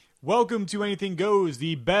Welcome to Anything Goes,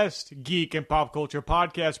 the best geek and pop culture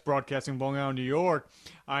podcast broadcasting Long Island, New York.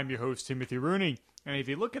 I'm your host, Timothy Rooney. And if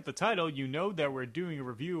you look at the title, you know that we're doing a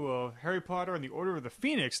review of Harry Potter and the Order of the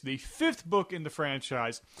Phoenix, the fifth book in the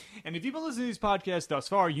franchise. And if you've been listening to these podcasts thus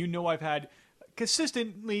far, you know I've had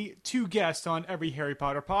consistently 2 guests on every Harry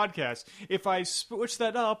Potter podcast. If I switch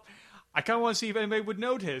that up, I kind of want to see if anybody would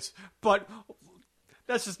notice. But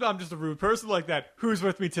I'm just a rude person like that. Who's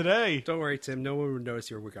with me today? Don't worry, Tim. No one would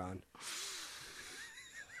notice you were gone.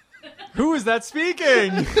 Who is that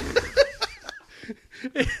speaking?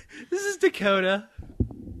 This is Dakota.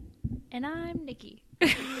 And I'm Nikki.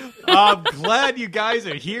 I'm glad you guys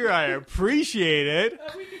are here. I appreciate it.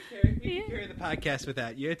 We can carry the podcast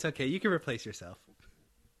without you. It's okay. You can replace yourself.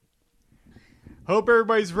 Hope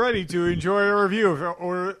everybody's ready to enjoy a review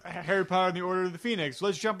of Harry Potter and the Order of the Phoenix.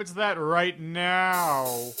 Let's jump into that right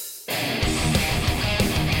now.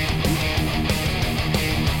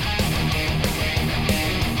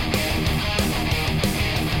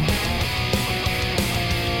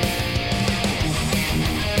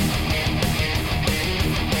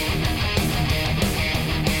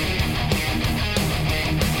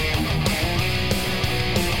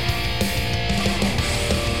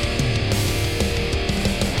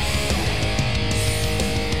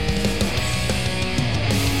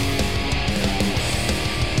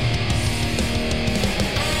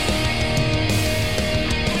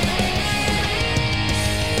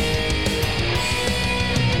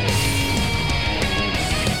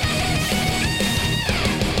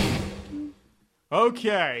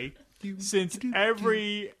 Okay, since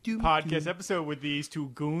every podcast episode with these 2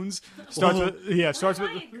 goons starts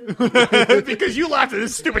with because you laughed at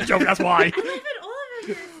this stupid joke. That's why. I laugh at all of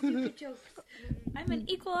your stupid jokes. I'm an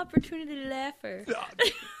equal opportunity laugher.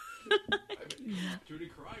 Judy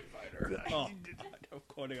Crime Fighter. Oh, I'm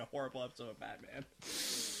quoting a horrible episode of Batman.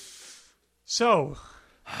 So,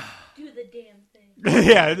 Do the damn thing.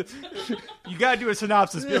 yeah, you gotta do a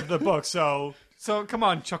synopsis of the book. So come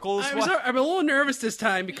on, Chuckles. I'm a little nervous this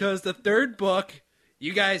time because the third book,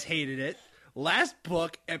 you guys hated it. Last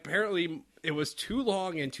book, apparently it was too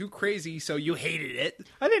long and too crazy, so you hated it.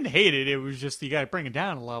 I didn't hate it. It was just you gotta bring it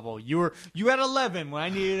down a level. You had 11 when I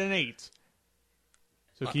needed an 8.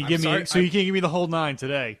 So can you you can't give me the whole 9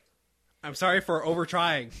 today? I'm sorry for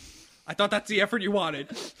overtrying. I thought that's the effort you wanted.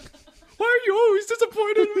 Why are you always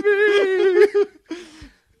disappointed in me?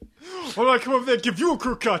 Why don't I come over there and give you a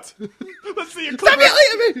crew cut? Let's see your Stop yelling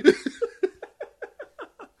at me!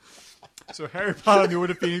 So Harry Potter and the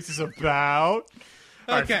Order of Phoenix is about...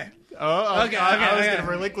 Okay. I was Okay. going to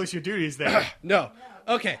relinquish your duties there. No.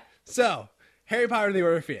 Okay. So, Harry Potter and the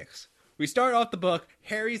Order of Phoenix. We start off the book.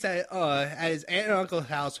 Harry's at his aunt and uncle's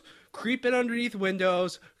house, creeping underneath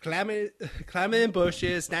windows, climbing in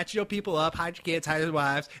bushes, snatching people up, hide your kids, hide your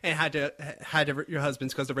wives, and hide your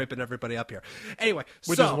husbands because they're raping everybody up here. Anyway,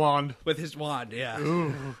 With his wand. With his wand, yeah.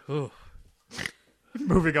 Ooh.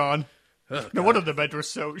 Moving on. No wonder the Mentors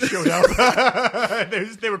showed up.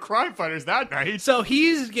 They were crime fighters that night. So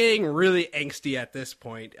he's getting really angsty at this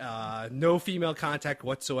point. No female contact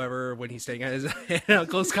whatsoever when he's staying at his aunt and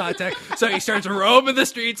uncle's contact. So he starts roaming the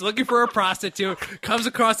streets looking for a prostitute, comes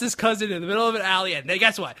across his cousin in the middle of an alley, and then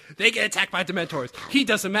guess what? They get attacked by Dementors. He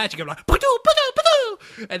does some magic. I'm like, "Poo-doo, poo-doo,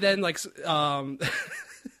 poo-doo!" And then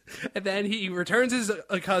and then he returns his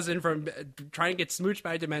cousin from trying to get smooched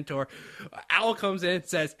by a Dementor. Owl comes in and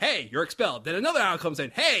says, "Hey, you're expelled." Then another owl comes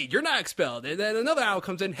in, "Hey, you're not expelled." And then another owl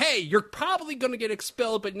comes in, "Hey, you're probably going to get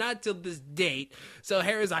expelled, but not till this date." So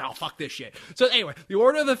Harry's like, "Oh, fuck this shit." So anyway, the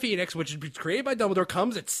Order of the Phoenix, which is created by Dumbledore,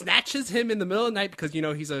 comes and snatches him in the middle of the night because,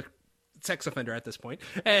 he's a sex offender at this point,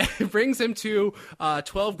 and brings him to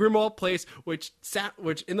 12 Grimmauld Place, which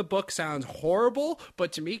in the book sounds horrible,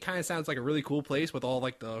 but to me kind of sounds like a really cool place with all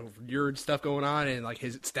like the weird stuff going on, and like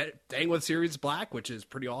his staying with Sirius Black, which is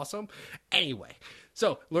pretty awesome. Anyway,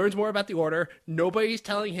 so learns more about the Order. Nobody's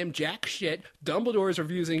telling him jack shit. Dumbledore is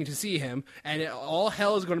refusing to see him, and all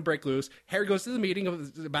hell is going to break loose. Harry goes to the meeting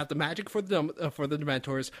about the magic for the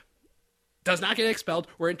Dementors. Does not get expelled.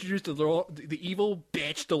 We're introduced to the evil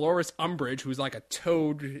bitch, Dolores Umbridge, who's like a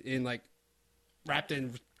toad in wrapped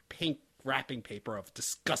in pink wrapping paper of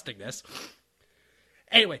disgustingness.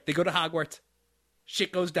 Anyway, they go to Hogwarts.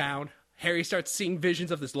 Shit goes down. Harry starts seeing visions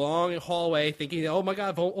of this long hallway, thinking, "Oh my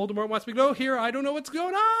god, Voldemort wants me to go here. I don't know what's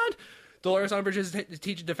going on." Dolores Umbridge is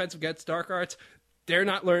teaching defense against dark arts. they're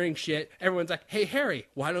not learning shit. Everyone's like, hey, Harry,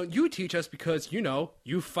 why don't you teach us? Because,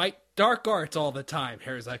 you fight dark arts all the time.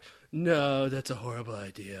 Harry's like, no, that's a horrible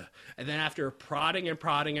idea. And then after prodding and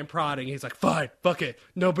prodding and prodding, he's like, fine, fuck it.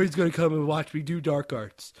 Nobody's going to come and watch me do dark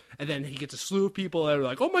arts. And then he gets a slew of people that are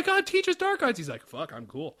like, oh my God, teach us dark arts. He's like, fuck, I'm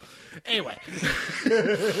cool. Anyway.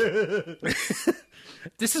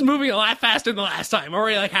 This is moving a lot faster than the last time. We're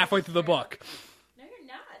already like halfway through the book. No, you're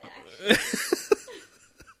not, actually.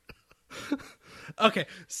 Okay,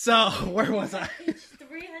 so where was I? Page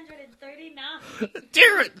 339.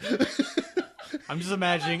 Damn it! I'm just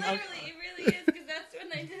imagining. Well, literally, it really is, because that's when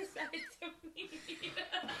they decided to meet.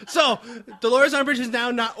 So, Dolores Umbridge is now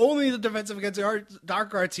not only the Defensive Against the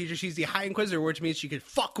Dark Arts teacher, she's the High Inquisitor, which means she could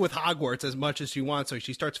fuck with Hogwarts as much as she wants. So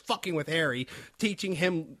she starts fucking with Harry, teaching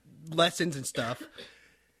him lessons and stuff.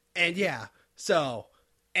 And yeah, so,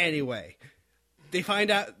 anyway, they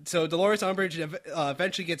find out, so Dolores Umbridge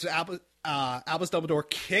eventually gets Albus Dumbledore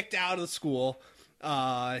kicked out of the school.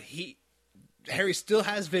 Harry still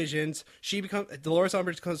has visions. Dolores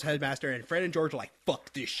Umbridge becomes headmaster, and Fred and George are like,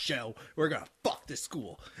 fuck this show. We're gonna fuck this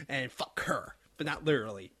school. And fuck her. But not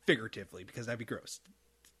literally, figuratively, because that'd be gross.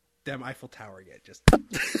 Them Eiffel Tower again, just...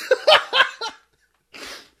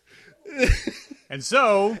 And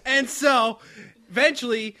so,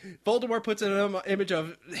 eventually, Voldemort puts an image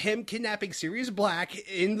of him kidnapping Sirius Black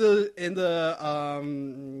in the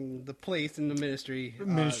place in the Ministry.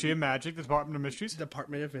 Ministry of Magic, the Department of Mysteries.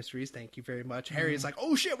 Department of Mysteries, thank you very much. Harry is like,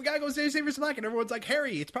 oh shit, we gotta go save Sirius Black, and everyone's like,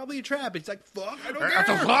 Harry, it's probably a trap. It's like, fuck, I don't care.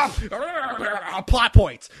 Plot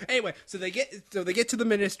points. Anyway, so they get to the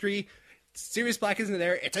Ministry. Sirius Black isn't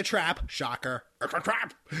there. It's a trap. Shocker. It's a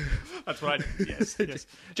trap. That's right. Yes.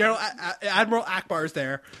 General Admiral Akbar's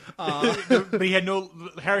there. But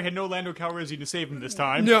Harry had no Lando Calrissian to save him this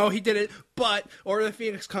time. No, he didn't. But Order of the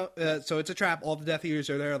Phoenix, so it's a trap. All the Death Eaters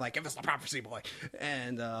are there, like, give us the prophecy, boy.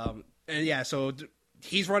 And yeah, so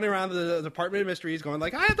he's running around the Department of Mysteries going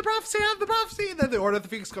like, I have the prophecy. And then the Order of the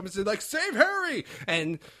Phoenix comes in like, save Harry.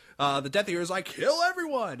 And the Death Eaters like, kill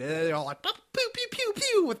everyone. And they're all like, pew, pew, pew,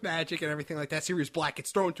 pew, with magic and everything like that. Sirius Black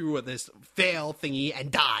gets thrown through this veil thingy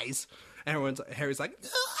and dies. And Harry's like,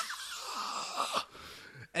 ah!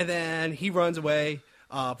 And then he runs away.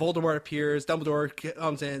 Voldemort appears. Dumbledore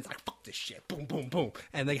comes in. It's like, fuck this shit. Boom, boom, boom.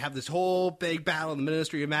 And they have this whole big battle in the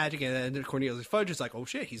Ministry of Magic. And then Cornelius Fudge is like, oh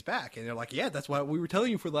shit, he's back. And they're like, yeah, that's what we were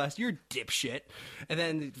telling you for the last year, dipshit. And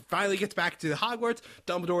then it finally gets back to Hogwarts.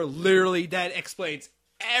 Dumbledore literally then explains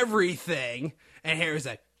everything. And Harry's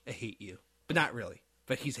like, I hate you. But not really.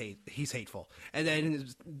 But he's hateful. And then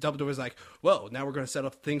Dumbledore's like, well, now we're going to set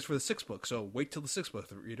up things for the sixth book. So wait till the sixth book,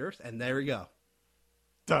 readers. And there we go.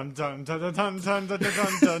 Dun dun dun dun dun dun dun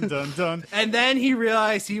dun dun dun dun. And then he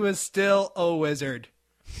realized he was still a wizard.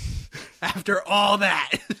 After all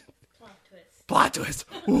that. Plot twist.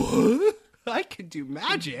 What? I can do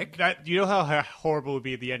magic. You know how horrible it would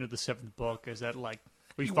be at the end of the seventh book? Is that like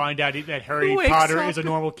we find out that Harry wakes Potter up? is a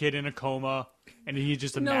normal kid in a coma, and he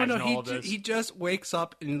just imagine all this. He just wakes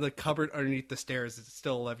up in the cupboard underneath the stairs. It's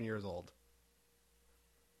still 11 years old.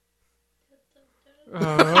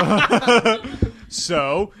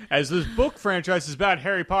 So, as this book franchise is about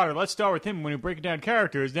Harry Potter, let's start with him when we break down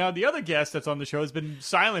characters. Now, the other guest that's on the show has been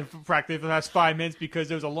silent for practically the last 5 minutes because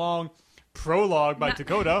there was a long prologue by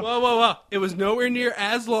Dakota. Whoa. It was nowhere near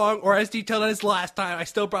as long or as detailed as last time. I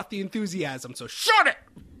still brought the enthusiasm, so shut it!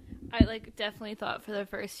 I definitely thought for the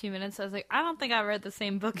first few minutes, I was like, I don't think I read the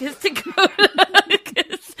same book as Dakota.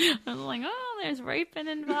 Because I was like, oh, there's raping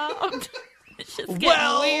involved. It's just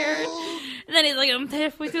getting weird. And then he's like, I'm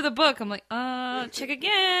halfway through the book. I'm like, check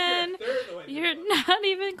again. You're not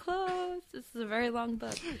even close. This is a very long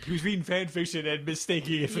book. He was reading fan fiction and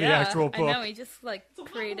mistaking it for the actual book. I know, he just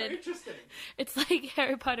created. Interesting. It's like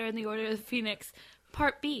Harry Potter and the Order of the Phoenix,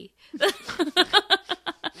 Part B.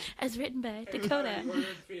 As written by Dakota.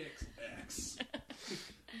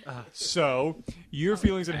 So, your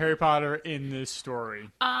feelings on Harry Potter in this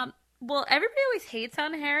story? Well, everybody always hates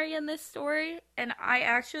on Harry in this story, and I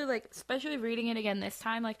actually, especially reading it again this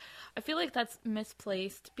time, I feel like that's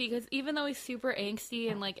misplaced, because even though he's super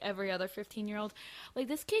angsty and, every other 15-year-old,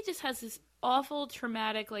 this kid just has this awful,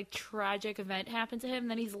 traumatic, tragic event happen to him, and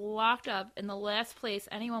then he's locked up in the last place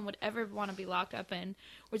anyone would ever want to be locked up in,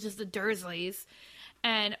 which is the Dursleys,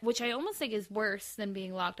 and which I almost think is worse than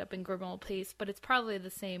being locked up in Grimmauld Place, but it's probably the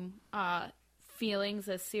same feelings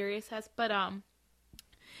as Sirius has, but, and,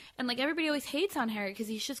 everybody always hates on Harry because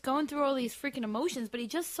he's just going through all these freaking emotions, but he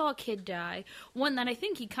just saw a kid die. One that I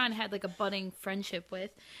think he kind of had, a budding friendship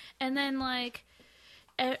with. And then,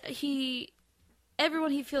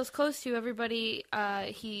 everyone he feels close to, everybody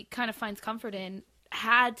he kind of finds comfort in,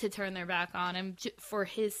 had to turn their back on him for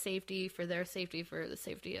his safety, for their safety, for the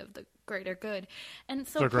safety of the greater good. And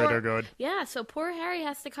so The greater good. Yeah, so poor Harry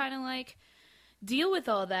has to kind of like deal with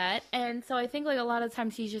all that. And so I think like a lot of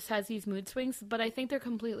times he just has these mood swings, but I think they're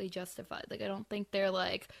completely justified. Like I don't think they're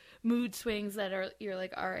like mood swings that are, you're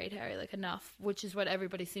like, all right, Harry, like enough, which is what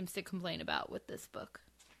everybody seems to complain about with this book.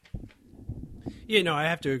 Yeah, no, I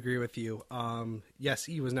have to agree with you. Yes,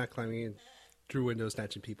 he was not climbing in through windows,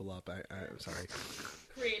 snatching people up. I'm sorry.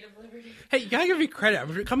 Creative liberty. Hey, you gotta give me credit.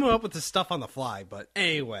 I'm coming up with this stuff on the fly. But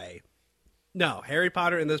anyway, no, Harry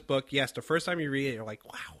Potter in this book, yes, the first time you read it, you're like,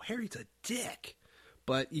 wow, Harry's a dick.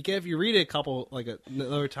 But if you read it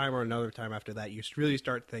another time or another time after that, you really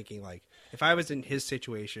start thinking, like, if I was in his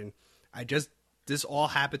situation, this all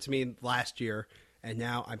happened to me last year, and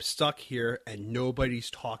now I'm stuck here and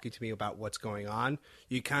nobody's talking to me about what's going on.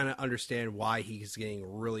 You kind of understand why he's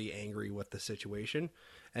getting really angry with the situation.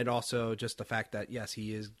 And also just the fact that, yes,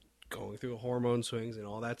 he is going through hormone swings and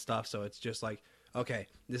all that stuff. So it's just like, okay,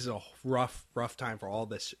 this is a rough time for all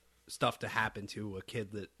this stuff to happen to a kid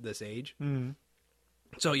this age. Mm-hmm.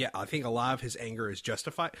 So, yeah, I think a lot of his anger is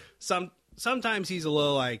justified. Sometimes he's a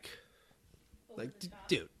little like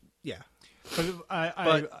dude, yeah.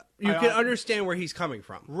 But you can understand where he's coming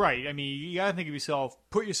from. Right. I mean, you gotta think of yourself,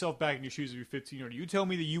 put yourself back in your shoes if you're 15 or you tell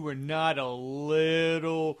me that you were not a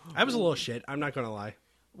little... I was a little shit, I'm not gonna lie.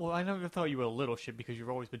 Well, I never thought you were a little shit because you've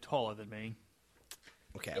always been taller than me.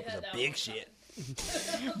 Okay, I was a big shit.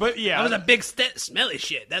 But yeah. I was a big, smelly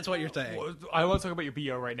shit. That's what you're saying. Well, I want to talk about your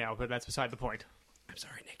BO right now, but that's beside the point. I'm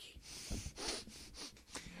sorry, Nikki.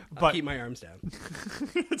 But I'll keep my arms down.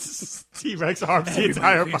 It's T-Rex arms the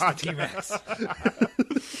entire podcast.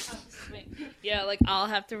 Yeah, like I'll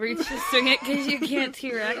have to reach to swing it because you can't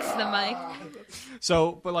T-Rex the mic.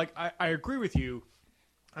 So, but like, I agree with you.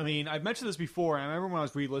 I mean, I've mentioned this before, and I remember when I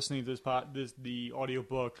was re-listening to the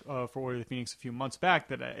audiobook for Order of the Phoenix a few months back,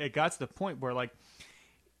 that it got to the point where, like,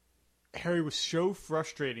 Harry was so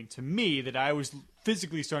frustrating to me that I was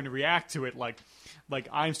physically starting to react to it, like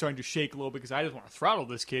I'm starting to shake a little because I just want to throttle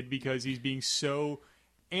this kid because he's being so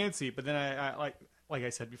antsy. But then I like I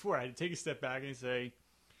said before, I had to take a step back and say,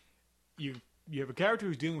 you have a character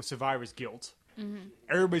who's dealing with survivor's guilt. Mm-hmm.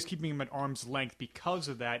 Everybody's keeping him at arm's length because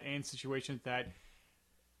of that, and situations that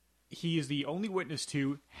he is the only witness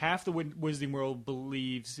to. Half the Wizarding world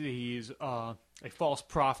believes he's a false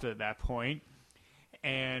prophet at that point,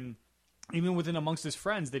 and even within amongst his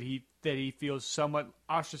friends, that he feels somewhat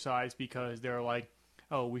ostracized because they're like,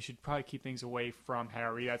 oh, we should probably keep things away from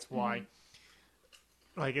Harry. That's why,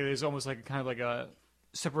 like, it is almost like a kind of like a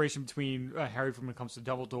separation between Harry when it comes to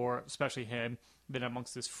Dumbledore, especially him, then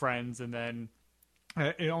amongst his friends, and then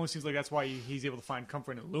it almost seems like that's why he's able to find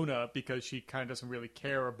comfort in Luna, because she kind of doesn't really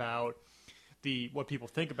care about what people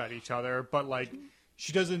think about each other, but like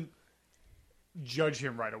she doesn't judge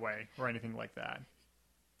him right away or anything like that.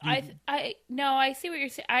 I see what you're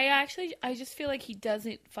saying. I just feel like he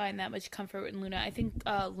doesn't find that much comfort in Luna. I think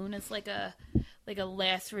Luna's like a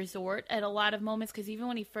last resort at a lot of moments, because even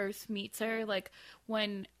when he first meets her, like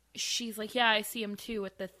when she's like, yeah, I see him too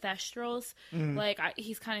with the Thestrals, like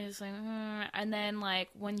he's kind of just like, and then like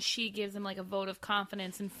when she gives him like a vote of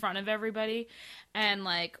confidence in front of everybody, and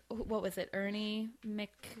like what was it, Ernie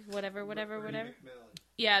whatever.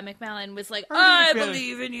 Yeah, McMillan was like, I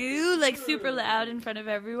believe in you, like super loud in front of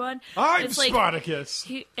everyone. I'm it's like, Spartacus.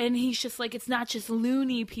 He's just like, it's not just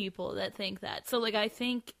loony people that think that. So like, I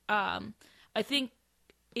think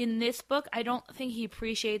in this book, I don't think he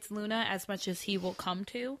appreciates Luna as much as he will come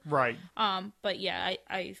to. Right. But yeah,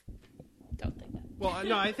 I don't think that. Well,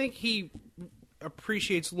 no, I think he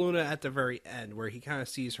appreciates Luna at the very end, where he kind of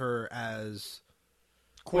sees her as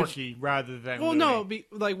quirky rather than. Well, no,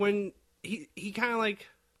 like when he kind of like,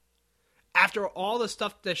 after all the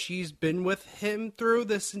stuff that she's been with him through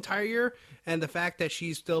this entire year, and the fact that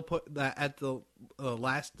she's still put that at the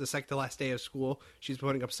last day of school, she's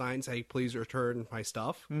putting up signs saying, "Please return my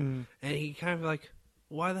stuff," and he kind of like,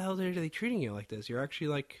 why the hell are they treating you like this? You're actually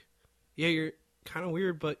like, yeah, you're kind of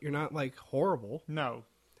weird, but you're not like horrible. No.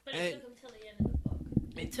 But it took him till the end of the book.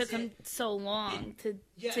 It took him so long to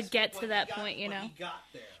get to that point, you know. He got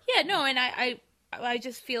there. Yeah, no, and I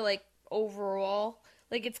just feel like overall,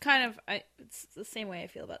 like it's kind of it's the same way I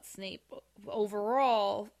feel about Snape.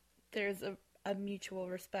 Overall, there's a mutual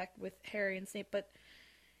respect with Harry and Snape, but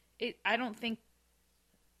I don't think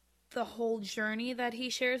the whole journey that he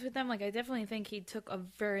shares with them, like I definitely think he took a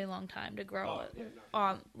very long time to grow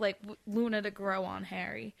on, like Luna to grow on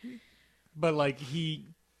Harry. But like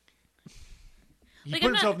He Like, put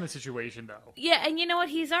I'm not- himself in the situation, though. Yeah, and you know what?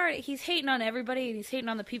 He's hating on everybody, and he's hating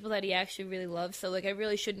on the people that he actually really loves. So, like, I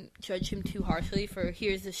really shouldn't judge him too harshly for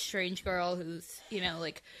here's this strange girl who's,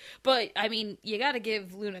 like. But I mean, you got to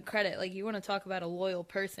give Luna credit. Like, you want to talk about a loyal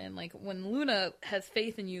person? Like, when Luna has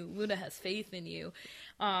faith in you, Luna has faith in you.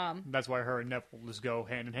 That's why her and Neville just go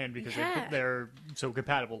hand in hand because Yeah. they're so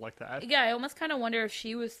compatible like that. Yeah, I almost kind of wonder if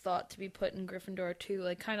she was thought to be put in Gryffindor too,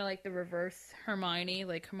 like kind of like the reverse Hermione.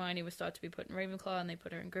 Like Hermione was thought to be put in Ravenclaw, and they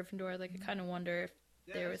put her in Gryffindor. Like I kind of wonder if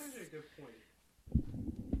there was. a good point.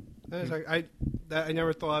 I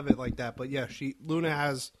never thought of it like that, but yeah, Luna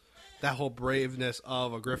has that whole braveness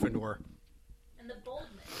of a Gryffindor And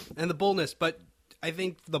the boldness. but I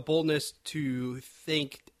think the boldness to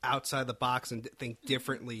think outside the box and think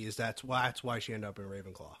differently that's why she ended up in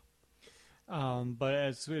Ravenclaw. But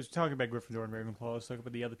as we're talking about Gryffindor and Ravenclaw, let's talk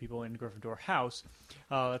about the other people in Gryffindor house.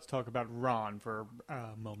 Let's talk about Ron for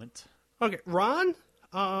a moment. Okay, Ron,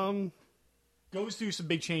 Goes through some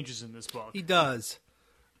big changes in this book. he does.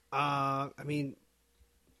 I mean,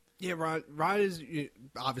 yeah, Ron is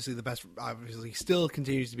obviously the best. Obviously, he still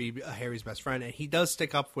continues to be Harry's best friend, and he does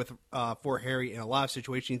stick up for Harry in a lot of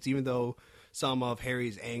situations, even though some of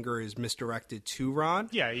Harry's anger is misdirected to Ron.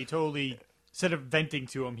 Yeah, he totally, instead of venting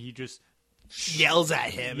to him, he just Yells at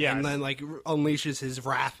him, Yes. and then like unleashes his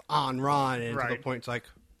wrath on Ron, and to Right. the point it's like,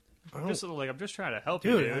 I'm just trying to help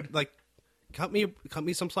you, dude, dude. like cut me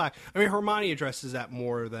some slack. I mean, Hermione addresses that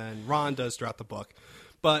more than Ron does throughout the book,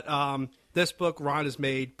 but this book, Ron is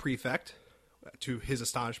made prefect, to his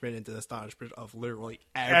astonishment and to the astonishment of literally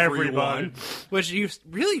everyone. Everybody. Which you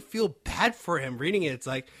really feel bad for him reading it. It's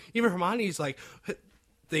like even Hermione's like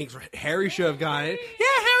thinks Harry should have gone it. Yeah,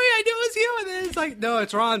 Harry, I knew it was you, and then it's like no,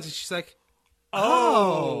 it's Ron's, and she's like,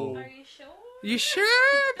 oh. Are you sure? You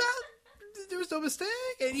sure about there was no mistake?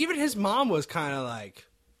 And even his mom was kind of like,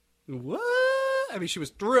 what? I mean, she was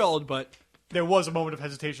thrilled, but There was a moment of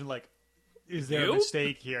hesitation, like, is there You? a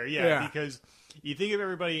mistake here? Yeah, Yeah. because you think of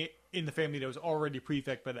everybody in the family that was already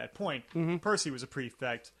prefect by that point. Percy was a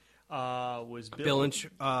prefect. Was Bill,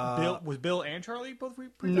 was Bill and Charlie both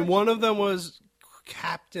prefects? one of them was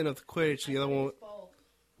captain of the Quidditch, the other one.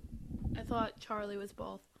 I thought Charlie was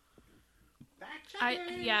both.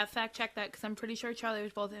 Fact check that because I'm pretty sure Charlie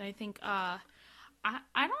was both, and I think I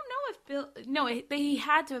don't know if Bill. No, but he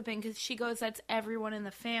had to have been because she goes, "That's everyone in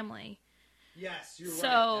the family." Yes, you're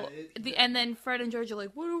So and then Fred and George are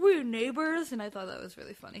like, "What are we, neighbors?" And I thought that was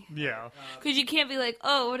really funny Yeah. because you can't be like,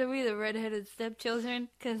 "Oh, what are we, the redheaded stepchildren?"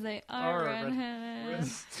 Because they are Are redheaded.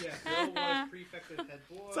 Yeah, Bill was prefect and head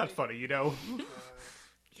boy. It's not funny, you know.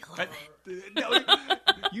 You love it.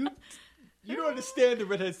 No, you don't understand the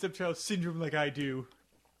redhead stepchild syndrome like I do.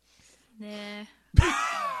 Nah.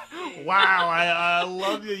 Wow, I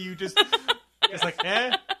love that you just. It's like,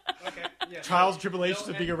 Okay, yeah. trials and tribulations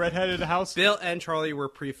of being a redhead in a house. Bill and Charlie were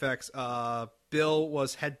prefects. Bill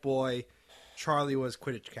was head boy. Charlie was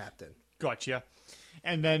Quidditch captain. Gotcha.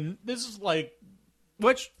 And then this is like,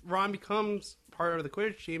 Which Ron becomes part of the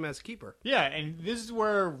Quidditch team as keeper. yeah, and this is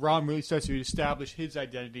where Ron really starts to establish his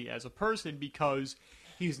identity as a person because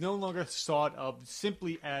he's no longer thought of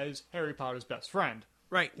simply as Harry Potter's best friend.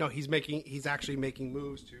 Right. No, he's actually making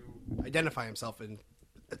moves to identify himself and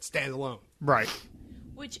stand alone. Right.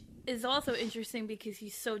 Which is also interesting because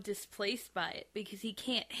he's so displaced by it because he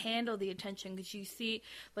can't handle the attention because you see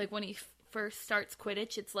like when he first starts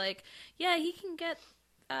Quidditch it's like yeah he can get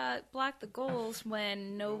block the goals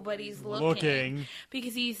when nobody's looking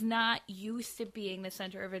because he's not used to being the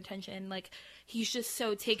center of attention. Like he's just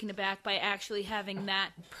so taken aback by actually having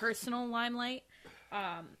that personal limelight,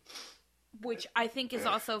 which I think is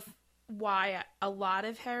also why a lot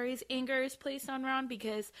of Harry's anger is placed on Ron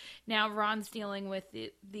because now Ron's dealing with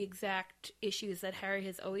the exact issues that Harry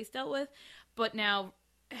has always dealt with, but now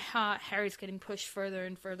Harry's getting pushed further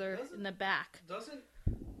and further in the back.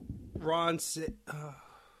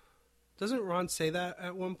 Doesn't Ron say that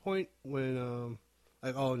at one point when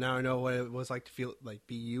like oh now I know what it was like to feel like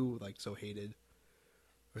be you like so hated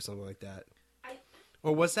or something like that?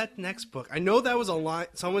 Or was that next book? I know that was a line.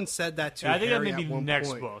 Someone said that to I think that Harry may be at the one next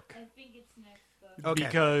point. book. I think it's next book. Okay.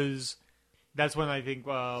 Because that's when I think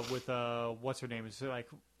with what's her name is like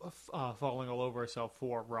falling all over herself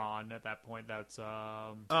for Ron at that point. That's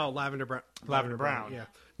Lavender Brown. Lavender Brown. Yeah.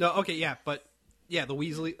 No. Okay. Yeah. But yeah, the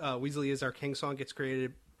Weasley is our king song gets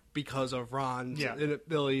created because of Ron's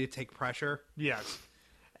inability to take pressure. yes,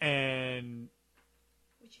 and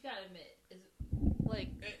Which you gotta admit is like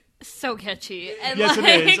so catchy. And Yes, like,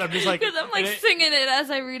 it is. I'm just like- because I'm like and it- singing it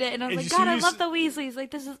as I read it, and I was and like, as God, soon I as- love the Weasleys.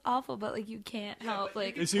 Like this is awful, but like you can't help.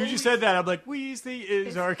 Like as soon as you said that, I'm like, Weasley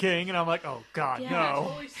is our king, and I'm like, oh God, Yeah. no.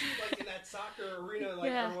 Totally see like in that that soccer arena,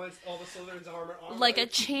 everyone's all the Slytherins armor on, like a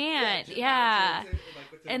chant, yeah.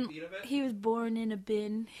 With And beat of it. he was born in a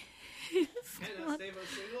bin.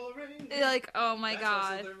 Like, oh my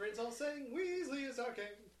god. That's what Slytherins all saying, Weasley is our king.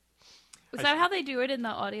 Was that how they do it in the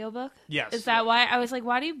audiobook? Yes. Is that why? I was like,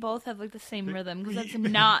 why do you both have like the same rhythm? Because that's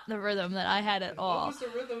not the rhythm that I had at all. What was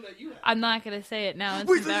the rhythm that you had? I'm not going to say it now. It's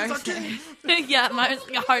embarrassing. Yeah, mine was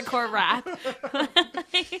like a hardcore rap.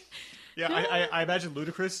 Yeah, I imagine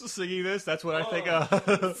Ludacris singing this. That's what I think.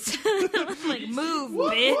 Like, move,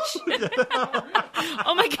 bitch.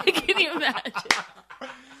 Oh my god, can you imagine?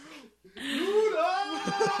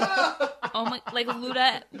 Luda! Oh my, like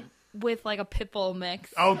Luda with like a Pitbull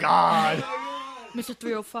mix. Oh God. Mr.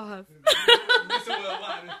 305.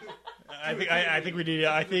 I think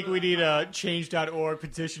we need a change.org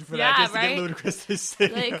petition for Yeah, that just right? to get Ludacris to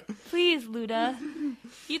sing. Like, please, Luda,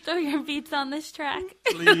 you throw your beats on this track.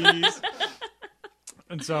 Please.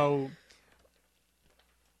 And so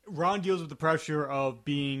Ron deals with the pressure of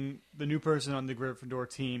being the new person on the Gryffindor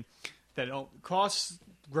team that costs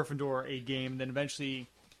Gryffindor a game, then eventually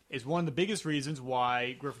is one of the biggest reasons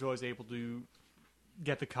why Gryffindor is able to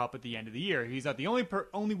get the cup at the end of the year. He's not the only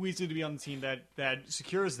Weasley to be on the team that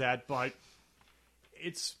secures that, but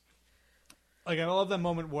it's like I love that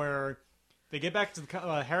moment where they get back to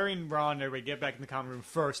the Harry and Ron and everybody get back in the common room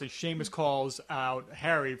first, and Seamus calls out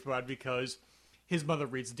Harry because his mother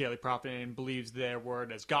reads the Daily Prophet and believes their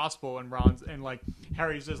word as gospel, and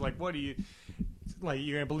Harry's just like, what do you like?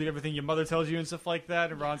 You're gonna believe everything your mother tells you and stuff like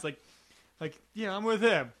that? And Ron's like, yeah, I'm with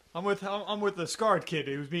him. I'm with the scarred kid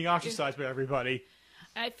who's being ostracized by everybody.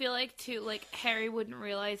 I feel like too, like Harry wouldn't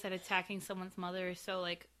realize that attacking someone's mother is so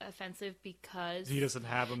like offensive because He doesn't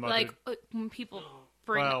have a mother. like when people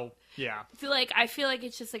bring. Well, yeah. I feel like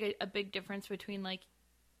it's just like a big difference between like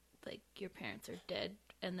your parents are dead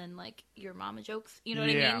and then like your mama jokes. You know what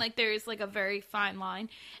I Yeah. mean? Like there's like a very fine line,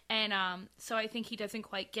 and so I think he doesn't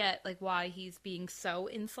quite get like why he's being so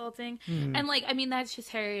insulting. And like I mean that's just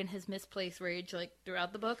Harry and his misplaced rage like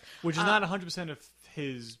throughout the book, Which is not 100% of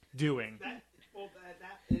his doing. That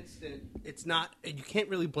instant, it's not. You can't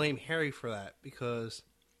really blame Harry for that because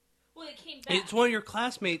well, it came back. it's one of your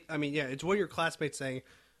classmates. I mean, yeah, it's one of your classmates saying,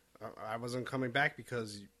 "I wasn't coming back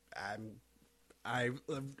because I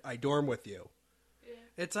dorm with you." Yeah.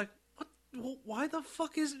 It's like, what? Why the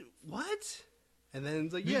fuck is what? And then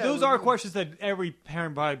it's like, yeah, Those are questions that every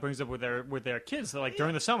parent probably brings up with their kids. So, like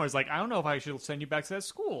during the summer, it's like I don't know if I should send you back to that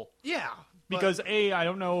school. Yeah, Because I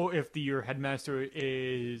don't know if your headmaster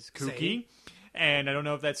is kooky, Same. and I don't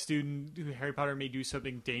know if that student Harry Potter may do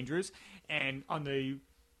something dangerous. And on the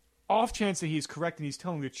off chance that he's correct and he's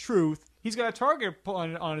telling the truth, he's got a target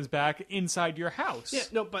on his back inside your house. Yeah,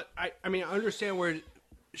 no, but I mean, I understand where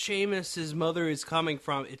Seamus's mother is coming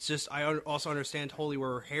from. It's just I also understand totally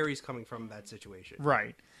where Harry's coming from in that situation.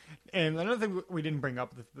 Right. And another thing we didn't bring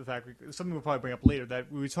up, the fact, something we'll probably bring up later, that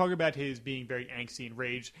we were talking about his being very angsty and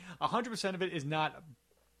raged. 100% of it is not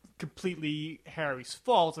completely Harry's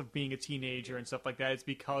fault of being a teenager and stuff like that. It's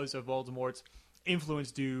because of Voldemort's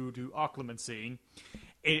influence due to occlumency.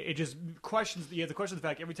 It just questions, you have to question the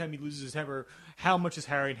fact every time he loses his temper, how much is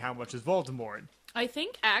Harry and how much is Voldemort? I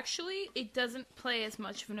think actually it doesn't play as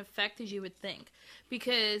much of an effect as you would think,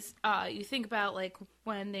 because you think about like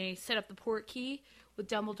when they set up the Portkey, with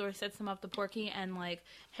Dumbledore sets them up the Portkey, and like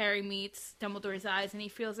Harry meets Dumbledore's eyes and he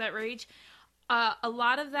feels that rage. A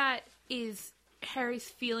lot of that is Harry's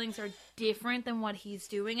feelings are different than what he's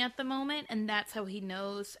doing at the moment, and that's how he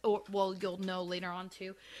knows. Or well, you'll know later on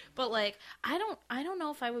too. But like, I don't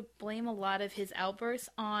know if I would blame a lot of his outbursts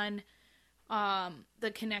on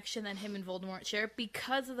the connection that him and Voldemort share,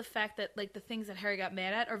 because of the fact that like the things that Harry got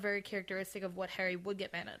mad at are very characteristic of what Harry would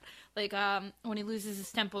get mad at. Like when he loses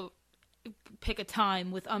his temper, pick a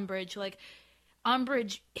time with Umbridge, like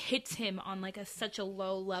Umbridge hits him on like such a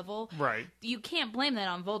low level. Right. You can't blame that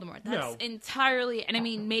on Voldemort. That's entirely, and I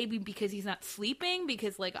mean maybe because he's not sleeping,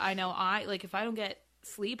 because like I know if I don't get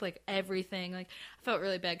sleep, like everything, like I felt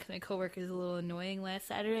really bad because my coworker is a little annoying last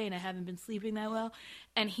Saturday and I haven't been sleeping that well,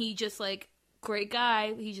 and he just like, great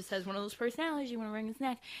guy, he just has one of those personalities, you want to wring his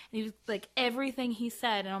neck, and he was like everything he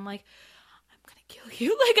said, and I'm like, kill you,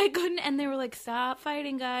 like I couldn't, and they were like, stop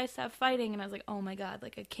fighting guys, stop fighting, and I was like, oh my god,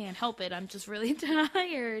 like I can't help it, I'm just really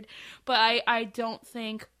tired. But I don't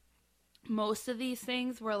think most of these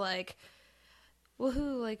things were like,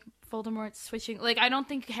 woohoo, like Voldemort's switching, like I don't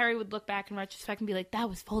think Harry would look back in retrospect and be like, that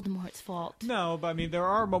was Voldemort's fault. No, but I mean there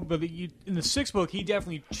are moments, but in the sixth book he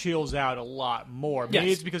definitely chills out a lot more.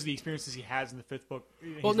 Maybe it's because of the experiences he has in the fifth book.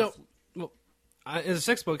 In the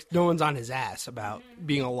sixth book, no one's on his ass about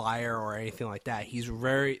being a liar or anything like that.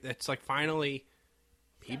 It's like finally,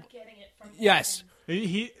 getting it from Yes.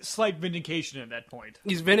 He slight vindication at that point.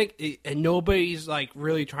 He's and nobody's like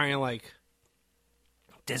really trying to like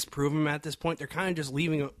disprove him at this point. They're kind of just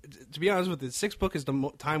leaving. To be honest with you, the sixth book is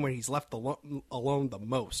the time when he's left alone the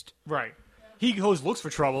most. Right. He always looks for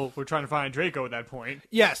trouble. We're trying to find Draco at that point.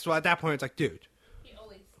 Yes. So at that point, it's like, dude,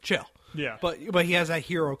 chill. Yeah. But he has that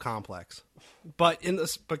hero complex. But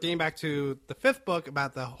getting back to the fifth book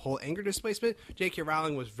about the whole anger displacement, J.K.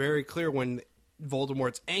 Rowling was very clear when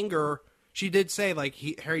Voldemort's anger. She did say, like,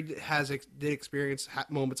 Harry did experience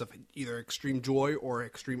moments of either extreme joy or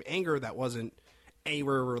extreme anger that wasn't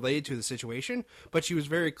anywhere related to the situation. But she was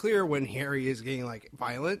very clear when Harry is getting, like,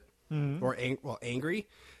 violent or angry,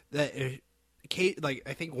 that Kate, like,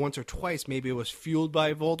 I think once or twice maybe it was fueled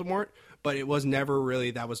by Voldemort, but it was never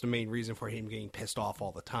really that was the main reason for him getting pissed off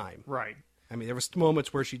all the time. Right. I mean, there was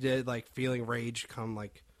moments where she did, like, feeling rage come,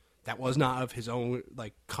 like, that was not of his own,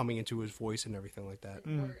 like, coming into his voice and everything like that.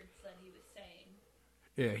 words that he was saying.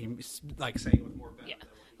 Yeah, he like saying it with more venom. Yeah.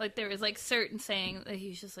 Like, there was, like, certain saying that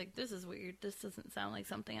he's just like, this is weird. This doesn't sound like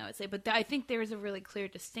something I would say. But I think there is a really clear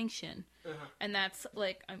distinction. And that's,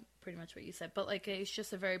 like, I'm pretty much what you said. But, like, it's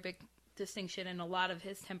just a very big distinction. And a lot of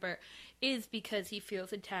his temper is because he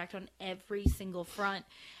feels attacked on every single front.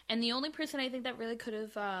 And the only person I think that really could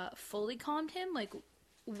have fully calmed him, like,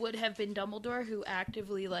 would have been Dumbledore, who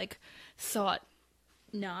actively, like, sought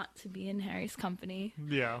not to be in Harry's company.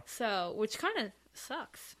 Yeah. So, which kind of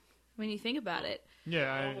sucks when you think about it.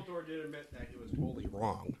 Yeah. Dumbledore did admit that he was totally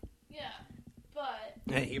wrong. Yeah, but...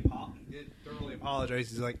 And he did thoroughly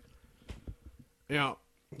apologize. He's like,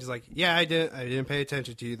 he's like, yeah, I didn't pay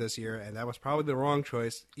attention to you this year, and that was probably the wrong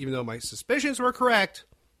choice. Even though my suspicions were correct,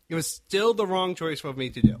 it was still the wrong choice for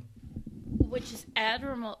me to do. Which is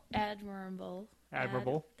admirable.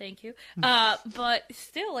 Thank you. But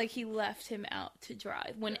still, like, he left him out to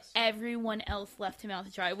dry when everyone else left him out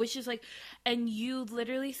to dry, which is like, and you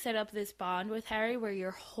literally set up this bond with Harry where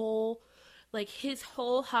your whole, like, his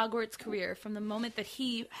whole Hogwarts career, from the moment that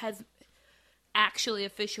he has actually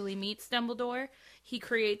officially meets Dumbledore, he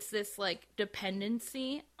creates this, like,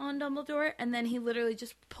 dependency on Dumbledore, and then he literally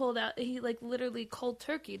just literally cold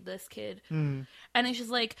turkeyed this kid. And it's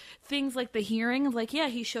just, like, things like the hearing of, like, yeah,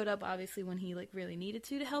 he showed up, obviously, when he, like, really needed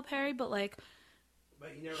to help Harry, but, like,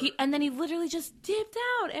 and then he literally just dipped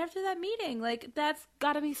out after that meeting. Like, that's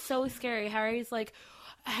gotta be so scary. Harry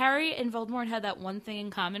and Voldemort had that one thing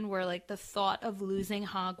in common where, like, the thought of losing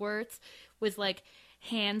Hogwarts was, like,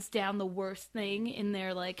 hands down the worst thing in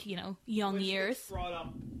their, like, young years. Brought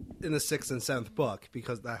up in the 6th and 7th book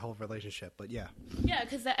because of that whole relationship, but yeah. Yeah,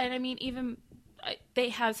 and I mean, even they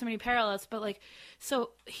have so many parallels, but, like, so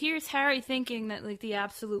here's Harry thinking that, like, the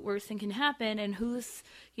absolute worst thing can happen, and who's,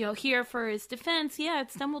 here for his defense? Yeah,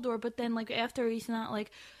 it's Dumbledore, but then, like, after he's not, like,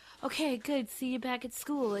 okay, good, see you back at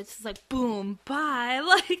school. It's just like, boom, bye.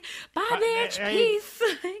 Like, bye, bitch, peace.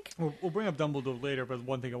 We'll bring up Dumbledore later, but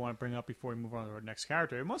one thing I want to bring up before we move on to our next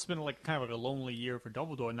character, it must have been, like, kind of like a lonely year for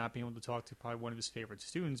Dumbledore not being able to talk to probably one of his favorite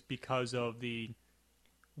students because of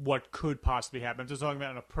what could possibly happen. I'm just talking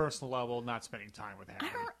about on a personal level, not spending time with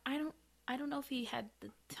Harry. I don't know if he had the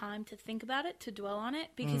time to think about it, to dwell on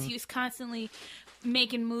it, because he was constantly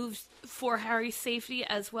making moves for Harry's safety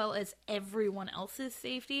as well as everyone else's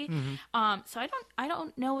safety. So I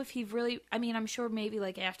don't know if he really. I mean, I'm sure maybe,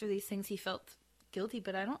 like, after these things he felt guilty,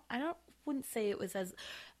 but I wouldn't say it was as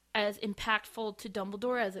impactful to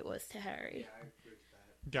Dumbledore as it was to Harry. Yeah, I agree with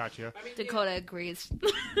that. Gotcha. Dakota agrees.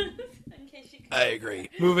 I agree.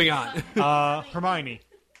 Moving on. Hermione.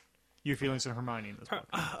 Your feelings on Hermione in this book.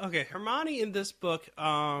 Okay, Hermione in this book,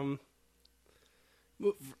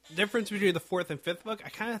 difference between the 4th and 5th book, I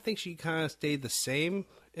kind of think she kind of stayed the same,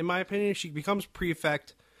 in my opinion. She becomes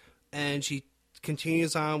prefect, and she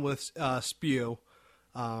continues on with Spew,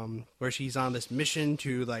 where she's on this mission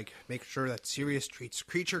to, like, make sure that Sirius treats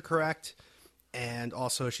Creature correct, and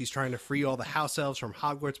also she's trying to free all the house elves from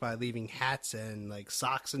Hogwarts by leaving hats and, like,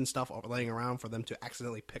 socks and stuff laying around for them to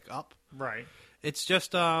accidentally pick up. Right. It's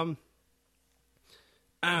just, her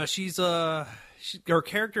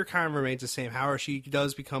character kind of remains the same. However, she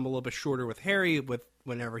does become a little bit shorter with Harry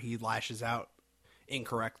whenever he lashes out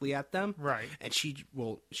incorrectly at them. Right. And she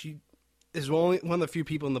is only one of the few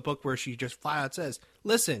people in the book where she just flat out says,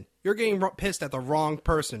 "Listen, you're getting pissed at the wrong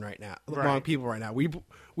person right now, the wrong people right now.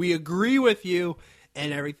 We agree with you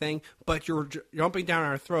and everything, but you're jumping down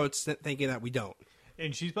our throats thinking that we don't."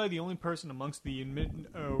 And she's probably the only person amongst the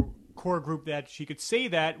core group that she could say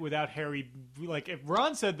that without Harry. Like, if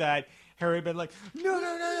Ron said that, Harry would be like,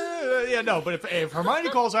 no. Yeah, no. But if Hermione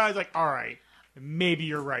calls her out, it's like, all right, maybe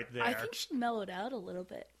you're right there. I think she mellowed out a little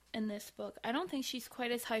bit. in this book. I don't think she's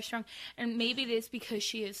quite as high strung, and maybe it is because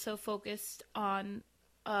she is so focused on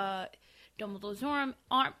Dumbledore's arm.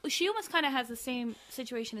 She almost kind of has the same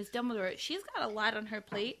situation as Dumbledore. She's got a lot on her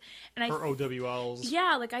plate, and Her OWLs.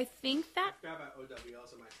 Yeah, like I think that. I forgot about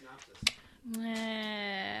OWLs in my synopsis.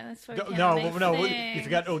 That's what No, you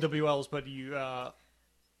forgot OWLs, but you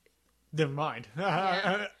never mind.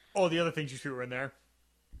 Yeah. All the other things you threw were in there.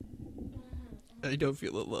 I don't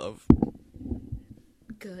feel the love.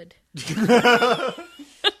 Good.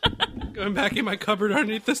 Going back in my cupboard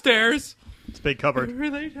underneath the stairs. It's a big cupboard.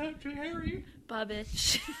 Relate out to Harry.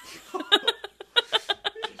 Bobbage.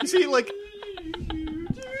 You see, like,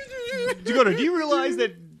 Dakota, do you realize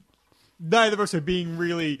that neither of us are being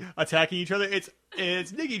really attacking each other?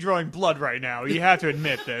 It's Nikki drawing blood right now. You have to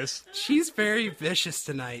admit this. She's very vicious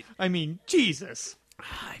tonight. I mean, Jesus.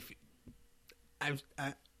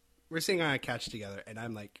 We're sitting on a couch together, and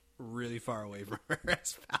I'm like really far away from her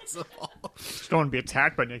as possible. Just don't want to be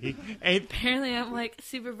attacked by Nikki. And, Apparently, I'm like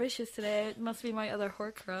super vicious today. It must be my other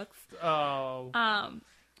Horcrux. oh.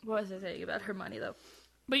 What was I saying about her money though?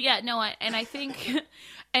 But yeah, no, I think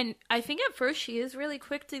at first she is really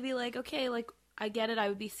quick to be like, okay, like I get it. I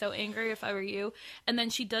would be so angry if I were you. And then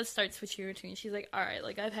she does start switching routine. She's like, all right,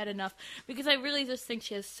 like I've had enough, because I really just think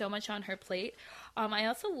she has so much on her plate. I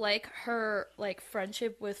also like her like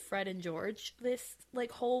friendship with Fred and George this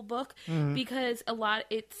like whole book, because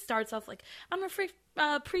it starts off like, I'm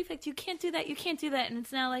a prefect. You can't do that. You can't do that. And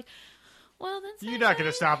it's now like, well, that's You're not going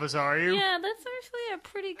to stop us, are you? Yeah, that's actually a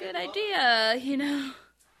pretty good idea, you know?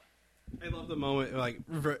 I love the moment like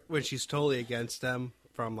when she's totally against them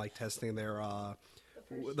from like testing their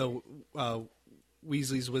the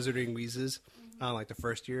Weasley's Wizarding Wheezes on like the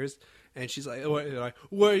first years, and she's like,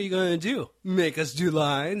 what are you gonna do? Make us do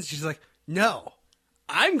lines? She's like, no,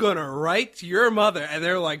 I'm gonna write to your mother. And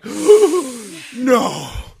they're like,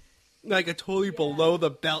 no, like a totally below the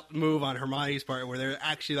belt move on Hermione's part, where they're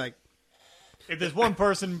actually like, if there's one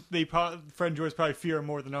person Fred and George probably fear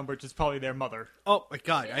more than Umbridge, it's probably their mother. oh my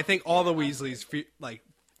god, I think all the Weasleys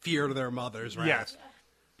fear their mothers, right? Yes.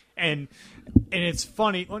 And it's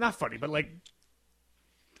funny, well, not funny, but like,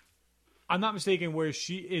 I'm not mistaken, where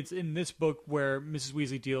it's in this book where Mrs.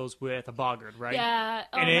 Weasley deals with a boggart, right? Yeah.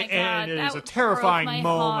 Oh And my it- god, and it is that a terrifying broke my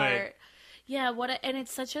moment. heart. Yeah, and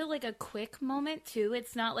it's such a like a quick moment too.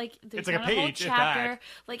 It's not like there's It's like a not a whole page, if chapter, that.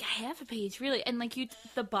 like half a page really. And like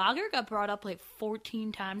the boggart got brought up like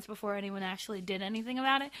 14 times before anyone actually did anything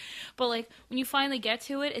about it. But like when you finally get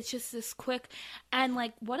to it, it's just this quick, and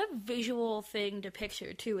like what a visual thing to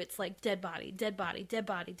picture too. It's like dead body, dead body, dead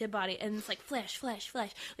body, dead body, and it's like flash, flash,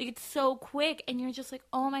 flash. Like it's so quick, and you're just like,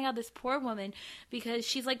 oh my god, this poor woman, because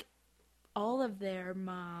she's like all of their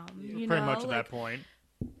mom. You Pretty know? much at like, that point.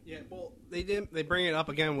 Yeah, well, they bring it up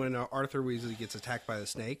again when Arthur Weasley gets attacked by the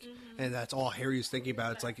snake, and that's all Harry's thinking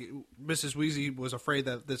about. It's like Mrs. Weasley was afraid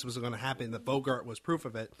that this was going to happen. The Bogart was proof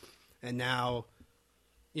of it, and now,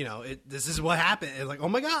 you know, this is what happened. It's like, oh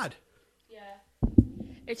my god. Yeah.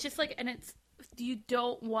 It's just like, and it's, you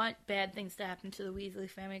don't want bad things to happen to the Weasley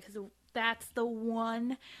family, because that's the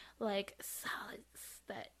one, like, solace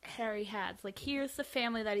that Harry has. Like, here's the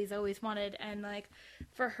family that he's always wanted, and, like,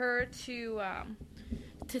 for her to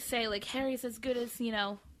say, like, Harry's as good as, you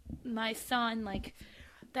know, my son, like,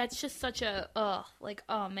 that's just such a, like,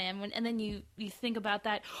 oh, man. And then you think about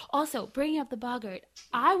that. Also, bringing up the boggart,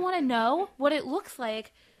 I want to know what it looks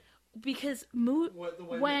like, because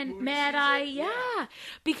when Mad Eye, yeah,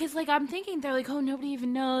 because like I'm thinking they're like, oh, nobody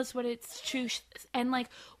even knows what it's true, and like,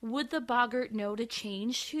 would the boggart know to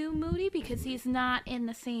change to Moody, because he's not in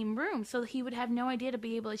the same room, so he would have no idea to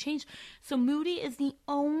be able to change. So Moody is the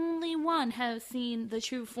only one has seen the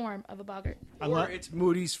true form of a boggart. Or it's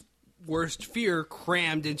Moody's worst fear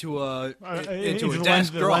crammed into a Into the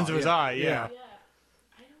desk lens drawer. of his eye, yeah.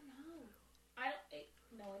 I don't know.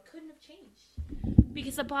 No, it couldn't have changed.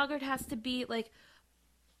 Because the boggart has to be, like,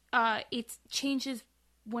 it changes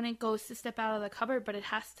when it goes to step out of the cupboard, but it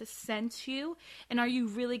has to sense you. And are you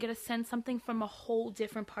really going to sense something from a whole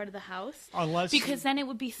different part of the house? Because then it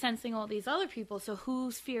would be sensing all these other people, so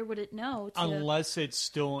whose fear would it know? Unless it's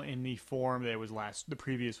still in the form that it was the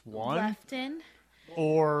previous one. Left in?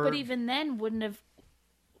 Or... But even then, wouldn't have...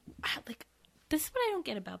 Like, this is what I don't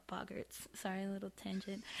get about boggarts. Sorry, a little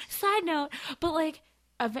tangent. Side note, but, like,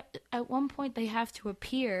 at one point they have to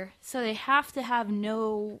appear, so they have to have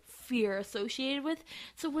no fear associated with.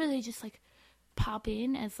 So what do they just like pop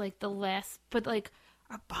in as like the last? But like,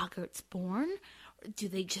 are boggarts born? Or do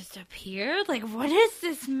they just appear? Like, what is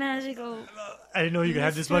this magical? I didn't know you could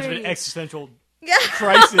have this much of an mystery? existential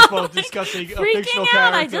crisis while discussing a Freaking fictional out!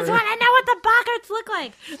 character. I just want to know what the boggarts look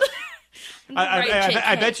like.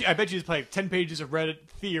 I bet you there's like 10 pages of Reddit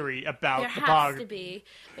theory about the Bogart.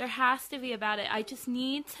 There has to be about it. I just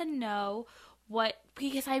need to know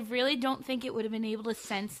because I really don't think it would have been able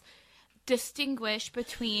to distinguish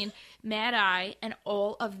between Mad Eye and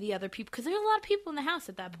all of the other people, because there's a lot of people in the house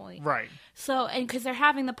at that point, right? So, and because they're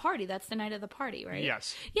having the party, that's the night of the party, right?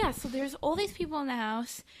 Yes. Yeah, so there's all these people in the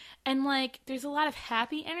house, and like there's a lot of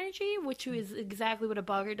happy energy, which is exactly what a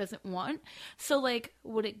Bogart doesn't want. So like,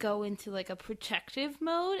 would it go into like a protective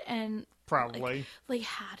mode? And probably like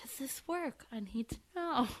how does this work? I need to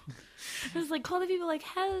know. I was like, call the people like,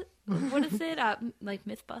 how, what is it, like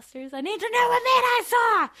Mythbusters? I need to know what man I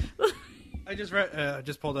saw. I just read,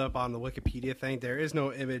 just pulled up on the Wikipedia thing. There is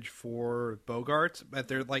no image for Bogart, but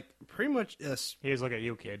they're like pretty much. Here's look at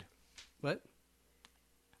you, kid. What?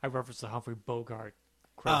 I referenced the Humphrey Bogart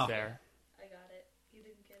quote there. I got it. You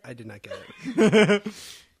didn't get it. I did not get it.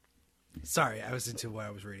 Sorry, I was into what I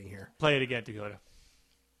was reading here. Play it again, Dakota.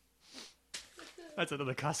 That's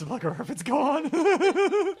another Casablanca reference. Go on.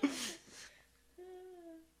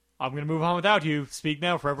 I'm gonna move on without you. Speak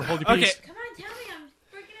now, forever hold your peace. Come on, tell me. I'm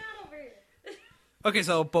freaking out over here. Okay,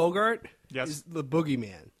 so Bogart Yes. is the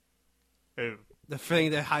boogeyman. Ew. The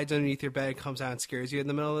thing that hides underneath your bed and comes out and scares you in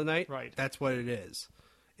the middle of the night. Right. That's what it is.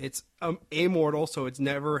 It's immortal, so it's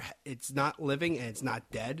not living and it's not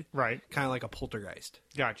dead. Right. Kind of like a poltergeist.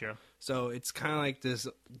 Gotcha. So it's kind of like this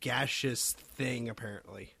gaseous thing,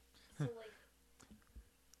 apparently. So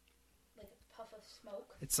like a puff of smoke.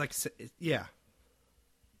 It's like, yeah.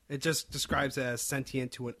 It just describes it as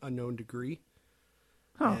sentient to an unknown degree.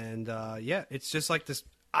 Huh. And, yeah, it's just like this.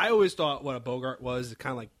 I always thought what a Bogart was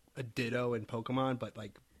kind of like a Ditto in Pokemon, but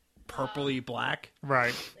like purpley black.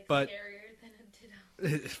 Right. Like But- scarier than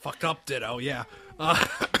a Ditto. Fucked up Ditto, yeah.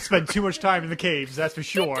 Spend too much time in the caves, that's for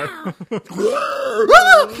sure.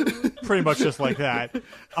 Pretty much just like that.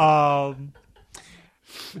 Now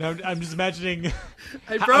I'm just imagining.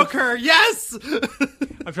 I broke her, yes!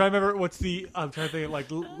 I'm trying to remember I'm trying to think of, like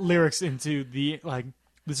lyrics into the like.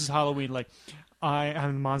 This is Halloween. Like, I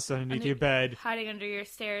am the monster underneath your bed. Hiding under your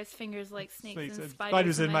stairs, fingers like snakes and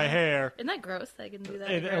Spiders in my hair. Isn't that gross? I can do that.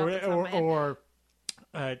 And, right off the top of my head.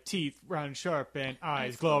 or teeth round and sharp and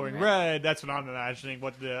eyes glowing red. That's what I'm imagining.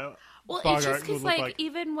 What the Well, Bogart it's just would because, look like,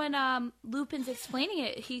 even when Lupin's explaining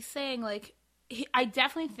it, he's saying, like, I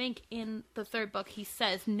definitely think in the third book he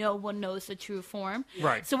says no one knows the true form.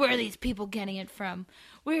 Right. So where are these people getting it from?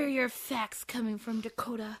 Where are your facts coming from,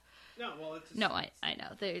 Dakota? No, well, it's No, I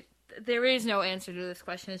know. There is no answer to this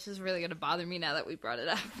question. It's just really going to bother me now that we brought it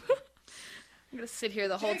up. I'm going to sit here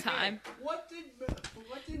the whole time. What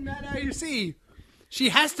did Mad Eye see? She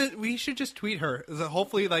has to. We should just tweet her. So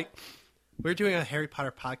hopefully, like, we're doing a Harry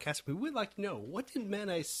Potter podcast. We would like to know, what did Mad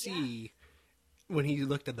Eye see when he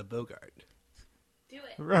looked at the Bogart? Do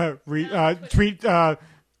it. tweet,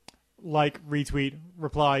 like, retweet,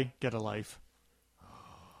 reply, get a life.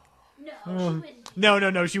 No, she wouldn't.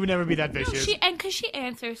 No, she would never be that No, vicious. because she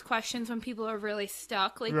answers questions when people are really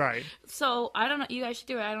stuck. Like, Right. So I don't know. You guys should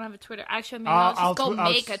do it. I don't have a Twitter. Actually, maybe I'll just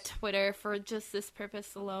make I'll a Twitter for just this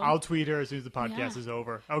purpose alone. I'll tweet her as soon as the podcast Yeah. is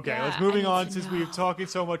over. Okay, Yeah, let's moving I need on. to Since know. we've talking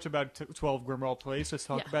so much about 12 Grimmauld Place, let's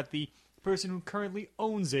talk Yeah. about the person who currently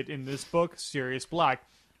owns it in this book, Sirius Black.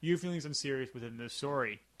 Your feelings on Sirius within this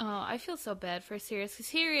story? Oh, I feel so bad for Sirius because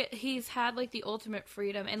here he's had like the ultimate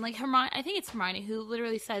freedom, and like Hermione, I think it's Hermione who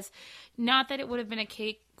literally says, not that it would have been a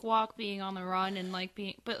cakewalk being on the run and like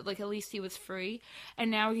but like at least he was free, and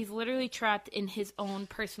now he's literally trapped in his own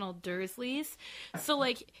personal Dursleys. So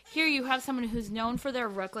like here you have someone who's known for their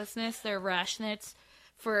recklessness, their rashness,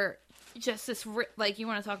 for just this like you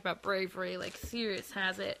want to talk about bravery, like Sirius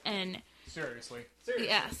has it, and Seriously.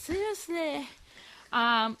 yeah, seriously.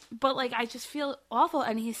 But like I just feel awful,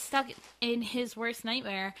 and he's stuck in his worst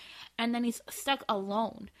nightmare, and then he's stuck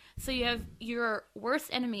alone. So you have your worst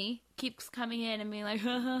enemy keeps coming in and being like,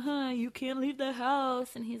 ha ha ha, you can't leave the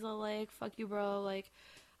house, and he's all like, fuck you, bro, like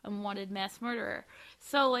I'm wanted mass murderer.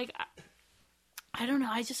 So like I don't know,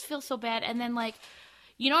 I just feel so bad. And then like,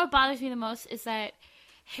 you know what bothers me the most is that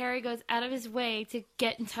Harry goes out of his way to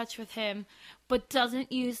get in touch with him, but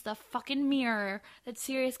doesn't use the fucking mirror that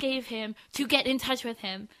Sirius gave him to get in touch with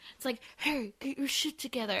him. It's like, Harry, get your shit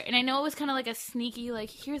together. And I know it was kind of like a sneaky, like,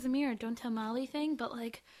 here's a mirror, don't tell Molly thing, but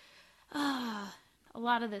like, a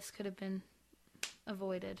lot of this could have been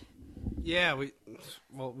avoided. Yeah, we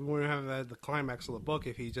wouldn't have had the climax of the book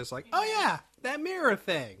if he just like, oh yeah, that mirror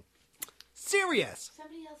thing. Sirius.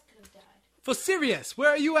 Somebody else could have died. For Sirius,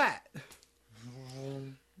 where are you at?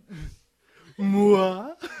 Moi?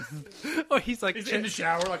 Oh, he's like He's in the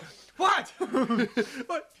shower, like, what?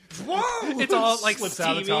 What? Whoa! It's all like Slips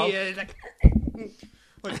out of the steamy. tub. And like,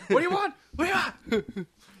 Like, What do you want? What do you want?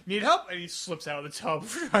 need help? And he slips out of the tub.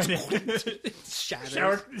 Trying to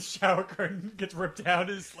Shatters. shower curtain gets ripped down.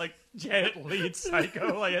 Is like Janet Leigh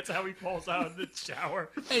Psycho. Like that's how he falls out of the shower.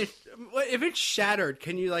 Hey, if it's shattered,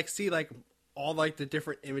 can you like see like all like the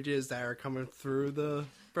different images that are coming through the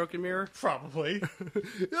broken mirror? Probably.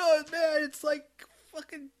 Oh man, it's like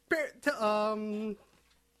fucking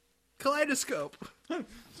kaleidoscope.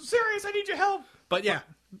 Serious, I need your help. But yeah,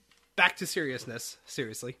 back to seriousness.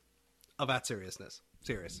 Seriously, about seriousness.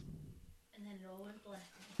 Serious. And then it all went black.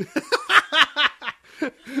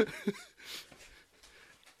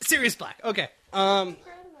 Sirius Black. Okay.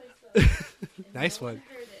 Nice one.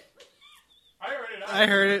 I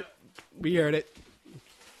heard it. We heard it.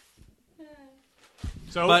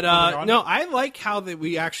 So, But moving on. no, I like how that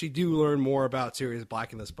we actually do learn more about Sirius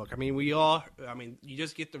Black in this book. I mean, you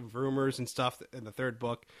just get the rumors and stuff in the third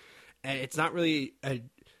book, and it's not really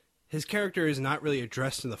his character is not really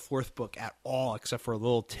addressed in the fourth book at all, except for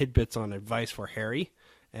little tidbits on advice for Harry,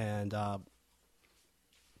 and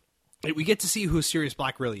we get to see who Sirius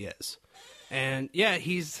Black really is. And yeah,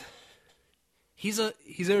 he's an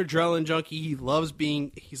adrenaline junkie. He loves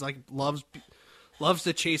loves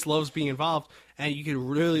the chase, loves being involved, and you can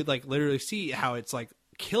really literally see how it's like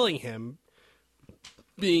killing him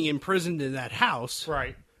being imprisoned in that house,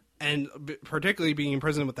 right. and particularly being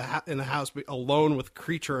imprisoned in the house alone with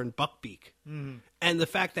Creature and Buckbeak, and the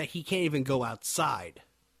fact that he can't even go outside.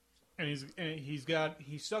 And he's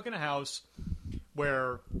stuck in a house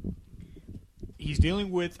where he's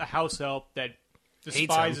dealing with a house elf that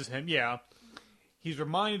despises him. Yeah. He's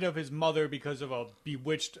reminded of his mother because of a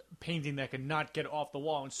bewitched painting that cannot get off the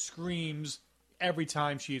wall and screams every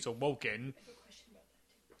time she is awoken.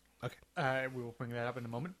 Okay. We will bring that up in a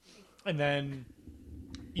moment. And then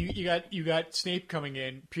you got Snape coming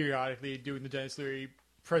in periodically doing the Dennis Leary,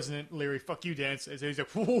 President Leary, fuck you dance. As he's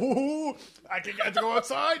like, "Ooh, I can get to go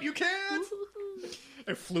outside, you can't."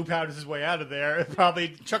 And Floop powders his way out of there and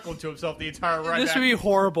probably chuckled to himself the entire ride This back. would be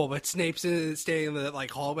horrible, but Snape's standing in the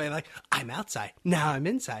hallway like, I'm outside. Now I'm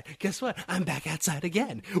inside. Guess what? I'm back outside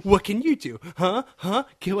again. What can you do? Huh?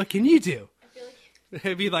 What can you do?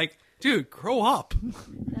 It'd be like, dude, grow up.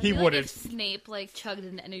 He Like wouldn't. if Snape chugged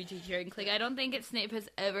an energy drink. I don't think Snape has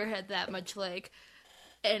ever had that much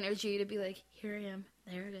energy to be like, here I am,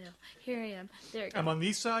 there I go, here I am, there I go. I'm on the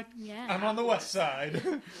east side. Yeah. I'm on the west side.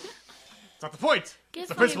 It's not the point. Get It's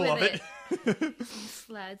the funny principle of with it.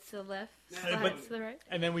 Slides to the left, but- slides to the right.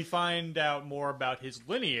 And then we find out more about his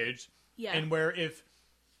lineage. Yeah. And where if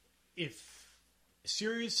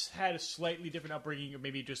Sirius had a slightly different upbringing, or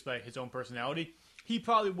maybe just by his own personality, he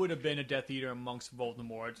probably would have been a Death Eater amongst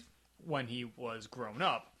Voldemort when he was grown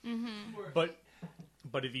up. Mm-hmm.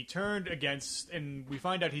 But if he turned against, and we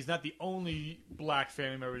find out he's not the only black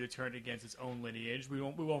family member to turn against his own lineage. We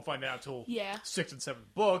won't find out until 6th and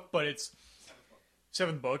 7th book, but it's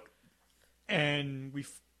 7th book, and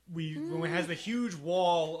when it has the huge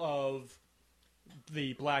wall of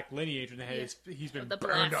the black lineage, and he's been The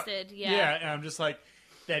burned blasted, up. yeah. And I'm just like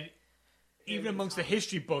that. Even amongst the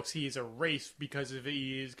history books, he is erased because of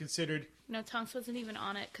he is considered. No, Tonks wasn't even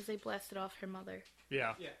on it because they blasted off her mother.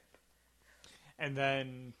 Yeah. And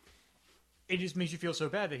then it just makes you feel so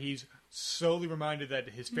bad that he's slowly reminded that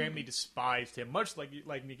his family despised him, much like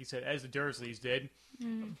Nikki said, as the Dursleys did.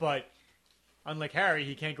 But unlike Harry,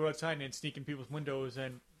 he can't go outside and sneak in people's windows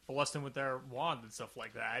and bless them with their wand and stuff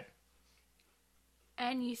like that.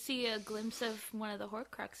 And you see a glimpse of one of the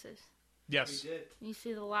Horcruxes. Yes. You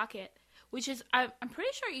see the locket, which is I'm pretty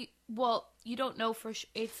sure you don't know for sure.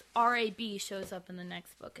 It's RAB shows up in the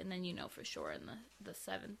next book, and then you know for sure in the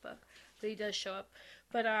 7th book. But he does show up.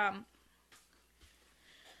 But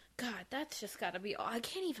God, that's just got to be. I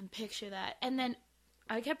can't even picture that. And then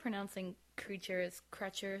I kept pronouncing Creature as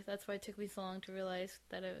Crutcher. That's why it took me so long to realize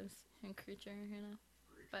that it was in Creature.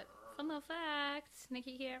 But fun little facts.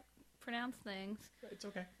 Nikki can't pronounce things. It's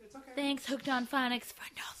okay. Thanks, Hooked on Phonics, for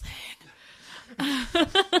nothing.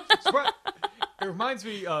 But it reminds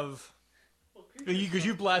me of because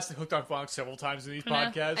you blasted Hooked on Phonics several times in these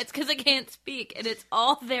podcasts. It's because I can't speak, and it's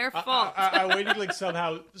all their fault. I waited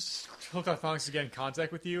somehow Hooked on Phonics to get in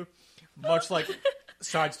contact with you, much like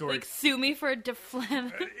Side Story. Sue me for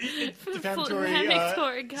defamatory comments.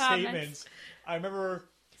 Statements. I remember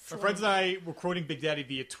my friends and I were quoting Big Daddy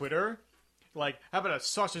via Twitter. Like, how about a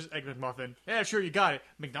sausage egg McMuffin? Yeah, sure, you got it.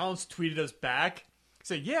 McDonald's tweeted us back.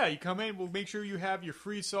 Said, yeah, you come in, we'll make sure you have your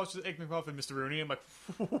free sausage egg McMuffin, Mr. Rooney. I'm like,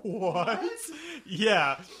 what?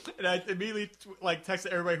 Yeah. And I immediately texted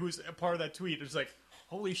everybody who's a part of that tweet. It's like,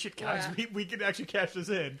 holy shit, guys, we can actually cash this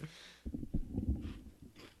in.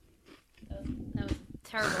 That was a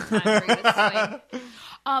terrible time for you to swing.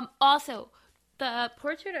 Also, the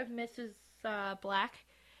portrait of Mrs. Black.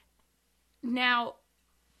 Now,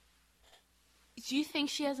 do you think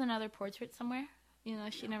she has another portrait somewhere? You know,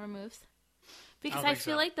 she never moves. Because I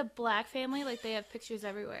feel like the Black family, like they have pictures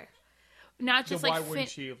everywhere. Not just why wouldn't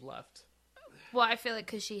she have left? Well, I feel like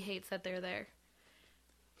because she hates that they're there.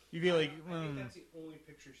 You feel like I think that's the only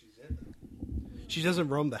picture she's in. She doesn't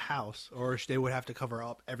roam the house, or they would have to cover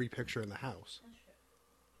up every picture in the house.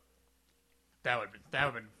 that would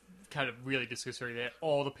have been kind of really disconcerting. That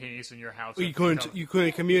all the paintings in your house. You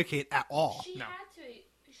couldn't communicate at all. She had to.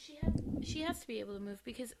 She has to be able to move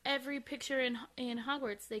because every picture in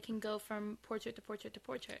Hogwarts they can go from portrait to portrait to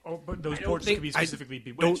portrait. Oh, but those portraits could be specifically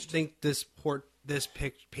bewitched. I don't think this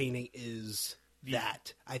painting is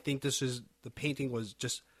that. I think the painting was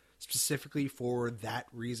just specifically for that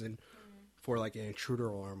reason, for like an intruder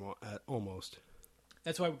alarm almost.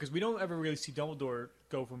 That's why, because we don't ever really see Dumbledore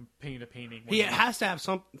go from painting to painting. He has to have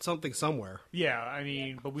something somewhere. Yeah, I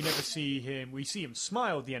mean, but we never see him. We see him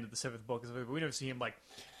smile at the end of the 7th book, but we never see him like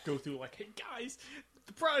go through like, "Hey guys,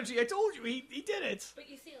 the prodigy! I told you, he did it." But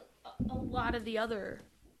you see a lot of the other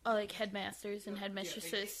like headmasters and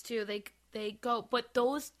headmistresses too. They go, but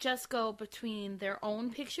those just go between their own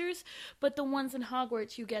pictures. But the ones in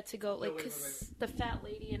Hogwarts, you get to go like because the fat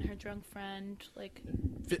lady and her drunk friend, like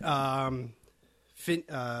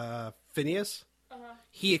Phineas.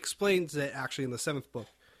 He explains it actually in the 7th book,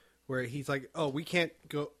 where he's like, "Oh, we can't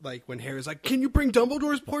go." Like when Harry's like, "Can you bring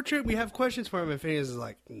Dumbledore's portrait? We have questions for him." And Phineas is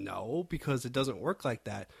like, "No, because it doesn't work like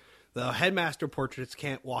that. The headmaster portraits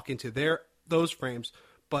can't walk into those frames,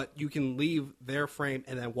 but you can leave their frame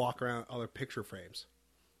and then walk around other picture frames."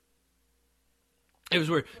 It was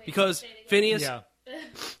weird because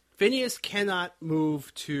Phineas cannot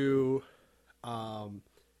move to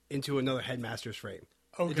into another headmaster's frame.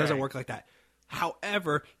 Okay. It doesn't work like that.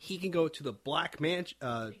 However, he can go to the Black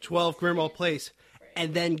 12 Grimmauld Place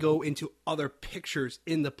and then go into other pictures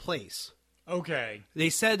in the place. Okay. They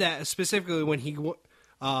said that specifically when he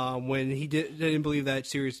didn't believe that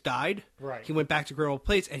Sirius died. Right. He went back to Grimmauld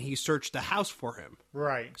Place and he searched the house for him.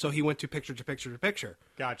 Right. So he went to picture to picture to picture.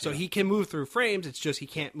 Gotcha. So he can move through frames. It's just he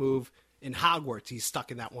can't move in Hogwarts. He's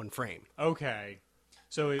stuck in that one frame. Okay.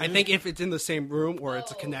 So I think if it's in the same room or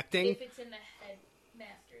it's connecting, if it's in the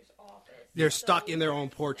headmaster's office, they're stuck in their own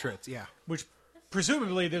portraits. Yeah. which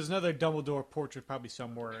presumably there's another Dumbledore portrait probably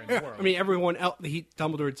somewhere in the world. I mean, everyone else.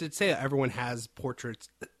 Dumbledore did say that everyone has portraits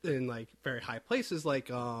in like very high places,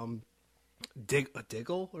 like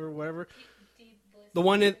Diggle or whatever. The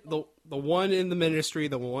one in the one in the Ministry,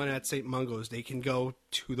 the one at St. Mungo's, they can go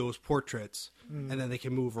to those portraits and then they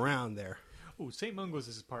can move around there. Oh, St. Mungo's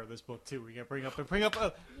is part of this book too. We can bring up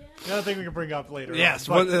another thing we can bring up later. Yes,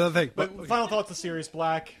 on. one other thing. But final thoughts to Sirius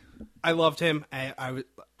Black. I loved him. I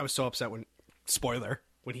was so upset when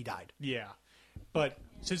he died. Yeah, but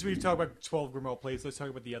since we've talked about 12 Grimmauld Place, let's talk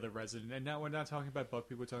about the other resident. And now we're not talking about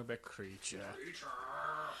Buckbeak, we're talking about Kreacher.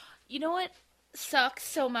 You know what sucks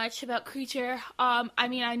so much about Kreacher? I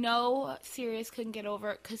mean, I know Sirius couldn't get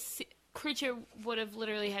over it because Kreacher would have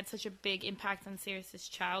literally had such a big impact on Sirius's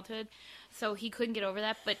childhood, so he couldn't get over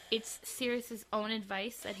that. But it's Sirius's own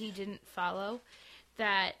advice that he didn't follow.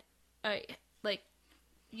 That,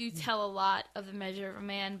 you tell a lot of the measure of a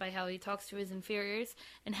man by how he talks to his inferiors,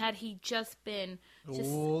 and had he just been just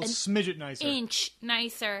an smidget nicer, inch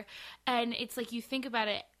nicer, and it's like you think about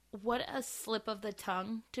it, what a slip of the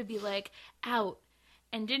tongue to be like out,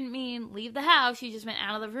 and didn't mean leave the house. You just meant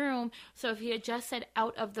out of the room. So if he had just said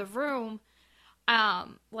out of the room,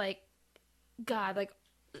 God, like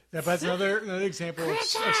that's another example of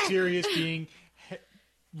Sirius being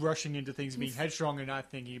rushing into things, being headstrong and not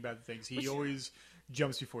thinking about things. He always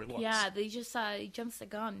jumps before he looks. Yeah, they just he jumps the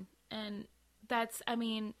gun, and that's. I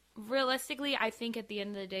mean, realistically, I think at the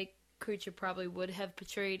end of the day, Kreacher probably would have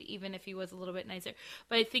betrayed, even if he was a little bit nicer.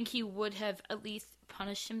 But I think he would have at least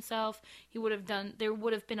punished himself. He would have done. There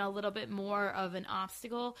would have been a little bit more of an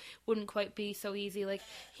obstacle. Wouldn't quite be so easy. Like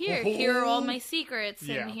here are all my secrets,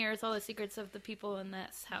 and here's all the secrets of the people in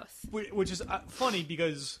this house. Which is funny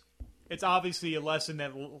because it's obviously a lesson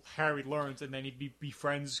that Harry learns, and then he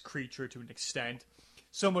befriends Kreacher to an extent.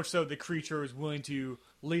 So much so that Kreacher is willing to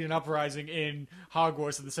lead an uprising in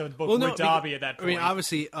Hogwarts in the 7th book with Dobby at that point. I mean,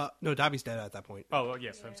 obviously, no, Dobby's dead at that point. Oh,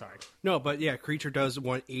 yes, I'm sorry. No, but yeah, Kreacher does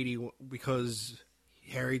 180 because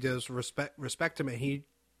Harry does respect him, and he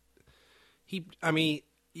I mean,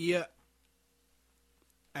 yeah.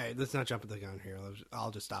 Hey, let's not jump the gun here.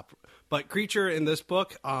 I'll just stop. But Kreacher in this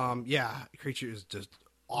book, Kreacher is just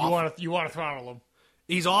awful. You want to throttle him.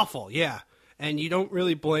 He's awful, yeah. And you don't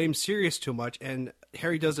really blame Sirius too much, and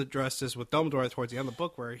Harry does address this with Dumbledore towards the end of the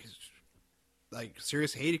book, where like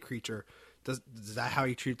Sirius hated Creature. Is that how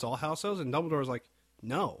he treats all house elves? And Dumbledore's like,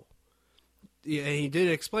 no. Yeah, and he did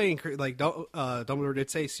explain, like, Dumbledore did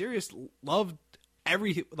say Sirius loved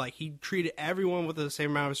he treated everyone with the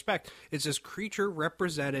same amount of respect. It's just Creature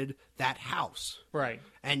represented that house. Right.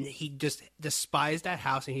 And he just despised that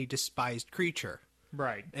house, and he despised Creature.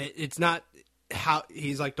 Right. It's not how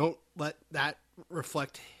he's like, don't let that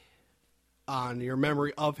reflect on your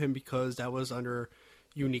memory of him because that was under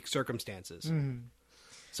unique circumstances. Mm.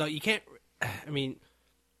 So you can't,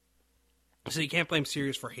 so you can't blame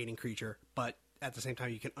Sirius for hating Creature, but at the same time,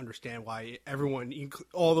 you can understand why everyone,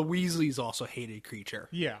 all the Weasleys, also hated Creature.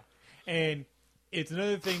 Yeah. And it's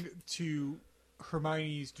another thing to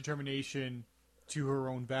Hermione's determination to her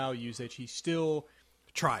own values that she still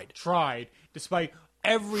Tried, despite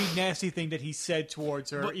every nasty thing that he said towards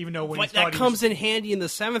her, even though when he that comes in handy in the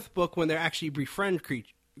 7th book when they actually befriend Creature.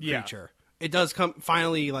 Yeah. It does come,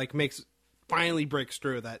 finally breaks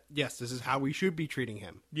through that, yes, this is how we should be treating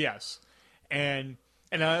him. Yes. And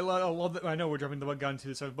I love that. I know we're jumping the gun to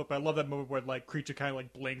the 7th book, but I love that moment where like Creature kind of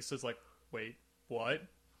like blinks, is like, "Wait, what?"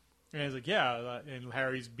 And he's like, "Yeah." And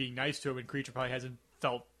Harry's being nice to him, and Creature probably hasn't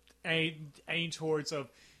felt any towards of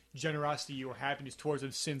generosity or happiness towards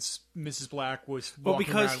him since Mrs. Black was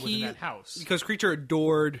walking around within that house. Because Creature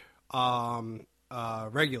adored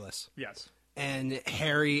Regulus. Yes. And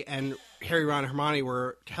Harry, Ron, and Hermione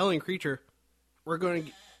were telling Creature,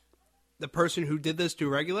 the person who did this to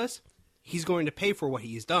Regulus, he's going to pay for what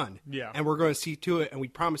he's done. Yeah. And we're going to see to it, and we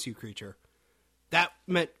promise you, Creature. That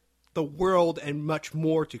meant the world and much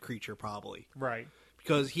more to Creature, probably. Right.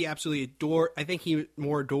 Because he absolutely I think he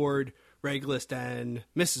more adored Regulus than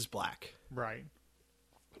Mrs. Black. Right.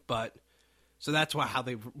 But, so that's how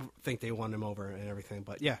they think they won him over and everything.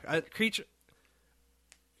 But yeah, Creature,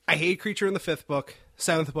 I hate Creature in the 5th book.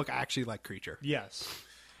 7th book, I actually like Creature. Yes.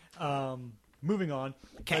 Moving on,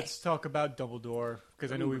 let's talk about Dumbledore,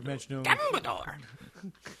 because I know we've mentioned him. Dumbledore!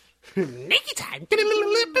 Naked time!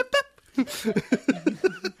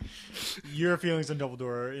 Your feelings on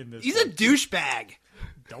Dumbledore in this He's a douchebag!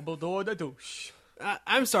 Dumbledore the douche.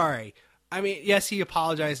 I'm sorry. I mean, yes, he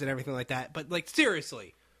apologized and everything like that, but, like,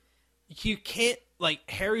 seriously. You can't, like,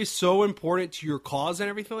 Harry's so important to your cause and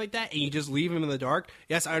everything like that, and you just leave him in the dark.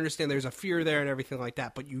 Yes, I understand there's a fear there and everything like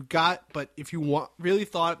that, but if you really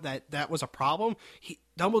thought that was a problem,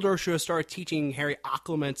 Dumbledore should have started teaching Harry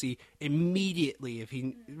occlumency immediately if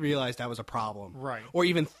he realized that was a problem. Right. Or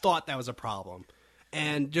even thought that was a problem.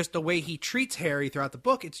 And just the way he treats Harry throughout the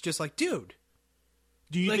book, it's just like, dude,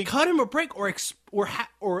 do you think cut him a break or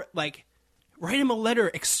write him a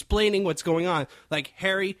letter explaining what's going on. Like,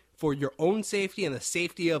 Harry, for your own safety and the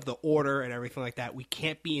safety of the order and everything like that, we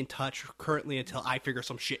can't be in touch currently until I figure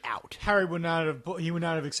some shit out. Harry would not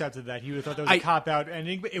have accepted that. He would have thought that was a cop-out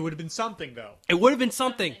ending, but it would have been something, though. It would have been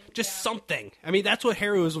something. Just something. I mean, that's what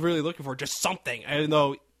Harry was really looking for. Just something. Even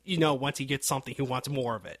though, once he gets something, he wants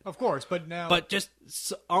more of it. Of course, but now... But just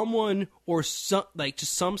someone or just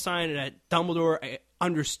some sign that Dumbledore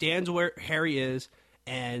understands where Harry is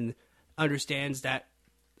and understands that...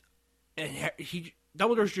 And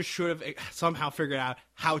Dumbledore just should have somehow figured out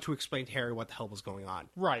how to explain to Harry what the hell was going on.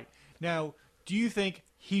 Right. Now, do you think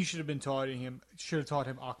he should have taught him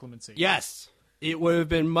occlumency? Yes. It would have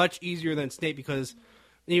been much easier than Snape, because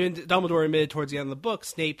even Dumbledore admitted towards the end of the book,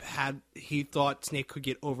 he thought Snape could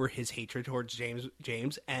get over his hatred towards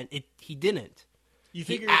James, and he didn't.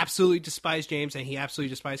 He absolutely despised James, and he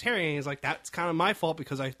absolutely despised Harry, and he's like, that's kind of my fault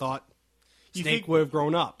because I thought Snape would have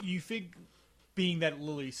grown up. You think being that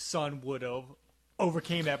Lily's son would have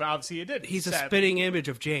overcame that, but obviously it didn't. He's a spitting image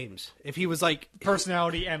of James. If he was like...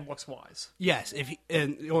 personality and looks-wise. Yes,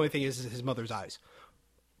 and the only thing is his mother's eyes.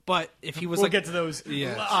 But if he was we'll get to those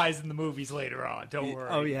eyes in the movies later on, don't worry.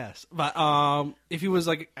 Oh, yes. But if he was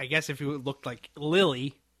like... I guess if he looked like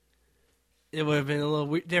Lily, it would have been a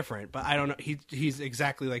little different. But I don't know. He's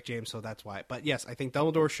exactly like James, so that's why. But yes, I think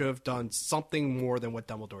Dumbledore should have done something more than what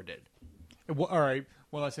Dumbledore did. Well, all right.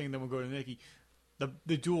 One last thing, then we'll go to Nikki.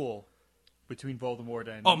 The duel between Voldemort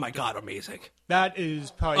and... Oh, my God, amazing. That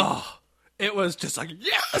is probably... Oh, it was just like,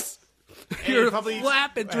 yes! And You're probably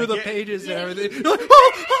flapping through the pages and everything.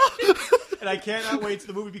 And I cannot wait to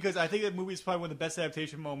the movie, because I think that movie is probably one of the best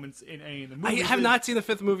adaptation moments in any of the movies. I have not seen the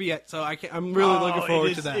 5th movie yet, so I'm really looking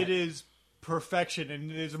forward to that. It is perfection,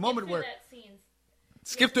 and there's a moment where...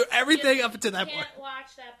 Skip through everything up to that point. We can't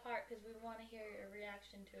watch that part because we want to hear your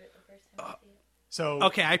reaction to it the first time we see it. So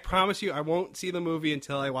okay, I promise you I won't see the movie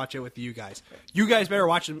until I watch it with you guys. You guys better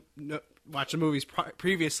watch the movies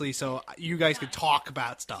previously so you guys can talk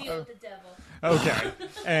about stuff. Deal with the devil. Okay.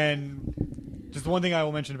 And just one thing I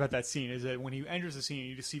will mention about that scene is that when he enters the scene,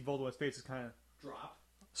 you just see Voldemort's face is kind of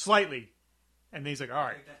slightly. And then he's like, all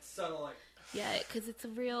right. That's subtle, like... Yeah, because it's a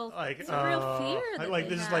real fear. Like, That like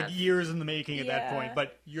they this is have. like years in the making at that Yeah. point.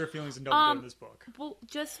 But your feelings in Dumbledore in this book. Well,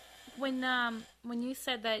 just when you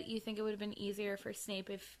said that you think it would have been easier for Snape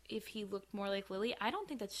if he looked more like Lily, I don't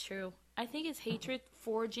think that's true. I think his hatred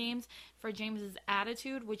for James's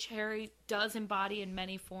attitude, which Harry does embody in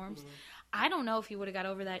many forms, I don't know if he would have got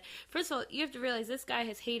over that. First of all, you have to realize this guy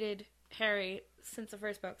has hated Harry since the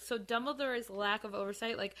first book. So Dumbledore's lack of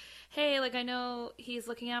oversight, like, hey, like, I know he's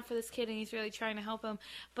looking out for this kid and he's really trying to help him,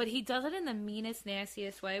 but he does it in the meanest,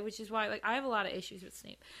 nastiest way, which is why, like, I have a lot of issues with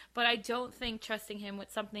Snape. But I don't think trusting him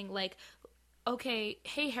with something like, okay,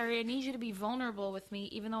 hey, Harry, I need you to be vulnerable with me,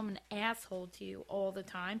 even though I'm an asshole to you all the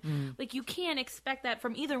time. Like, you can't expect that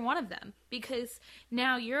from either one of them, because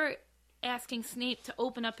now you're asking Snape to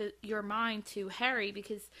open up your mind to Harry,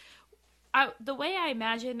 because the way I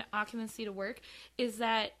imagine occlumency to work is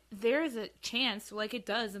that there is a chance, like it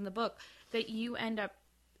does in the book, that you end up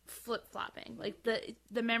flip-flopping. Like,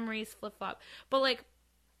 the memories flip-flop. But, like,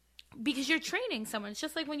 because you're training someone. It's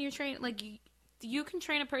just like when you're training, like, you can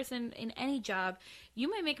train a person in any job. You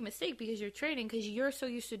might make a mistake because you're training, because you're so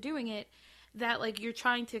used to doing it that, like, you're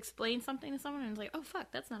trying to explain something to someone and it's like, oh, fuck,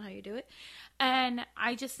 that's not how you do it. And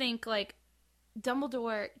I just think, like,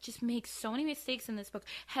 Dumbledore just makes so many mistakes in this book.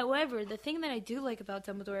 However, the thing that I do like about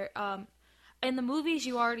Dumbledore, in the movies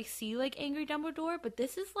you already see, like, angry Dumbledore, but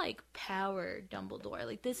this is, like, power Dumbledore.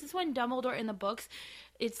 Like, this is when Dumbledore in the books,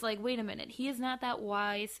 it's like, wait a minute, he is not that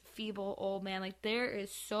wise, feeble old man. Like, there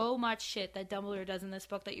is so much shit that Dumbledore does in this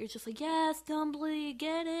book that you're just like, yes, Dumbledore,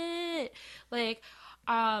 get it. Like,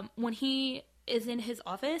 when he is in his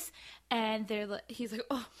office and he's like,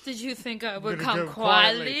 oh, did you think I would come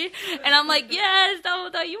quietly? And I'm like, yes,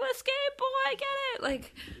 Dumbledore, you escaped, boy, I get it.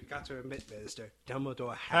 Like, You got to admit, Minister,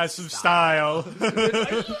 Dumbledore Has some style.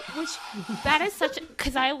 that is such,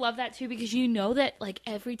 because I love that too, because you know that, like,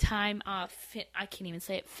 every time I can't even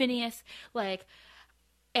say it, Phineas, like,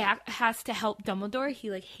 has to help Dumbledore,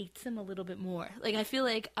 he, like, hates him a little bit more. Like, I feel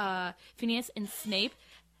like Phineas and Snape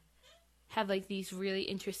have, like, these really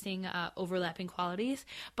interesting overlapping qualities,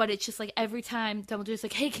 but it's just like every time Dumbledore's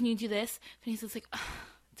like, hey, can you do this? Phineas is like,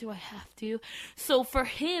 do I have to? So for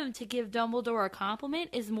him to give Dumbledore a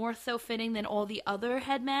compliment is more so fitting than all the other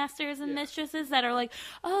headmasters and mistresses that are like,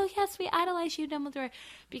 oh yes, we idolize you, Dumbledore,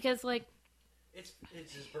 because, like, It's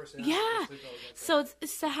his personality. yeah. So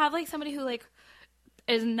it's to have, like, somebody who, like,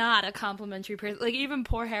 is not a complimentary person. Like, even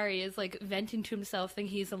poor Harry is, like, venting to himself,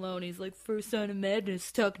 thinking he's alone. He's like, first sign of madness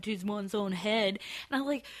stuck into one's own head. And I'm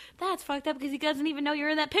like, that's fucked up, because he doesn't even know you're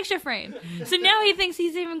in that picture frame. So now he thinks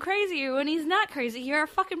he's even crazier when he's not crazy. You're a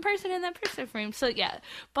fucking person in that picture frame. So yeah.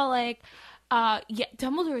 But, like, yeah,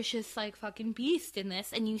 Dumbledore is just, like, fucking beast in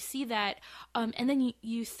this, and you see that, and then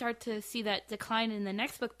you start to see that decline in the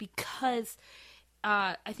next book, because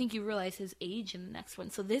I think you realize his age in the next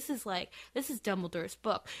one. So this is Dumbledore's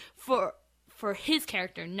book for his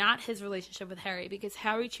character, not his relationship with Harry, because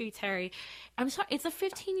Harry treats Harry, I'm sorry, it's a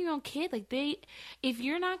 15-year-old kid. Like, if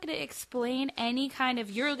you're not going to explain any kind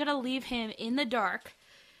of, you're going to leave him in the dark,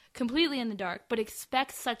 completely in the dark, but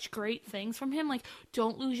expect such great things from him, like,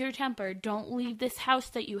 don't lose your temper, don't leave this house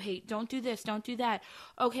that you hate, don't do this, don't do that,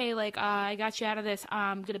 okay, like, I got you out of this,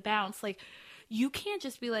 I'm gonna bounce. Like, you can't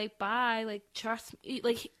just be like, bye, like, trust me,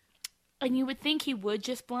 like, and you would think he would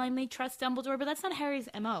just blindly trust Dumbledore, but that's not Harry's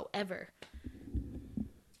MO, ever.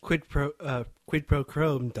 Quid pro quo,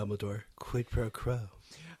 Dumbledore. Quid pro quo.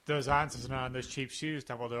 Those answers are not on those cheap shoes,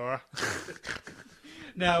 Dumbledore.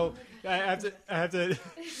 Now, I have to.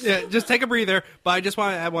 Yeah, just take a breather. But I just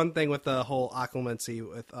want to add one thing with the whole occlumency.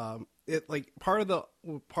 With it, like, part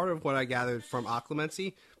of what I gathered from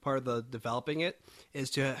occlumency, part of the developing it, is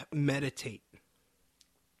to meditate,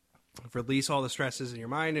 release all the stresses in your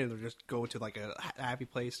mind, and just go to, like, a happy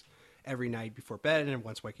place every night before bed and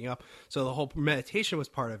once waking up. So the whole meditation was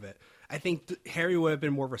part of it. I think Harry would have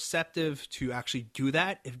been more receptive to actually do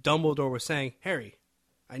that if Dumbledore was saying, Harry,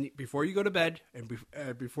 before you go to bed and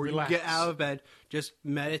before Relax. you get out of bed, just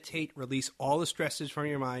meditate, release all the stresses from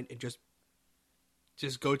your mind, and just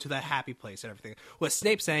go to that happy place and everything. With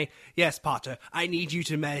Snape saying, yes, Potter, I need you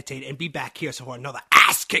to meditate and be back here for another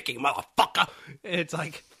ass-kicking, motherfucker. And it's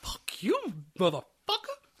like, fuck you, motherfucker.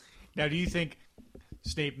 Now, do you think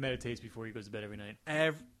Snape meditates before he goes to bed every night?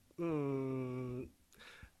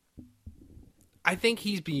 I think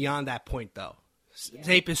he's beyond that point, though. Yeah.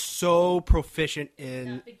 Snape is so proficient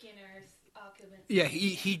in beginners, occlumency. Yeah,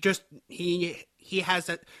 he has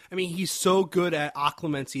that. I mean, he's so good at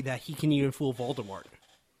occlumency that he can even fool Voldemort.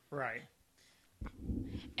 Right.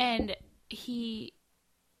 And he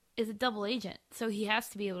is a double agent, so he has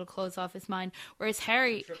to be able to close off his mind. Whereas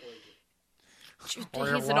Harry, Or he's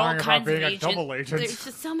you're in all lying about kinds of being a agents. double agent. There's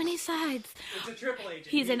just so many sides. It's a triple agent.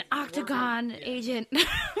 He's an octagon agent.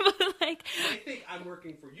 But, like, I think I'm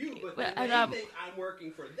working for you, but But- then and, they think I'm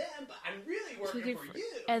working for them, but I'm really working working for for- you.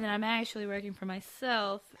 and then I'm actually working for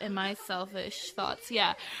myself and my selfish thoughts.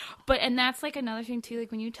 Yeah. And that's like another thing too, like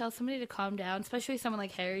when you tell somebody to calm down, especially someone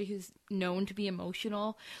like Harry who's known to be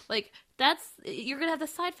emotional, like you're gonna have the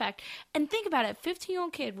side fact. And think about it,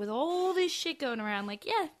 15-year-old kid with all this shit going around, like,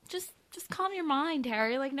 yeah, just calm your mind,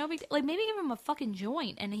 Harry. Like, no big, like, maybe give him a fucking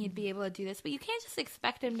joint and he'd be able to do this. But you can't just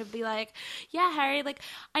expect him to be like, yeah, Harry, like,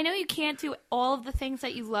 I know you can't do all of the things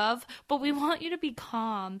that you love, but we want you to be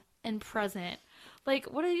calm and present. Like,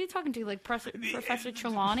 what are you talking to? Like, Professor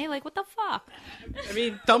Trelawney? Like, what the fuck? I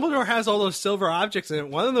mean, Dumbledore has all those silver objects in it.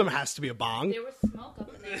 One of them has to be a bong. There was smoke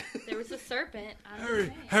up in there. There was a serpent. I'm just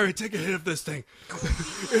saying. Harry, take a hit of this thing.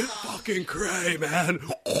 It's fucking cray, man.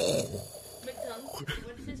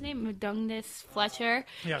 What's his name? Mudungus Fletcher.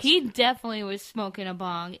 Yes. He definitely was smoking a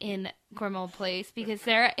bong in Grimmauld Place because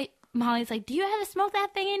Molly's like, "Do you have to smoke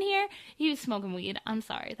that thing in here?" He was smoking weed. I'm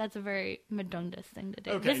sorry, that's a very Mudungus thing to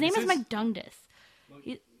do. Okay, his name this is is- Mudungus.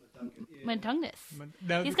 Mudungus.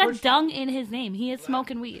 Now, He's the got question- dung in his name. He is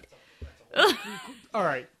smoking weed. All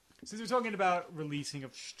right. Since we're talking about releasing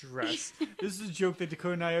of stress, this is a joke that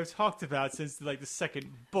Dakota and I have talked about since the second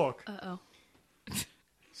book. Uh-oh.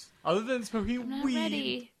 Other than smoking I'm not weed,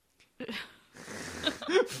 ready.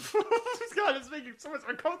 God, it's making so much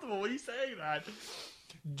uncomfortable when you saying that.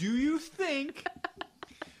 Do you think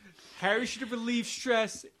Harry should have relieved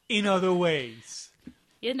stress in other ways?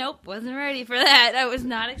 Yeah, nope, wasn't ready for that. I was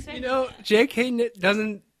not expecting. You know, J.K.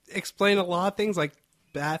 doesn't explain a lot of things like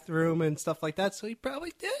bathroom and stuff like that, so he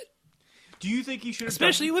probably did. Do you think he should have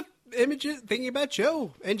Especially done... with images, thinking about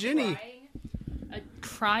Joe and Ginny. A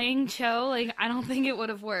crying Cho, like, I don't think it would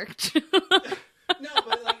have worked. No,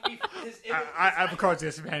 but like his I have a Cards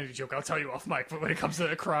Against Humanity joke. I'll tell you off mic, but when it comes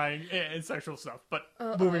to crying and sexual stuff. But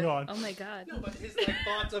moving on. Oh my god. No, but his like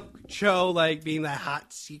thoughts of Cho like being that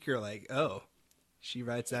hot seeker, like, oh, she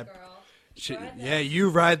rides that. Yeah, you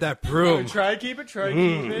ride that broom. Try to keep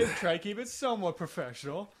it somewhat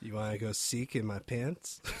professional. You want to go seek in my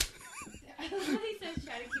pants? I love how he says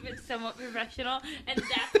try to keep it somewhat professional, and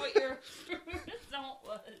that's what your result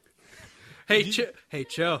was. Hey,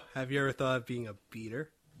 Cho, have you ever thought of being a beater?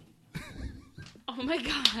 Oh my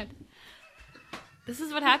god. This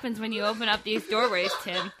is what happens when you open up these doorways,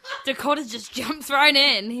 Tim. Dakota just jumps right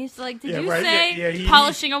in. He's like, did Yeah, you right, say yeah,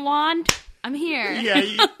 polishing a wand? I'm here. Yeah,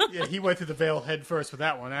 he went through the veil head first with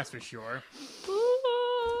that one, that's for sure.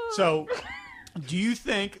 So, do you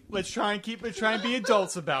think, let's try and be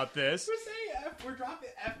adults about this. We're saying we're dropping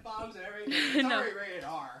F-bombs and everything. It's No. already rated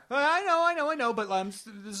R. I know, but this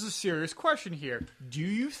is a serious question here. Do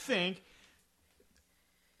you think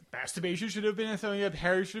masturbation should have been a thing that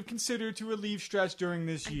Harry should have considered to relieve stress during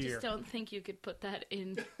this I year? just don't think you could put that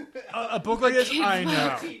in. A book like this, I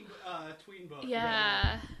know. Tween book.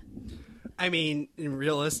 Yeah. I mean,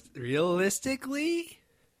 realistically,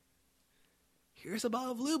 here's a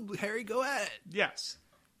bottle of lube. Harry, go at it. Yes.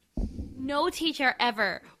 No teacher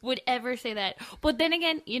ever would ever say that. But then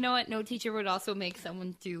again, you know what? No teacher would also make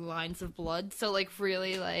someone do lines of blood. So, like,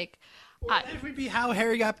 really, like... Well, that would be how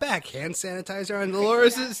Harry got back. Hand sanitizer on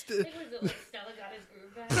Dolores. Stella got his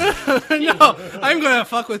groove back. No, I'm going to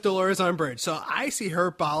fuck with Dolores Umbridge. So I see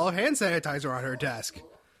her bottle of hand sanitizer on her desk.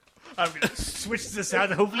 I'm going to switch this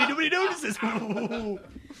out and hopefully nobody notices. Ooh.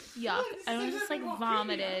 Yuck. And I just, like,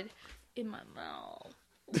 vomited in my mouth.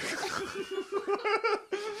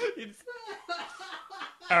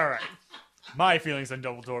 All right. My feelings on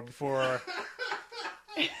Dumbledore before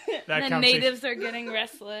that The conversation. natives are getting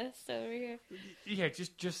restless over here. Yeah,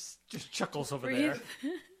 just chuckles over Breathe.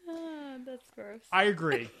 there. Oh, that's gross. I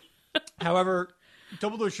agree. However,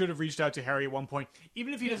 Dumbledore should have reached out to Harry at one point,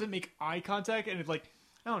 even if he doesn't make eye contact, and it's like,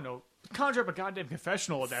 I don't know, conjure up a goddamn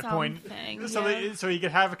confessional at that Something, point, so yeah. so he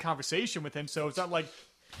could have a conversation with him. So it's not like,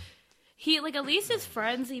 He, like, at least his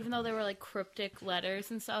friends, even though they were, like, cryptic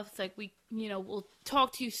letters and stuff, it's like, we'll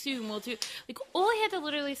talk to you soon, like, all he had to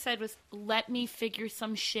literally said was, let me figure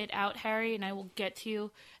some shit out, Harry, and I will get to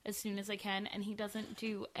you as soon as I can, and he doesn't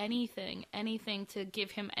do anything to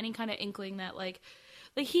give him any kind of inkling that, like,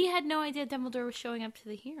 he had no idea Dumbledore was showing up to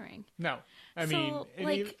the hearing. no. I So, mean, and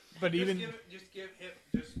like- even Just give him,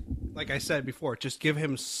 like I said before, just give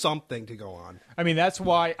him something to go on. I mean, that's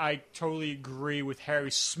why I totally agree with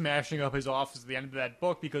Harry smashing up his office at the end of that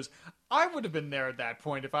book, because I would have been there at that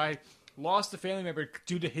point if I lost a family member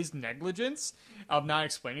due to his negligence of not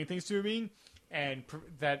explaining things to me. and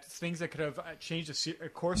that things that could have changed a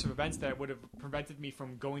course of events that would have prevented me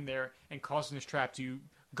from going there and causing this trap to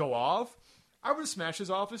go off, I would have smashed his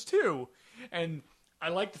office too. And I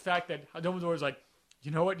like the fact that Dumbledore is like, you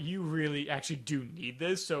know what, you really actually do need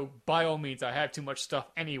this, so by all means, I have too much stuff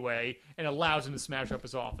anyway, and allows him to smash up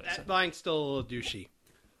his office. That line's still a little douchey.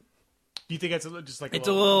 Do you think it's just like It's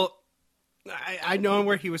a little... I know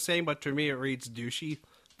where he was saying, but to me it reads douchey.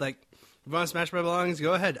 Like, if you want to smash my belongings,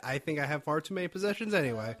 go ahead. I think I have far too many possessions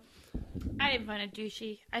anyway. I didn't find it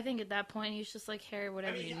douchey. I think at that point he's just like, Harry,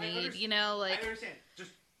 whatever you need, you know, like... I understand.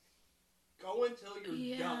 Just go until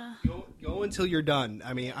you're Yeah. done. Go until you're done.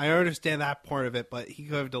 I mean, I understand that part of it, but he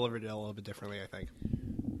could have delivered it a little bit differently, I think.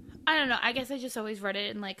 I don't know. I guess I just always read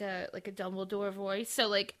it in like a Dumbledore voice. So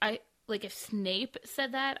like if Snape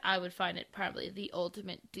said that, I would find it probably the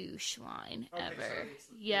ultimate douche line ever.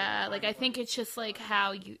 Yeah, like I think it's just like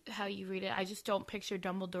how you read it. I just don't picture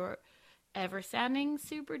Dumbledore ever sounding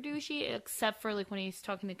super douchey, except for like when he's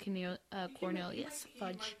talking to Cornelius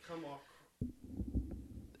Fudge. He might come off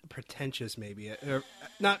pretentious, maybe, or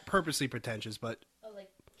not purposely pretentious, but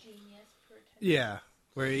Like genius, pretentious. yeah,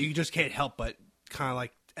 where you just can't help but kind of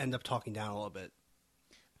like end up talking down a little bit.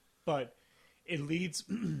 But it leads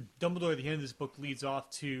Dumbledore at the end of this book leads off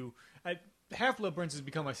to Half-Blood Prince has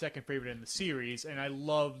become my second favorite in the series, and I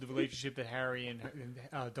love the relationship that Harry and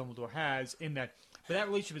Dumbledore has in that. But that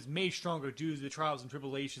relationship is made stronger due to the trials and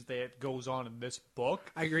tribulations that goes on in this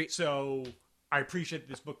book. I agree. So I appreciate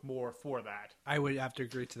this book more for that. I would have to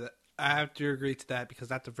agree to that. I have to agree to that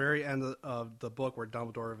because at the very end of the book, where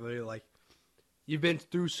Dumbledore really like, you've been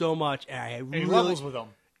through so much, and he levels with them.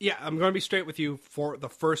 Yeah, I'm going to be straight with you for the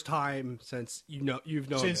first time since you've known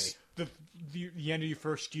Since me. the end of your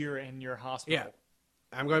first year in your hospital. Yeah,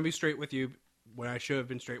 I'm going to be straight with you when I should have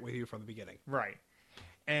been straight with you from the beginning. Right.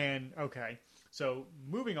 And, okay, so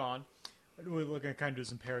moving on, we're looking at kind of do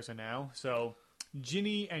some comparison now. So,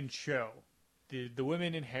 Ginny and Cho, the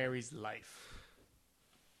women in Harry's life.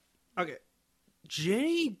 Okay,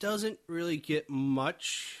 Ginny doesn't really get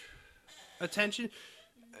much attention,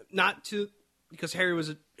 because Harry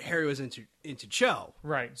was into Cho,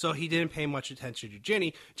 Right. So he didn't pay much attention to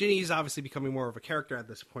Ginny. Ginny is obviously becoming more of a character at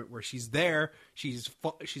this point, where she's there. She's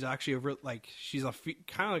actually she's a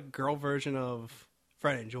kind of girl version of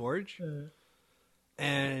Fred and George,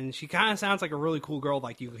 and she kind of sounds like a really cool girl,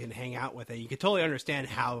 like you can hang out with, and you can totally understand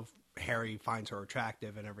how Harry finds her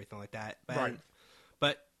attractive and everything like that. But, Right.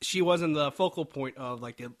 But she wasn't the focal point of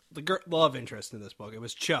like the love interest in this book. It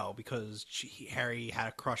was Cho, because Harry had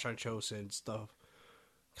a crush on Cho since the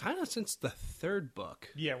third book.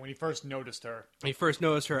 Yeah, when he first noticed her. He first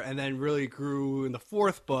noticed her, and then really grew in the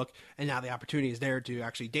fourth book, and now the opportunity is there to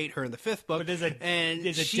actually date her in the fifth book. But there's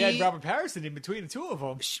a she, dead Robert Pattinson in between the two of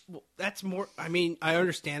them. well, that's more. I mean, I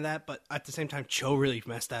understand that, but at the same time, Cho really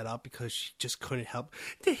messed that up because she just couldn't help.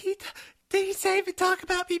 Did he save and talk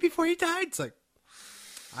about me before he died? It's like,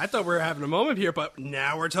 I thought we were having a moment here, but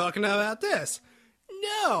now we're talking about this.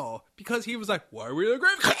 No, because he was like, "Why are we in the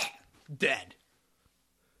grave?" Dead,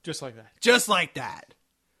 Just like that. just like that.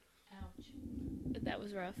 Ouch. That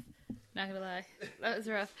was rough. Not gonna lie. That was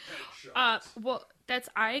rough. Well,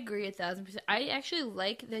 I agree 1,000%. I actually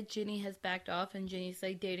like that Ginny has backed off and Ginny's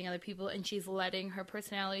like dating other people and she's letting her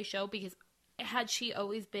personality show, because had she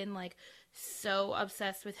always been like so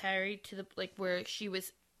obsessed with Harry to the like where she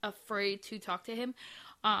was afraid to talk to him,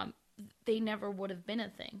 they never would have been a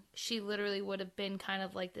thing. She literally would have been kind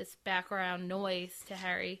of like this background noise to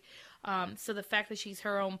Harry. So the fact that she's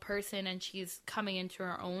her own person and she's coming into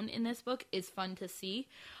her own in this book is fun to see.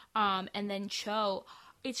 And then Cho,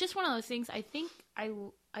 it's just one of those things. I think I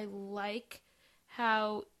like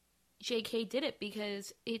how JK did it,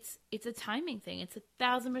 because it's a timing thing. It's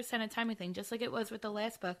 1,000% a timing thing, just like it was with the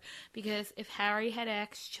last book. Because if Harry had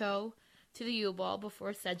asked Cho to the Yule-Ball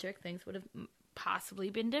before Cedric, things would have possibly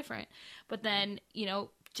been different. But then,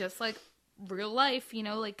 just like real life,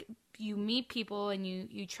 like you meet people and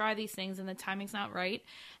you try these things and the timing's not right,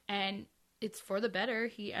 and it's for the better.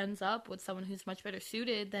 He ends up with someone who's much better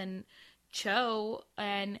suited than Cho,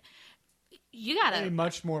 and you gotta A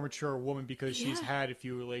much more mature woman, because she's Yeah. had a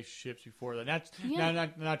few relationships before that. That's Yeah.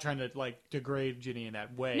 not trying to like degrade Ginny in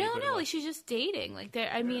that way. No, but, like she's just dating. Like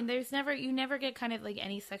I mean, you never get kind of like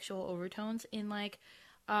any sexual overtones in like,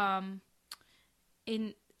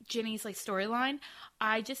 in Ginny's like storyline.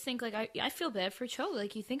 I just think like I feel bad for Cho.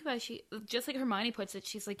 Like you think about it, she just like Hermione puts it.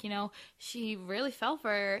 She's like, she really fell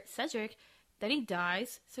for Cedric, then he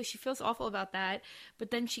dies, so she feels awful about that.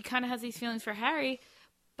 But then she kind of has these feelings for Harry.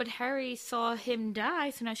 but Harry saw him die,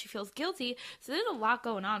 so now she feels guilty. So there's a lot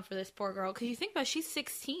going on for this poor girl, because you think about it, she's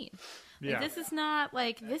 16. Like, Yeah. this is not,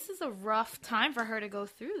 like, this is a rough time for her to go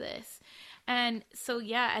through this. And so,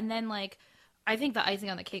 yeah, and then, like, I think the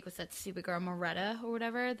icing on the cake was that stupid girl, Moretta, or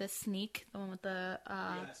whatever, the sneak, the one with the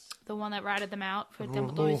one that ratted them out for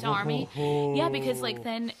Dumbledore's army. Yeah, because, like,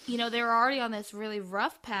 then, you know, they were already on this really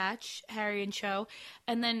rough patch, Harry and Cho,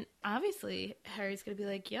 and then, obviously, Harry's gonna be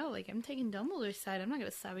like, yo, like, I'm taking Dumbledore's side, I'm not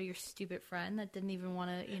gonna side with your stupid friend that didn't even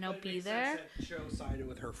want to, you know, be there. Cho sided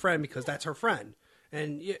with her friend because that's her friend,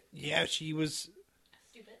 and yeah, she was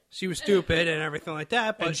stupid and everything like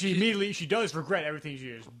that. But And she does regret everything she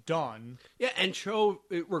has done. yeah, and Cho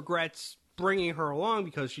regrets bringing her along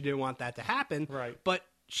because she didn't want that to happen. Right. But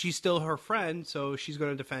she's still her friend, so she's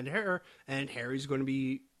going to defend her, and Harry's going to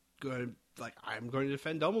be like, I'm going to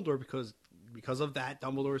defend Dumbledore because of that.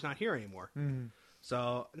 Dumbledore's not here anymore.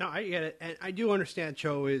 So no, I get it, and I do understand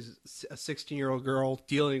Cho is a 16-year-old girl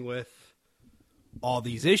dealing with all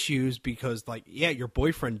these issues because, like, yeah, your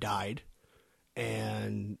boyfriend died.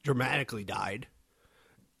 And dramatically died,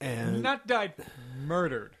 and Not died,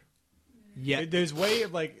 murdered. yeah, There's way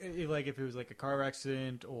of like if it was like a car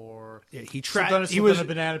accident or he slipped on a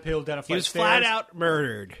banana peel down a flight he was of stairs. flat out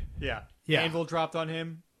murdered. Yeah. Yeah. Anvil dropped on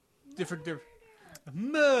him. Different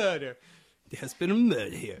murder. There's been a murder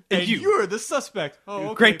here, And you're the suspect. Oh,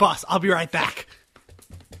 okay. great boss. I'll be right back.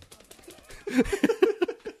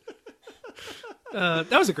 That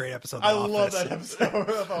was a great episode. Of I The love Office. that episode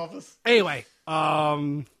of Office. Anyway,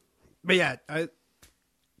 but yeah,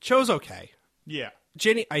 Cho's okay. Yeah.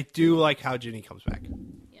 Ginny, I do like how Ginny comes back.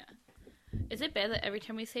 Yeah. Is it bad that every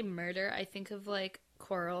time we say murder, I think of, like,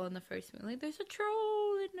 Coral in the first movie? Like, there's a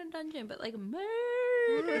troll in a dungeon, but, like, murder.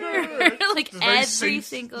 Like, every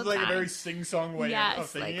single like time. a very sing-song way of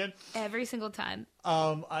singing like, it. every single time.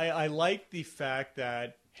 I like the fact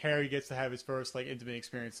that Harry gets to have his first like intimate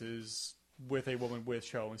experiences with a woman with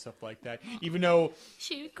Cho and stuff like that. Even though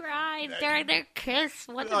She cried during their kiss.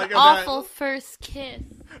 What Like an that- awful first kiss.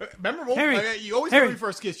 memorable, Harry, you always Harry. know your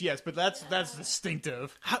first kiss, yes, but that's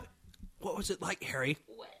distinctive. What was it like, Harry?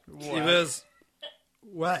 What? It was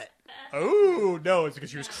what? Oh no, it's because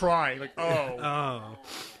she was crying. Like Oh,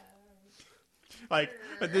 like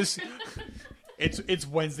this. It's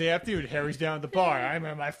Wednesday afternoon. Harry's down at the bar. I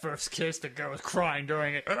remember my first kiss. The girl was crying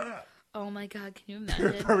during it. Oh my god, can you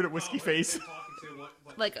imagine? Permanent whiskey face.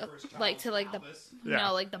 like to like the Yeah.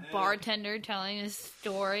 no, like the bartender telling his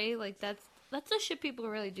story. Like that's the shit people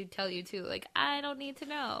really do tell you too. Like, I don't need to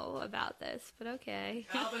know about this, but okay.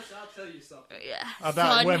 I'll tell you something Yeah.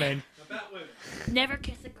 About Son, women. about women. Never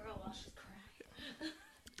kiss a girl while she's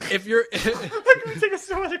crying. If you're Take us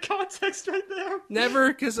so out of context right there.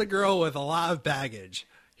 never kiss a girl with a lot of baggage.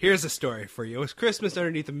 Here's a story for you. It was Christmas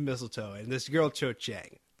underneath the mistletoe, and this girl Cho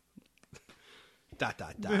Chang. ...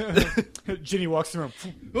 Ginny walks in the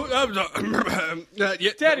room.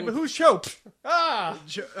 Yeah, Daddy, but who's Cho? Ah!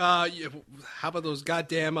 yeah, how about those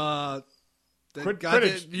goddamn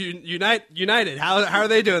Quidditch. United? How are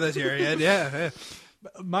they doing this year? Yeah.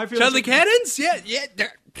 My feeling. Chudley Cannons? Yeah.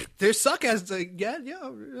 They're suck as yeah.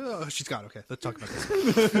 Oh, she's gone. Okay, let's talk about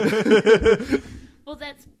this. Well,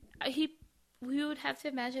 that's we would have to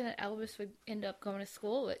imagine that Albus would end up going to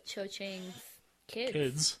school with Cho Chang's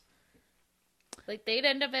kids. Like, they'd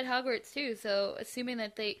end up at Hogwarts too. So, assuming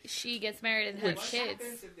that she gets married and has kids.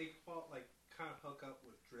 if they kind of hook up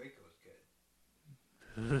with Draco's kid?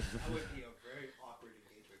 That would be a very awkward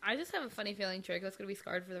engagement. I just have a funny feeling Draco's gonna be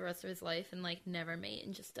scarred for the rest of his life and like never mate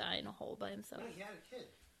and just die in a hole by himself. He had a kid.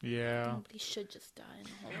 Yeah. But he should just die in a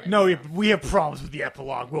hole. By No, himself. we have problems with the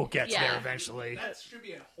epilogue. We'll get Yeah. there eventually. That should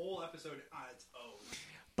be a whole episode on its own.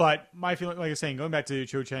 But my feeling, like I was saying, going back to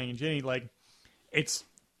Cho Chang and Ginny, like, it's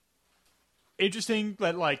interesting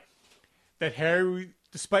that Harry,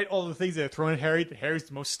 despite all the things that are thrown at Harry, that Harry's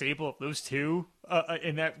the most stable of those two.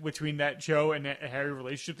 In that between that Cho and that Harry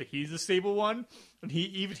relationship, that he's the stable one, and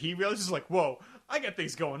he realizes like, whoa, I got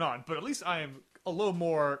things going on, but at least I am a little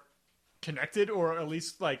more connected, or at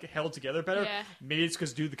least like held together better. Yeah. Maybe it's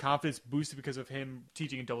because the confidence boosted because of him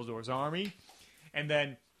teaching in Dumbledore's army, and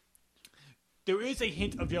then there is a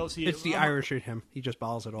hint of jealousy. It's the Irish in him. He just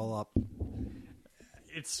bottles it all up.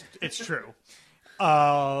 It's true.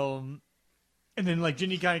 And then like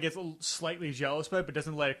Ginny kind of gets slightly jealous by it, but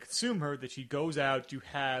doesn't let it consume her. That she goes out to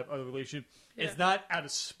have a relationship. Yeah. It's not out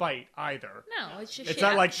of spite either. No, it's just It's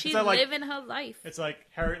not like- she's it's not like- living her life. It's like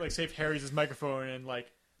Harry, like say if Harry's his microphone, and like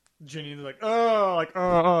Ginny's like, like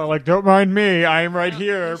don't mind me, I am right No,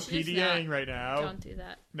 here, it's just PDAing not. right now. Don't do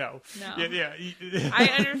that. No. No. Yeah.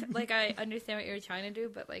 I understand what you were trying to do,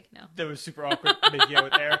 but like no. That was super awkward making out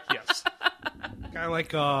with Eric. Yes. Kind of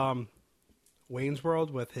like Wayne's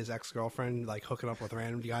World with his ex-girlfriend, like hooking up with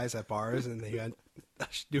random guys at bars, and they got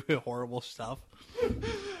doing horrible stuff.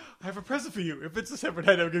 I have a present for you. If it's a separate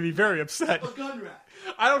head, I'm going to be very upset. A gun rack.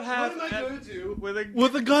 I don't have. What am I going to do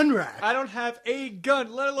with a gun rack? I don't have a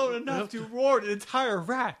gun, let alone enough to reward an entire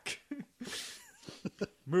rack.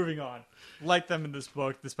 Moving on. Like them in this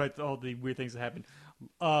book, despite all the weird things that happen.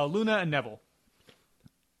 Luna and Neville.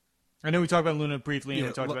 I know we talked about Luna briefly and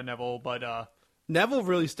we talked about Neville, but Neville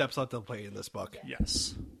really steps up to the plate in this book.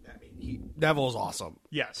 yes. I mean, Neville's awesome.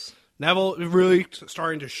 Yes. Neville really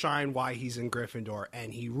starting to shine why he's in Gryffindor,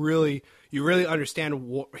 and you really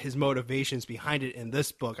understand his motivations behind it in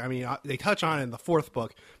this book. I mean, they touch on it in the fourth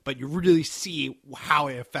book, but you really see how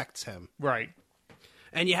it affects him. Right.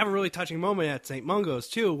 And you have a really touching moment at St. Mungo's,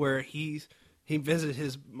 too, where he visits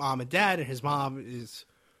his mom and dad, and his mom is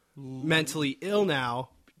mentally ill now.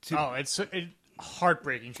 It's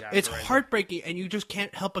heartbreaking chapter. It's heartbreaking, and you just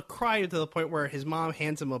can't help but cry to the point where his mom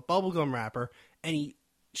hands him a bubblegum wrapper, and he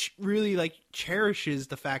really cherishes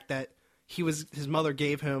the fact that his mother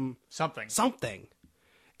gave him something,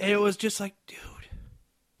 and it was just like, dude,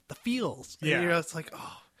 the feels. And, yeah, it's like,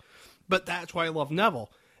 oh, but that's why I love Neville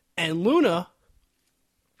and Luna.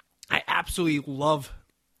 I absolutely love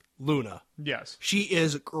Luna. Yes, she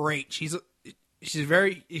is great. She's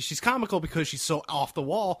comical because she's so off the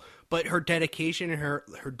wall, but her dedication, her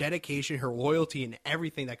loyalty, and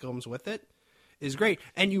everything that comes with it is great.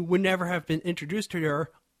 And you would never have been introduced to her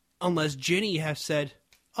unless Ginny has said,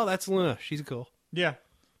 "Oh, that's Luna. She's cool." Yeah,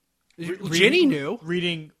 Ginny knew.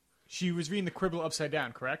 She was reading the Quibble upside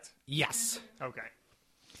down, correct? Yes. Okay.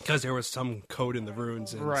 Because there was some code in the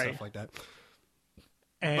runes and stuff like that.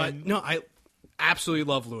 And but no, I absolutely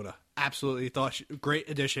love Luna. Absolutely thought great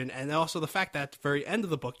addition, and also the fact that at the very end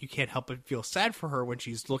of the book you can't help but feel sad for her when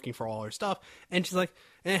she's looking for all her stuff, and she's like,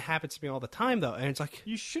 "It happens to me all the time, though," and it's like,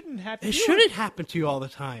 you shouldn't have to. It shouldn't happen to you all the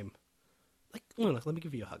time. Like, Luna, let me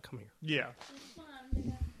give you a hug. Come here. Yeah.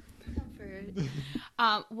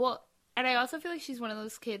 Well, and I also feel like she's one of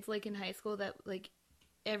those kids, like in high school, that like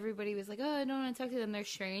everybody was like, "Oh, I don't want to talk to them. They're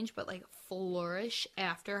strange," but like flourish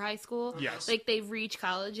after high school. Yes. Like they reach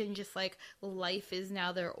college and just like life is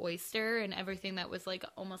now their oyster, and everything that was like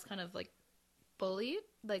almost kind of like bullied,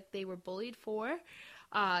 like they were bullied for,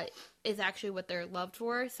 is actually what they're loved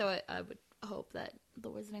for. So I would hope that the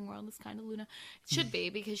Wizarding World is kind of Luna. It should be,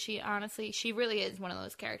 because she really is one of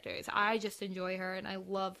those characters. I just enjoy her, and I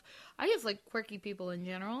just like quirky people in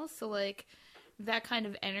general. So like that kind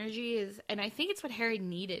of energy is, and I think it's what Harry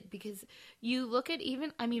needed, because you look at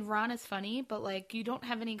Ron is funny, but like you don't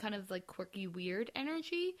have any kind of like quirky weird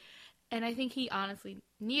energy, and I think he honestly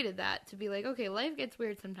needed that to be like, okay, life gets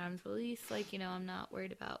weird sometimes, but at least like, I'm not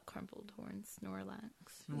worried about crumpled horn Snorlax.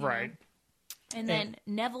 Right. And then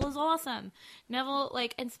Neville is awesome. Neville,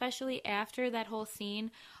 like, especially after that whole scene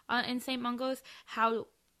in St. Mungo's, how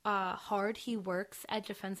hard he works at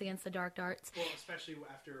Defense Against the Dark Arts. Well, especially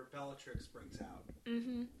after Bellatrix breaks out.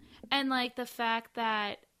 Mm-hmm. And, like, the fact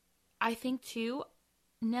that I think, too,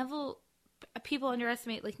 Neville, people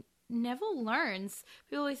underestimate, like, Neville learns.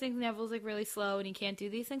 People always think Neville's, like, really slow and he can't do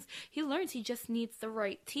these things. He learns. He just needs the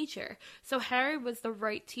right teacher. So Harry was the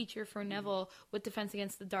right teacher for Neville with Defense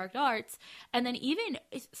Against the Dark Arts. And then even,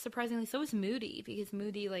 surprisingly, so was Moody, because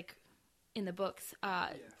Moody, like, in the books,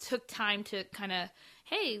 took time to kind of,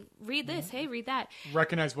 hey, read this, hey, read that.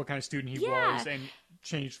 Recognize what kind of student he was and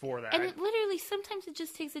changed for that. And it literally, sometimes it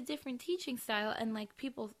just takes a different teaching style, and, like,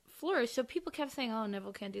 people flourish. So people kept saying, oh,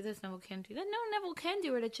 Neville can't do this, Neville can't do that. No, Neville can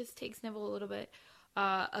do it. It just takes Neville a little bit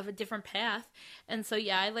of a different path. And so,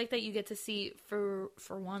 yeah, I like that you get to see for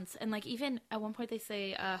once. And, like, even at one point they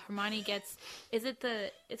say Hermione gets, it's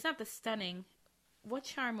not the stunning, what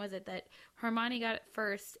charm was it that Hermione got it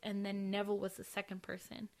first and then Neville was the second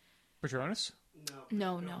person? Patronus?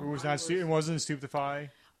 No. It wasn't Stupefy?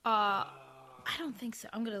 I don't think so.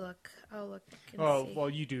 I'm going to look. I'll look and see.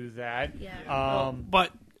 Well, you do that. Yeah.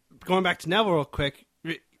 But going back to Neville real quick,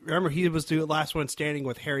 remember he was the last one standing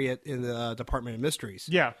with Harriet in the Department of Mysteries.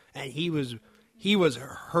 Yeah. And he was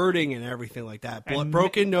hurting and everything like that.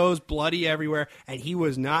 Broken nose, bloody everywhere, and he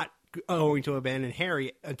was not going to abandon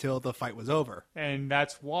Harry until the fight was over. And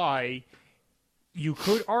that's why you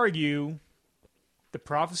could argue the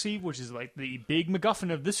prophecy, which is like the big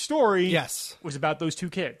MacGuffin of this story, was about those two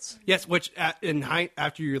kids. Yes, which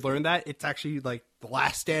after you learn that, it's actually like the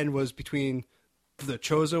last stand was between the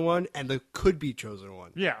chosen one and the could-be chosen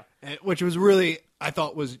one. Yeah. Which was really, I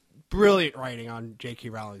thought, was brilliant writing on J.K.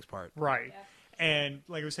 Rowling's part. Right. Yeah. And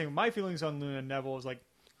like I was saying, my feelings on Luna and Neville is like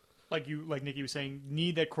Nikki was saying,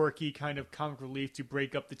 need that quirky kind of comic relief to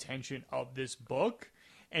break up the tension of this book.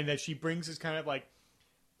 and that she brings this kind of like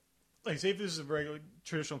say if this is a regular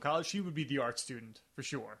traditional college, she would be the art student for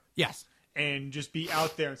sure. Yes. And just be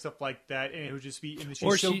out there and stuff like that, and it would just be. And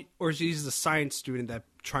she's the science student that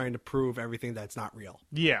trying to prove everything that's not real.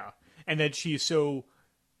 Yeah, and that she's so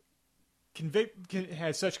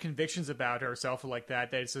has such convictions about herself like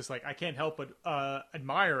that it's just like I can't help but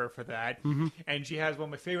admire her for that. Mm-hmm. And she has one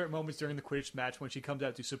of my favorite moments during the Quidditch match when she comes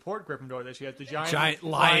out to support Gryffindor. That she has the giant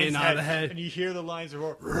lion on the head, and you hear the lions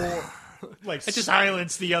roar. Like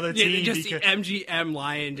silence the other team. Just the MGM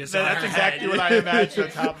lion just on that's her exactly head. what I imagined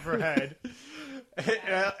on top of her head.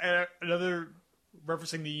 And another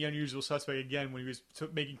referencing the Unusual Suspect again when he was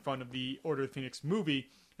making fun of the Order of the Phoenix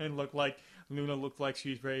movie, and Luna looked like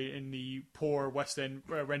she's very in the poor West End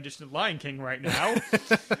rendition of Lion King right now.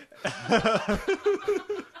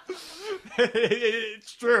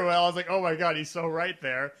 It's true. I was like, oh my god, he's so right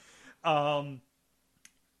there. And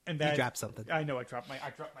that you dropped something. I know I dropped my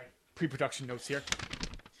pre-production notes here.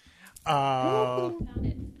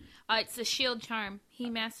 It's the shield charm. He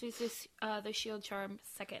masters the shield charm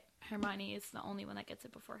second. Hermione is the only one that gets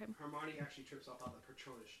it before him. Hermione actually trips up on the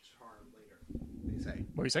Patronus charm later. They say.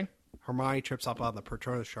 What are you saying? Hermione trips up on the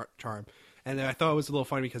Patronus charm. And then I thought it was a little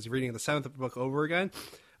funny because you're reading the 7th book over again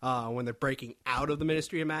when they're breaking out of the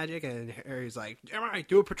Ministry of Magic, and Harry's like, Hermione,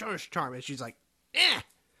 do a Patronus charm. And she's like, eh.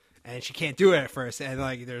 And she can't do it at first. And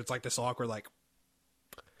like there's like this awkward like,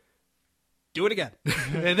 do it again.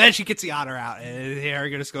 And then she gets the honor out, and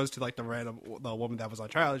Harry just goes to like the woman that was on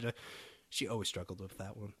trial. She always struggled with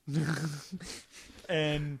that one.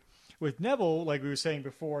 And with Neville, like we were saying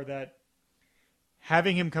before, that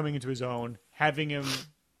having him coming into his own, having him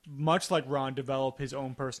much like Ron develop his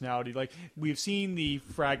own personality. Like we've seen the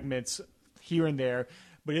fragments here and there,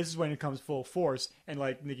 but this is when it comes full force. And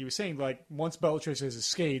like Nikki was saying, like once Bellatrix has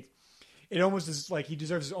escaped, it almost is like he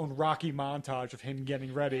deserves his own Rocky montage of him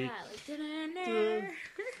getting ready. Yeah,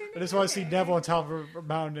 I just want to see Neville on top of a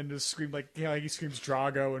mountain and just scream like he screams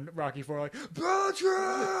Drago and Rocky IV like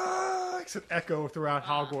Bellatrix and echo throughout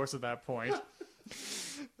Hogwarts at that point.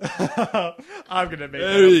 I'm gonna make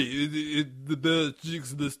the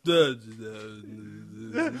Bellatrix the studs.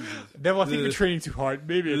 Neville, I think you're training too hard.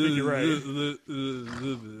 Maybe I think you're right.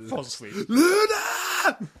 Falls asleep.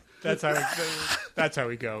 Luna! That's how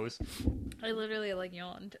he goes. I literally like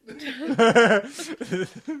yawned.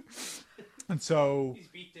 And so He's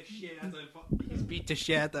beat to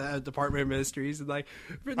shit at the Department of Ministries and like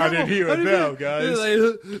I didn't hear a bell, guys. Like,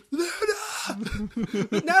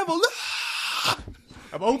 Neville, no!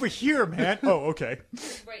 I'm over here, man. Oh, okay.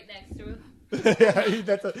 Right next to him. Yeah,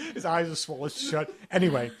 his eyes are swollen shut.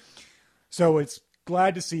 Anyway, so it's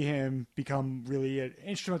glad to see him become really an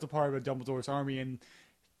instrumental part of Dumbledore's army, and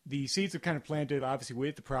the seeds are kind of planted, obviously,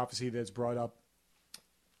 with the prophecy that's brought up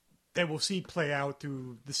that we'll see play out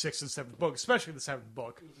through the 6th and 7th book, especially the 7th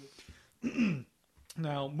book.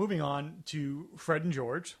 Now, moving on to Fred and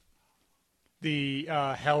George, the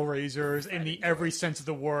Hellraisers in the every sense of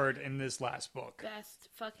the word in this last book. Best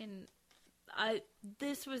fucking...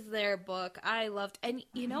 This was their book. I loved... And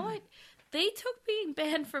you know what? They took being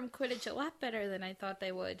banned from Quidditch a lot better than I thought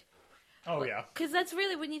they would. Oh, yeah. Because that's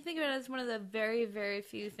really, when you think about it, it's one of the very, very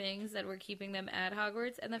few things that were keeping them at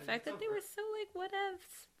Hogwarts. And the fact that they were so, like, whatever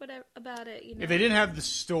about it, you know? If they didn't have the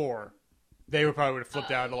store, they would probably would have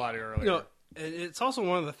flipped out a lot earlier. You know, it's also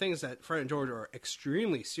one of the things that Fred and George are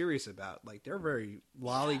extremely serious about. Like, they're very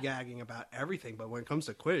lollygagging about everything, but when it comes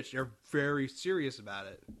to Quidditch, they're very serious about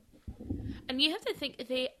it. And you have to think,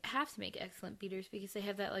 they have to make excellent beaters because they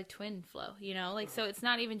have that, like, twin flow, you know? Like, so it's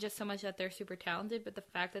not even just so much that they're super talented, but the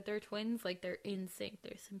fact that they're twins, like, they're in sync.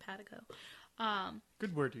 They're simpatico.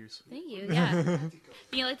 Good word use. Thank you, yeah.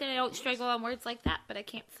 You like that I don't struggle on words like that, but I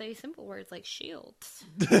can't say simple words like shields.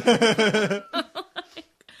 But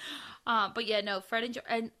yeah, no, Fred and George,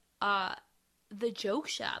 and the joke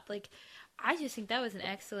shop, like, I just think that was an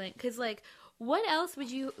excellent, because, like, what else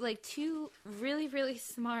would you, like, two really, really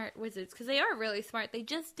smart wizards, because they are really smart, they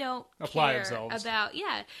just don't apply care themselves. About,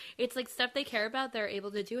 yeah, it's like stuff they care about, they're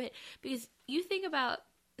able to do it. Because you think about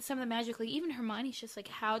some of the magic, like, even Hermione's just like,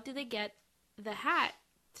 how did they get the hat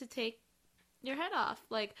to take your head off?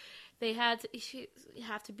 Like, they had to, you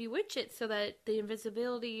have to bewitch it so that the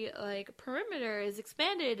invisibility, like, perimeter is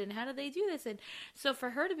expanded, and how do they do this? And so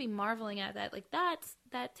for her to be marveling at that, like,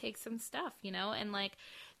 that takes some stuff, you know? And, like,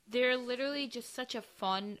 they're literally just such a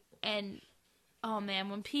fun, and oh man,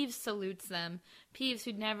 when Peeves salutes them, Peeves,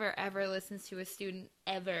 who never ever listens to a student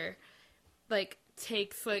ever, like,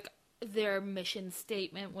 takes, like, their mission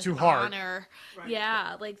statement with to heart. honor. Right.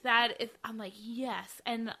 Yeah, like that. I'm like, yes.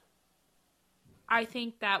 And I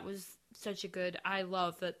think that was such a good, I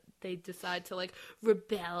love that they decide to like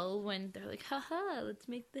rebel when they're like, haha, let's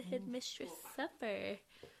make the headmistress suffer.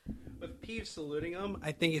 With Peeves saluting him,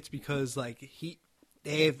 I think it's because like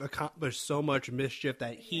they've accomplished so much mischief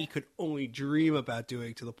that he could only dream about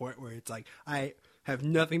doing, to the point where it's like, I have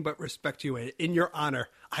nothing but respect to you, and in your honor,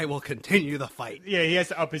 I will continue the fight. Yeah, he has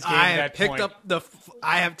to up his game I at have that picked point.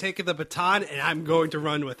 I have taken the baton, and I'm going to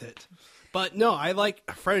run with it. But no, I like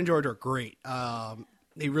Fred and George are great.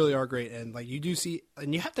 They really are great, and like you do see,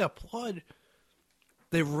 and you have to applaud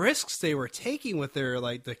the risks they were taking with their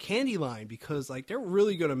like the candy line, because like they're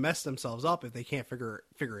really going to mess themselves up if they can't figure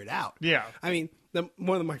it out. Yeah. I mean,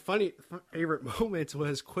 one of my favorite moments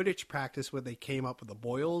was Quidditch practice when they came up with the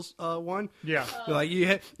boils one. Yeah. Like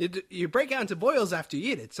you break out into boils after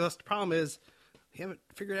you eat it. So the problem is you haven't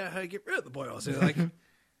figured out how to get rid of the boils. And like,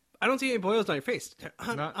 I don't see any boils on your face.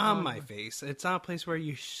 On my face. It's not a place where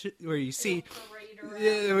you see.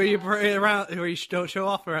 Where you parade around, where you don't show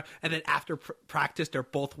off, and then after practice, they're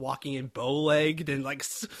both walking in bow-legged and like.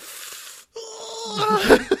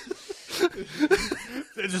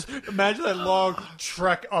 Just imagine that long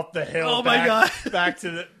trek up the hill. Oh my God. Back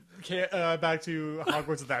to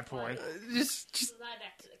Hogwarts at that point. Just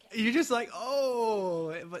you're just like,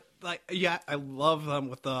 oh, but like, yeah, I love them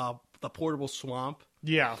with the portable swamp.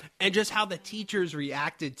 Yeah, and just how the teachers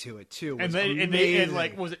reacted to it too. Was and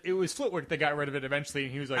like it was Flitwick that got rid of it eventually,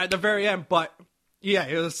 and he was like at the very end. But yeah,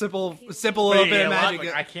 it was a simple little bit of magic.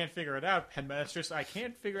 Like, I can't figure it out, Headmistress. I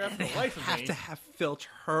can't figure out for the life of me. Have to have Filch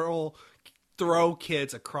throw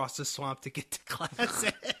kids across the swamp to get to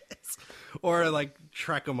classes, or like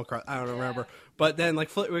trek them across. I don't remember, but then like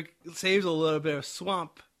Flitwick saves a little bit of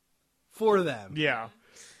swamp for them. Yeah,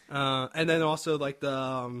 and then also like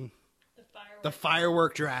the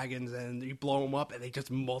firework dragons, and you blow them up and they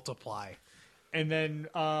just multiply. And then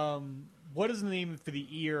what is the name for the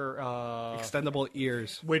ear? Extendable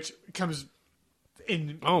ears, which comes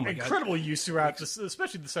in incredible use throughout,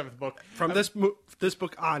 especially the 7th book. From this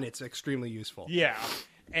book on, it's extremely useful. Yeah,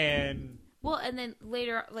 and then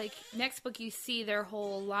later, like next book, you see their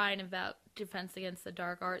whole line about defense against the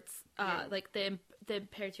dark arts, like the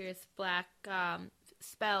Imperatrice Black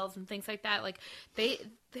spells and things like that. Like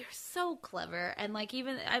they're so clever, and like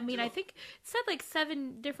even I think it said like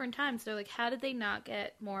 7 different times they're like, how did they not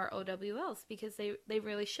get more OWLs? Because they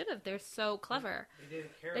really should have. They're so clever. They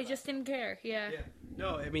didn't care. They just didn't care. Yeah.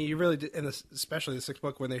 No, I mean you really did, especially the 6th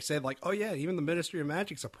book when they said like, oh yeah, even the Ministry of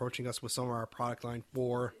Magic's approaching us with some of our product line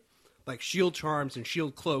for like shield charms and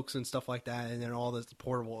shield cloaks and stuff like that, and then all this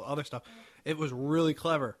portable other stuff. It was really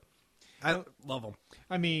clever. I love them.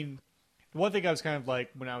 I mean, one thing I was kind of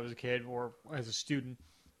like when I was a kid or as a student,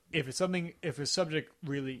 if a subject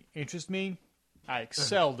really interests me, I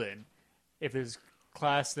excelled in. If it's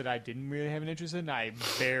class that I didn't really have an interest in, I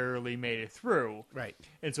barely made it through. Right.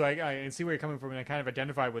 And so I see where you're coming from, and I kind of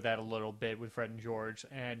identify with that a little bit with Fred and George,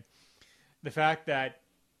 and the fact that,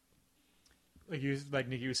 like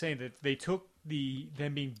Nikki was saying, that they took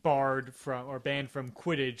them being banned from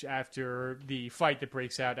Quidditch after the fight that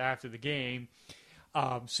breaks out after the game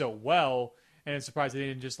so well, and it's surprised they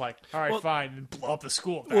didn't just like, all right, fine, and blow up the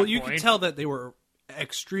school. You could tell that they were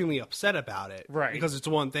extremely upset about it, right? Because it's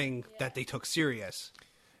one thing that they took serious.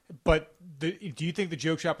 But do you think the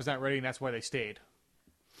joke shop was not ready, and that's why they stayed?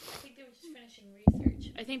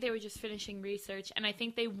 I think they were just finishing research. And I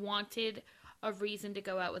think they wanted a reason to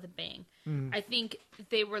go out with a bang. I think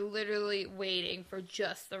they were literally waiting for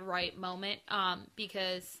just the right moment,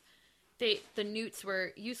 because the newts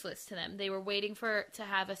were useless to them. They were waiting to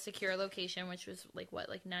have a secure location, which was like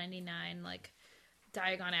 99 like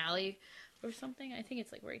Diagon Alley or something. I think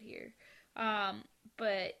it's like right here.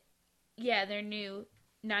 But yeah, they're new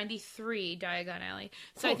 93 Diagon Alley.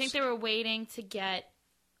 So close. I think they were waiting to get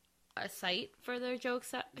a site for their joke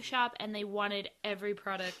shop, and they wanted every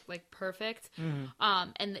product like perfect.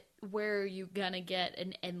 And where are you gonna get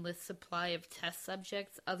an endless supply of test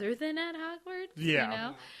subjects other than at Hogwarts? Yeah. You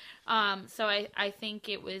know? So I think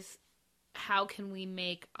it was, how can we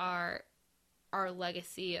make our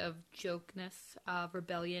legacy of jokeness,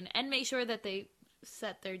 rebellion, and make sure that they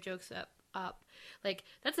set their jokes up. Like,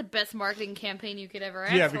 that's the best marketing campaign you could ever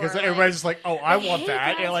ask for. Yeah, because everybody's just like, oh, I want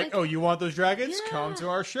that. And like, oh, you want those dragons? Yeah. Come to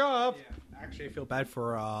our shop. Yeah. Actually, I feel bad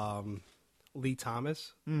for Lee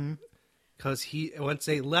Thomas. Because once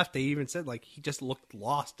they left, they even said, like, he just looked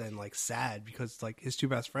lost and, like, sad because, like, his 2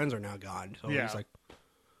 best friends are now gone. So he's like,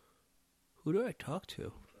 who do I talk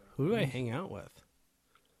to? Who do I hang out with?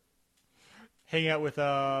 Hang out with,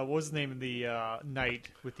 what was the name of the knight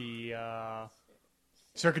with the...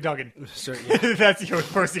 Sir Cadogan. That's the only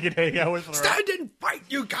person you can hang out with. Stand and fight,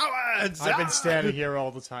 you cowards! I've been standing here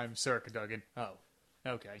all the time, Sir Cadogan. Oh.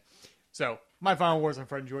 Okay. So, my final words on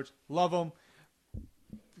Fred and George. Love them.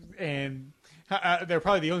 And they're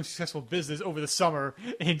probably the only successful business over the summer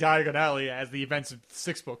in Diagon Alley as the events of the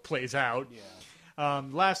sixth book plays out. Yeah.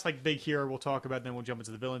 Last, big hero we'll talk about, then we'll jump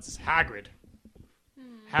into the villains, is Hagrid.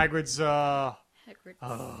 Hagrid's,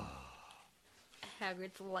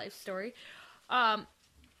 Hagrid's life story. I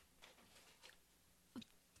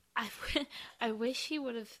wish he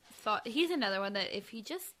would have thought. He's another one that if he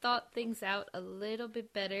just thought things out a little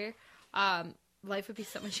bit better, life would be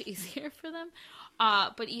so much easier for them.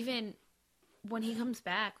 But even when he comes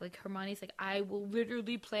back, Hermione's like, I will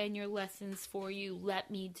literally plan your lessons for you.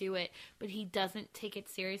 Let me do it. But he doesn't take it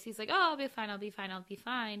serious. He's like, oh, I'll be fine. I'll be fine. I'll be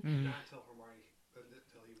fine. Not until Hermione,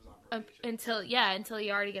 until he was on probation. Until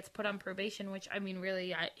he already gets put on probation, which I mean,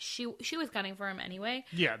 really, she was gunning for him anyway.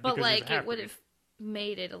 Yeah, but because it would have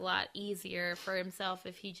made it a lot easier for himself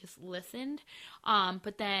if he just listened.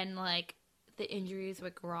 But then the injuries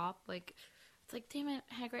with Grawp, it's like, damn it,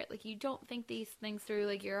 Hagrid, you don't think these things through.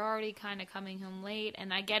 You're already kind of coming home late,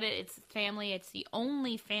 and I get it. It's family. It's the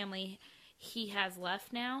only family he has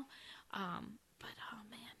left now. But oh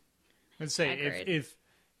man, let's say Hagrid.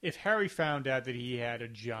 if Harry found out that he had a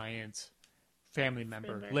giant family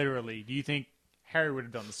member, literally, do you think Harry would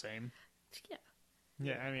have done the same? Yeah.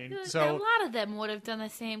 Yeah, I mean, A so lot of them would have done the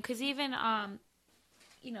same because even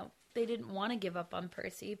they didn't want to give up on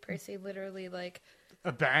Percy. Percy literally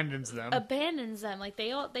abandons them. abandons them.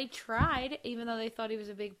 They tried, even though they thought he was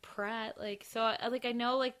a big prat. I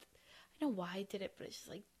know why I did it, but it's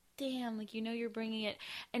just damn, you're bringing it,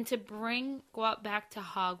 and to bring Grawp back to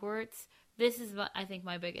Hogwarts. This is I think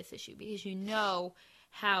my biggest issue because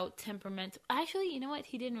how temperamental. Actually, you know what?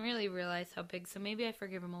 He didn't really realize how big, so maybe I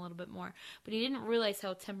forgive him a little bit more. But he didn't realize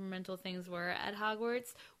how temperamental things were at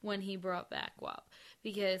Hogwarts when he brought back Grawp.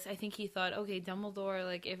 Because I think he thought, okay,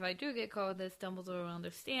 Dumbledore, if I do get caught with this, Dumbledore will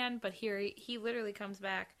understand. But here, he literally comes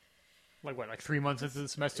back. 3 months into the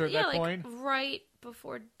semester at that point? Right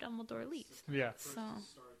before Dumbledore leaves. Yeah. So.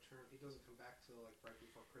 He doesn't come back till right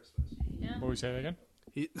before Christmas. Yeah. What were we saying again?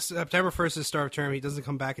 September 1st is start of term. He doesn't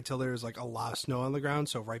come back until there's a lot of snow on the ground,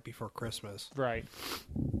 so right before Christmas. Right.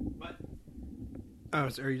 But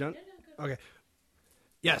are you done? Okay.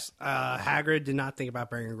 Yes, Hagrid did not think about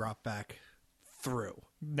bringing Grawp back through.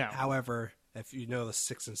 No. However, if you know the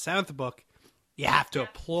 6th and 7th book, you have to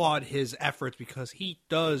applaud his efforts because he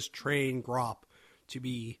does train Grawp to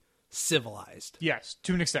be civilized. Yes,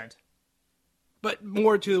 to an extent. But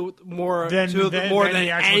more than the actual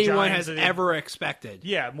anyone giants has ever expected.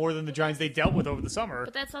 Yeah, more than the giants they dealt with over the summer.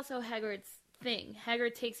 But that's also Hagrid's thing.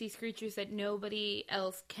 Hagrid takes these creatures that nobody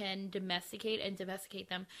else can domesticate and domesticate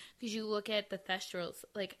them. Because you look at the Thestrals,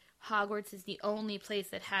 Hogwarts is the only place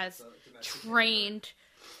that has trained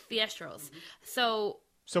Thestrals. So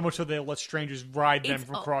much so they'll let strangers ride them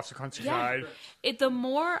from across the countryside. Yeah. The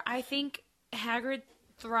more I think Hagrid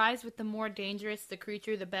thrives with, the more dangerous the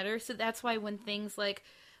creature, the better. So that's why when things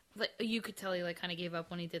you could tell he kind of gave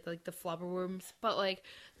up when he did the flubberworms, but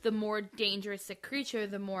the more dangerous the creature,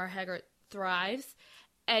 the more Hagrid thrives,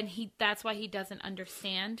 and that's why he doesn't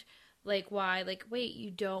understand why wait,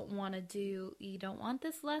 you don't want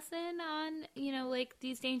this lesson on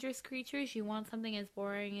these dangerous creatures. You want something as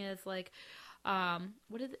boring as what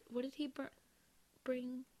did he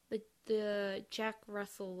bring? The Jack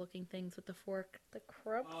Russell looking things with the fork, the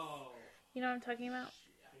Krupp. Oh. You know what I'm talking about?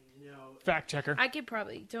 Fact checker. I could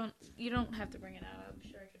probably you don't have to bring it out. I'm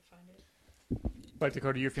sure I could find it.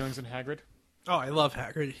 Dakota, your feelings on Hagrid? Oh, I love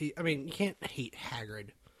Hagrid. You can't hate Hagrid.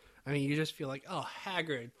 You just feel oh,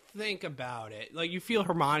 Hagrid, think about it. You feel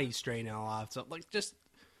Hermione's straining a lot. So, just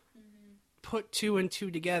put 2 and 2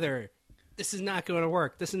 together. This is not going to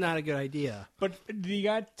work. This is not a good idea. But you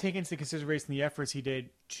got to take into consideration the efforts he did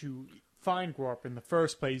to find Grawp in the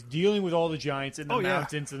first place, dealing with all the giants in the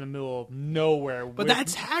mountains in the middle of nowhere. But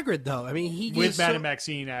that's Hagrid, though. He with Madame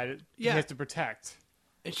Maxine at it, he has to protect.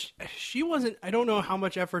 She wasn't. I don't know how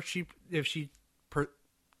much effort she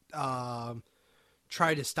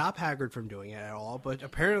tried to stop Hagrid from doing it at all. But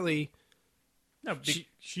apparently, no.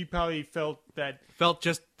 She probably felt that.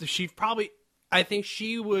 I think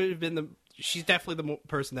she would have been she's definitely the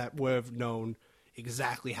person that would have known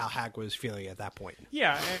exactly how Hagrid was feeling at that point.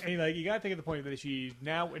 Yeah, and you got to think of the point that she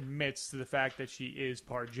now admits to the fact that she is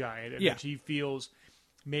part giant, and that she feels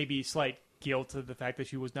maybe slight guilt to the fact that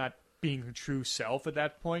she was not being her true self at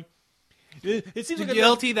that point. It seems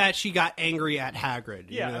guilty that she got angry at Hagrid.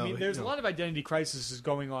 Yeah, there's a lot of identity crises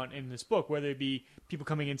going on in this book, whether it be people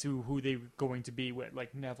coming into who they're going to be with,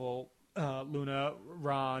 like Neville, Luna,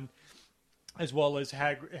 Ron. as well as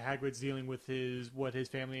Hagrid's dealing with what his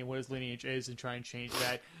family and what his lineage is and trying to change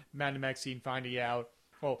that. Madame Maxine finding out,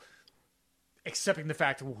 well, accepting the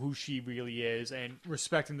fact of who she really is and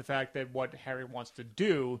respecting the fact that what Harry wants to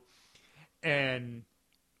do. And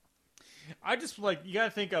I just, like, you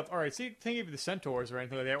gotta think of, alright, think of the centaurs or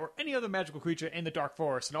anything like that, or any other magical creature in the Dark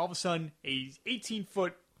Forest, and all of a sudden, a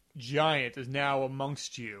 18-foot giant is now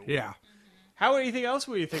amongst you. Yeah. How anything else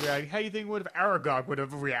would you think? How do you think would have Aragog would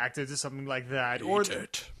have reacted to something like that? Or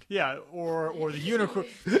the unicorn,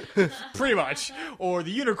 pretty much, or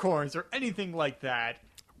the unicorns, or anything like that.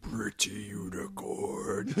 Pretty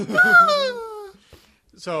unicorn.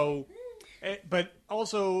 So, but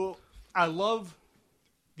also, I love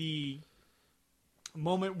the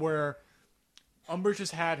moment where Umbridge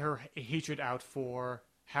has had her hatred out for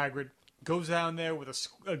Hagrid, goes down there with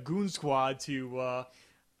a goon squad to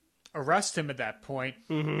arrest him at that point,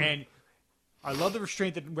 and I love the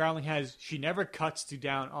restraint that Rowling has. She never cuts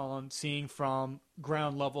down on seeing from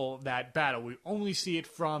ground level that battle. We only see it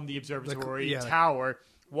from the observatory tower,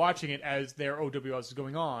 watching it as their OWS is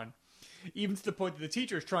going on. Even to the point that the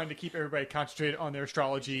teacher is trying to keep everybody concentrated on their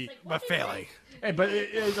astrology, But failing. but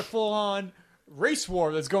it is a full-on race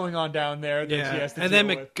war that's going on down there. That she has to and then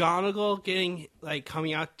deal with. McGonagall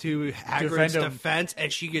coming out to Hagrid's Defend him. defense,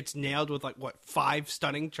 and she gets nailed with 5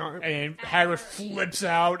 stunning charms. And Hagrid flips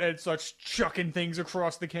out and starts chucking things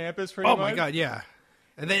across the campus. Pretty Oh much. my god, yeah.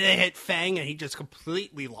 And then they hit Fang, and he just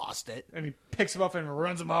completely lost it. And he picks him up and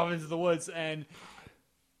runs him off into the woods. And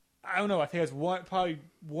I don't know. I think that's probably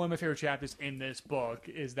one of my favorite chapters in this book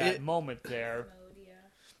is that moment there.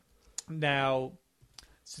 Now,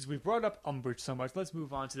 since we brought up Umbridge so much, let's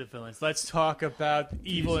move on to the villains. Let's talk about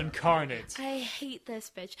Evil Incarnate. I hate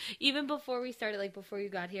this bitch. Even before we started, before you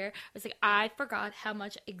got here, I was like, I forgot how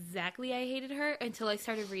much exactly I hated her until I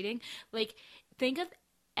started reading. Think of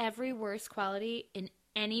every worst quality in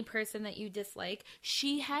any person that you dislike.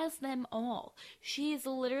 She has them all. She is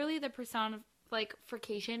literally the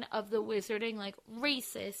personification of the wizarding,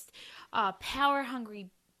 racist, power-hungry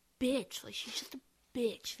bitch. She's just a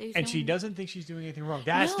bitch. And she doesn't think she's doing anything wrong.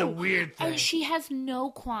 That's the weird thing. And she has no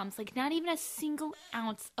qualms. Not even a single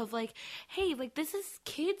ounce of hey, this is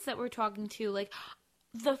kids that we're talking to.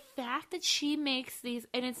 The fact that she makes these,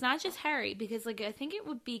 and it's not just Harry, because I think it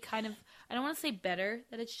would be kind of, I don't want to say better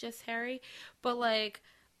that it's just Harry, but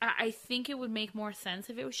I think it would make more sense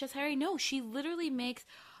if it was just Harry. No, she literally makes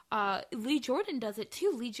Lee Jordan does it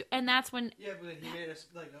too. And that's when but he made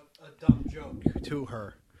a dumb joke to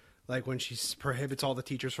her. When she prohibits all the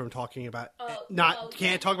teachers from talking about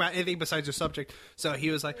can't talk about anything besides their subject. So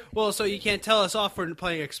he was like, well, so you can't tell us off for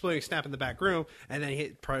playing Exploding Snap in the back room. And then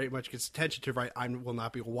he pretty much gets attention to write, I will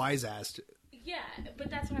not be a wise ass. Yeah, but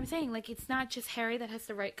that's what I'm saying. It's not just Harry that has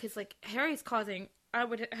to write, because Harry's causing, I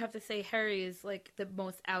would have to say Harry is the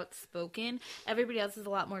most outspoken. Everybody else is a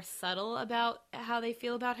lot more subtle about how they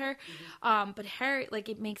feel about her. But Harry,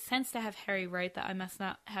 it makes sense to have Harry write that I must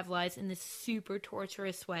not have lies in this super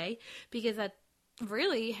torturous way, because that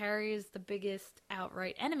really Harry is the biggest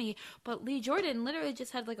outright enemy. But Lee Jordan literally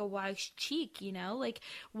just had a wise cheek,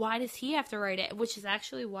 why does he have to write it? Which is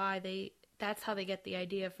actually why that's how they get the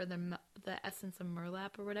idea for the essence of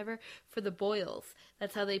Merlap or whatever, for the boils.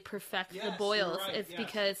 That's how they perfect the boils. Right, it's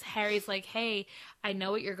because Harry's hey, I know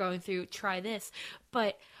what you're going through, try this.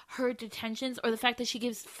 But her detentions, or the fact that she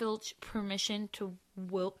gives Filch permission to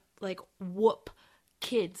whoop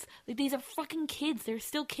kids. These are fucking kids. They're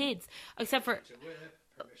still kids. Except for...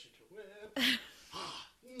 Permission to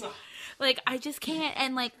whip. I just can't.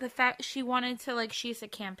 And, the fact she wanted to, she used a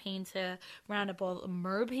campaign to round up all the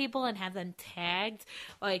mer people and have them tagged.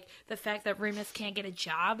 The fact that Remus can't get a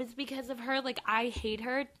job is because of her. I hate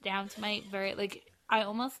her down to my very, I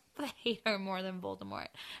almost hate her more than Voldemort.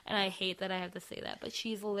 And I hate that I have to say that. But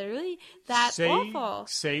she's literally that awful.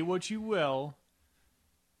 Say what you will.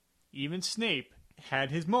 Even Snape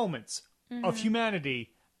had his moments of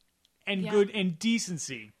humanity and good and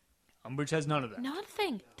decency. Umbridge has none of that.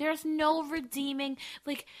 Nothing. There's no redeeming,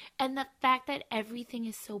 and the fact that everything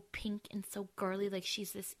is so pink and so girly,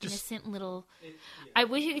 she's this innocent little... I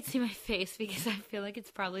wish you could see my face, because I feel like it's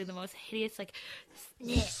probably the most hideous,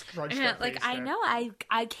 I know,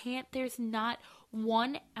 I can't, there's not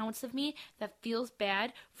 1 ounce of me that feels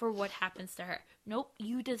bad for what happens to her. Nope,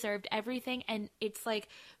 you deserved everything, and it's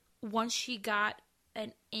once she got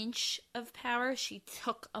an inch of power, she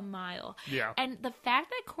took a mile. Yeah. And the fact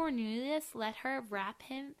that Cornelius let her wrap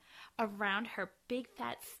him around her big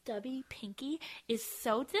fat stubby pinky is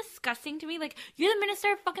so disgusting to me. You're the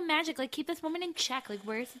minister of fucking magic. Keep this woman in check.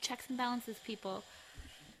 Where's the checks and balances, people?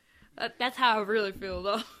 That's how I really feel,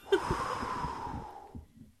 though.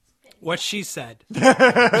 What she said.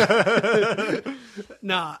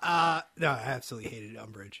 No, I absolutely hated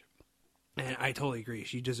Umbridge. And I totally agree.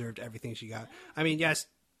 She deserved everything she got. I mean, yes,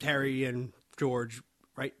 Harry and George,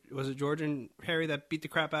 right? Was it George and Harry that beat the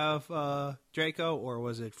crap out of Draco, or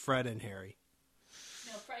was it Fred and Harry?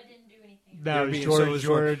 No, Fred didn't do anything. No, it was So it was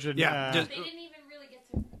George, and yeah, They didn't even really get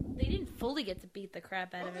to. They didn't fully get to beat the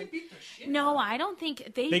crap out of him. No, I don't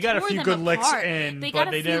think they. got a tore few them good licks apart. in, They but got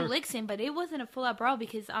a they few never- licks in, but it wasn't a full out brawl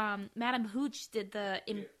because Madame Hooch did the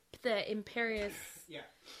Imperious.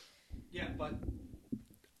 Yeah, but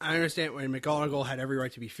I understand when McGonagall had every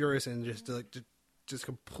right to be furious and just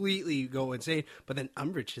completely go insane. But then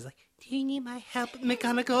Umbridge is like, "Do you need my help,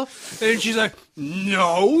 McGonagall?" And she's like,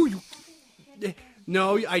 "No,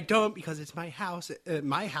 no, I don't, because it's my house,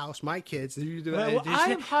 my kids." Well,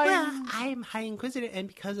 I'm high. Well, I'm High Inquisitor, and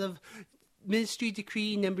because of Ministry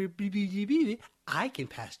Decree number blah, blah, blah, blah, I can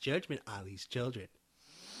pass judgment on these children.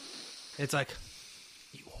 It's like,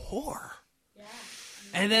 you whore.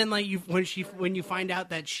 And then, like, when you find out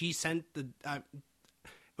that she sent the,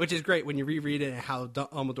 which is great when you reread it and how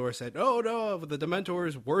Dumbledore said, "Oh no, the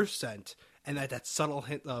Dementors were sent," and that subtle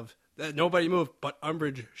hint of that nobody moved, but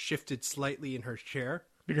Umbridge shifted slightly in her chair.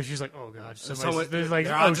 because she's like, oh god, Someone- there's like,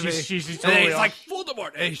 they're oh, onto me. she's And totally then it's off. like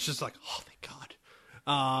Voldemort, and he's just like, "Oh, thank God."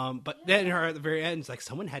 But then her at the very end is like,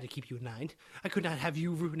 "Someone had to keep you in mind. I could not have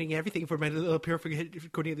you ruining everything for my little pure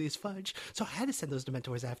Cornelius Fudge. So I had to send those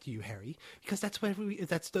Dementors after you, Harry, because that's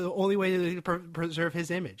the only way to preserve his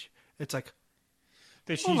image." It's like,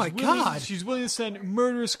 that she's oh my God. She's willing to send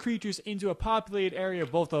murderous creatures into a populated area,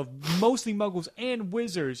 both of mostly Muggles and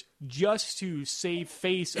wizards, just to save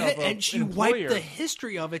face of and she an wiped employer. the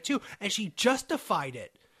history of it too, and she justified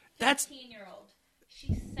it. That's 15-year-old.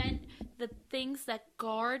 She sent the things that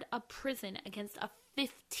guard a prison against a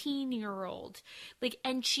 15-year-old. Like,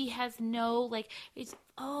 and she has no, like, it's,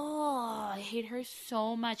 I hate her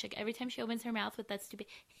so much. Like, every time she opens her mouth with that stupid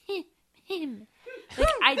him. Like,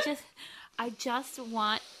 I just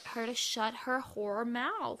want her to shut her whore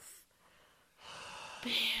mouth.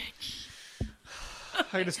 Bitch.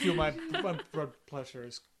 I just feel my blood pressure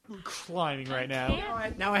is climbing right now.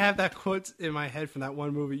 now I have that quote in my head from that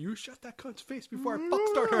one movie. "You shut that cunt's face before I fuck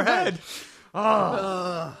start her head."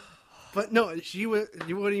 But no, you wouldn't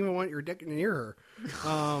even want your dick near her.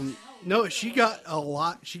 No, she got a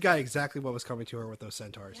lot. She got exactly what was coming to her with those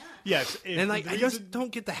centaurs. Yes, And like, I just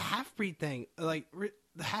don't get the half-breed thing. Like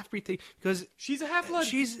the half-breed thing, because she's a half-blood.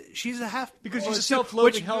 she's a half, because well, she's a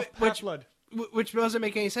self-loathing which- half-blood. which doesn't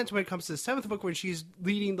make any sense when it comes to the seventh book, when she's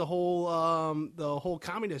leading the whole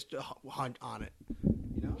communist hunt on it.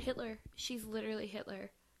 You know, Hitler. She's literally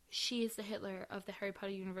Hitler. She is the Hitler of the Harry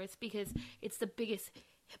Potter universe because it's the biggest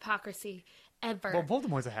hypocrisy ever. Well,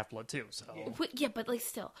 Voldemort's a half-blood too, so. Yeah, but like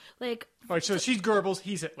still, like All right, so she's Goebbels,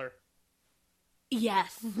 he's Hitler.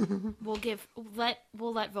 yes, we'll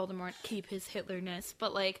let Voldemort keep his Hitlerness,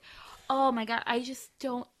 but like, oh my god, I just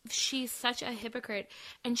don't. She's such a hypocrite,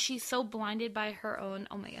 and she's so blinded by her own.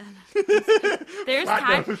 Oh my god,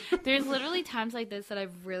 there's literally times like this that I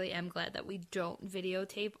really am glad that we don't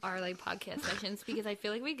videotape our like podcast sessions because I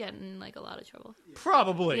feel like we get in like a lot of trouble.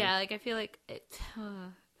 Probably. Yeah, like I feel like it.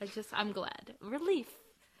 I'm glad. Relief.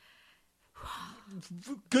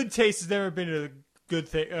 Good taste has never been a good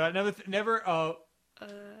thing. Never a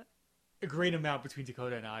great amount between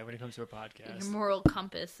Dakota and I when it comes to a podcast. Your moral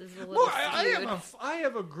compass is a little Well, skewed. I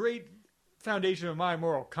have a great foundation of my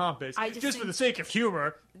moral compass. I just Just for think- the sake of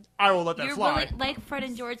humor, I will let that You're fly. willing, like Fred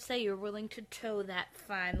and George say, you're willing to toe that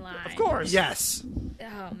fine line. Of course. yes.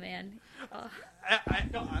 Oh man.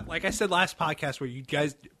 Like I said last podcast, where you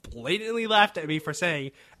guys blatantly laughed at me for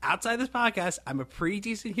saying, outside this podcast, I'm a pretty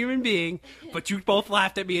decent human being, but you both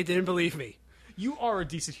laughed at me and didn't believe me. You are a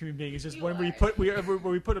decent human being. It's just You when we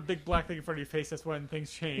are. put a big black thing in front of your face, that's when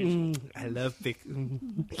things change. I love big.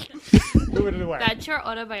 Move it away. That's your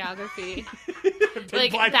autobiography. Big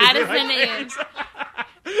like black that thing is in the my name. face.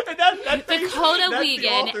 And that thing- Dakota that's the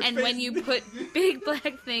Wegan, author's and face. when you put big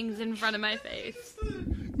black things in front of my face.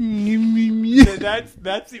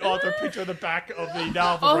 That's the author picture on the back of the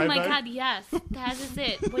novel. Oh right my back? god, yes. That is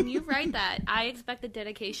it. When you write that, I expect the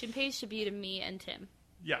dedication page to be to me and Tim.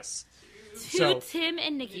 Yes. To So- Tim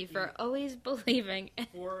and Nikki for always believing.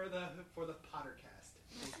 For the Pottercast.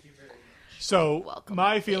 Thank you very much. So Welcome,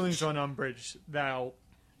 my bitch. feelings on Umbridge now.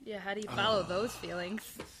 Yeah, how do you follow those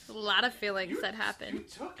feelings? A lot of feelings that happen.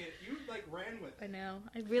 took it. You ran with I know.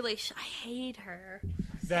 I really I hate her.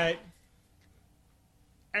 That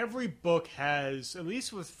every book has, at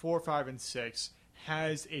least with 4, 5, and 6,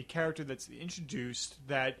 has a character that's introduced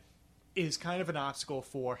that is kind of an obstacle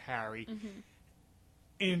for Harry.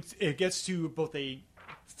 And it gets to both a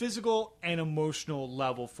physical and emotional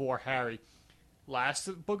level for Harry.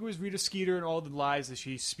 Last book was Rita Skeeter and all the lies that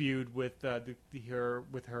she spewed with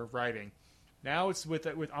her writing. Now it's with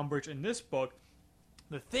Umbridge in this book.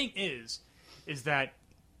 The thing is that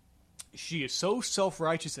she is so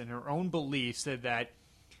self-righteous in her own beliefs that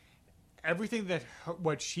everything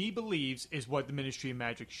what she believes is what the Ministry of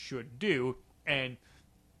Magic should do, and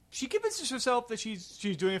she convinces herself that she's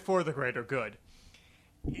doing it for the greater good.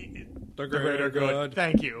 The greater good.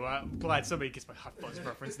 Thank you. I'm glad somebody gets my Hot Fuzz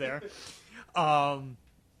reference there. And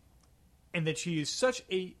that she is such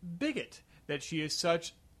a bigot. That she is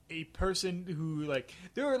such a person who, like,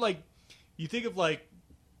 there are, like, you think of, like,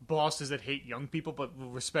 bosses that hate young people but will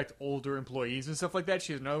respect older employees and stuff like that.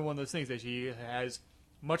 She has another one of those things that she has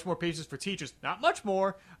much more patience for teachers. Not much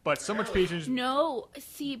more, but so much patience. No,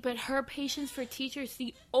 see, but her patience for teachers,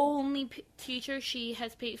 the only teacher she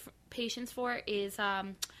has patience for is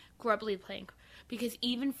Grubbly Plank. Because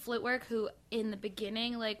even Flitwick, who in the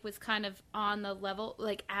beginning, like, was kind of on the level,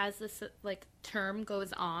 like, as this, like, term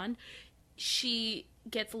goes on, she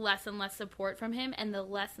gets less and less support from him, and the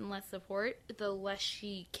less and less support, the less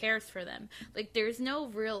she cares for them. Like, there's no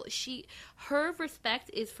real... Her respect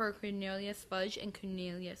is for Cornelius Fudge and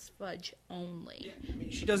Cornelius Fudge only. I mean,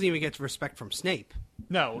 she doesn't even get respect from Snape.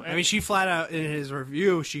 No. I mean, she flat out, in his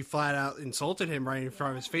review, she flat out insulted him right in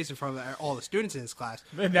front of his face in front of all the students in his class.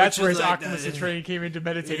 And that's where his Octopus training came in to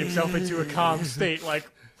meditate himself into a calm state, like...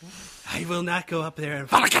 I will not go up there and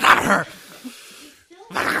fuck it out of her!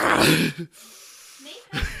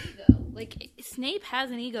 Snape has an ego. Like, Snape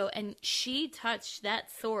has an ego, and she touched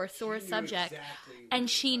that sore subject. Exactly. And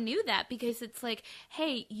she knew that because it's like,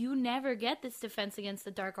 hey, you never get this defense against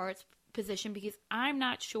the dark arts position because I'm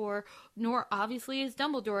not sure, nor obviously is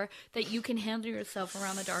Dumbledore, that you can handle yourself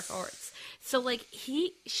around the dark arts. So, like,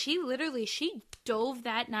 she dove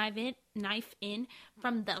that knife in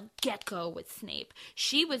from the get-go with Snape.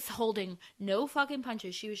 She was holding no fucking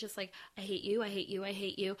punches. She was just like, I hate you, I hate you, I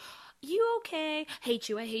hate you. You okay? Hate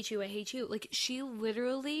you, I hate you, I hate you. Like, she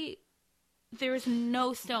literally... There's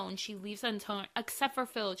no stone she leaves unturned, except for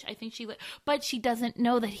Filch. I think but she doesn't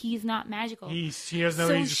know that he's not magical. She doesn't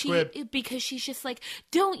know he's a squib. Because she's just like,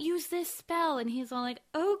 don't use this spell. And he's all like,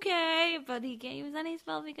 okay, but he can't use any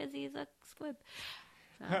spell because he's a squib.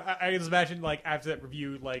 I just imagine, like, after that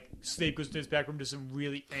review, like, Snape goes to his back room to some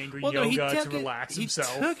really angry yoga to relax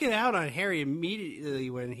himself. He took it out on Harry immediately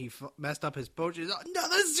when he messed up his potion. He's like,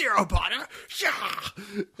 another Zero Potter!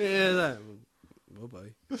 Yeah! Oh,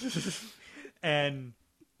 boy. And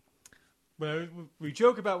we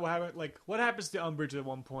joke about what happens to Umbridge at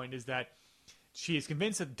one point is that she is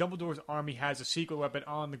convinced that Dumbledore's army has a secret weapon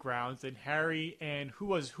on the grounds, and Harry and who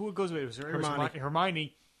goes with it? It was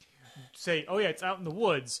Hermione say, oh yeah, it's out in the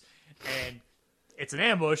woods, and it's an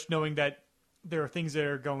ambush, knowing that there are things that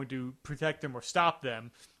are going to protect them or stop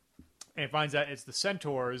them, and finds out it's the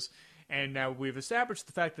centaurs. And now we've established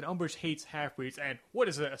the fact that Umbridge hates half-breeds, and what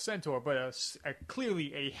is a centaur but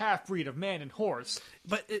clearly a half-breed of man and horse?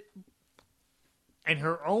 And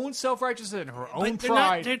her own self-righteousness and her own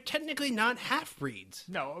pride... They're technically not half-breeds.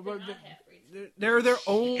 No, but they're their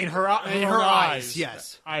own... In her eyes,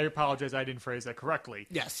 yes. I apologize, I didn't phrase that correctly.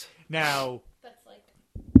 Yes. Now...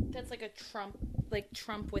 That's like a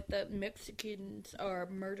Trump with the Mexicans are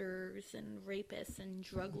murderers and rapists and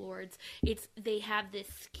drug lords. They have this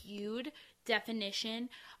skewed definition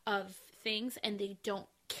of things, and they don't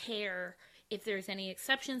care if there's any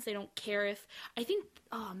exceptions. They don't care if... I think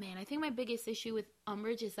my biggest issue with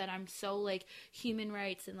Umbridge is that I'm so, like, human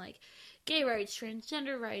rights and, like, gay rights,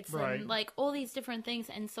 transgender rights, right, and, like, all these different things.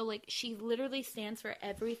 And so, like, she literally stands for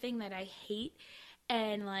everything that I hate.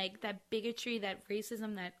 And, like, that bigotry, that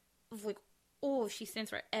racism, that, like, she stands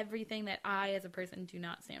for everything that I, as a person, do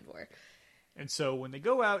not stand for. And so when they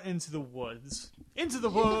go out into the woods... The minute you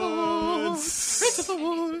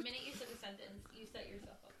said the sentence, you set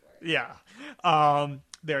yourself up for it. Yeah.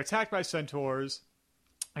 They're attacked by centaurs,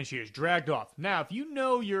 and she is dragged off. Now, if you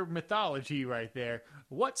know your mythology right there,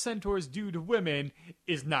 what centaurs do to women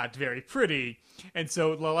is not very pretty. And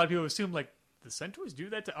so a lot of people assume, like, the centaurs do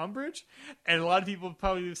that to Umbridge? And a lot of people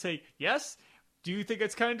probably say, yes? Do you think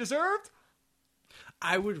it's kind of deserved?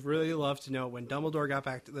 I would really love to know when Dumbledore got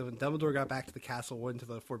back to the castle, went to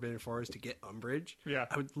the Forbidden Forest to get Umbridge. Yeah.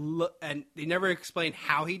 I would and they never explain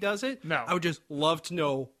how he does it. No. I would just love to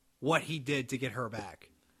know what he did to get her back.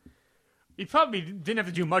 He probably didn't have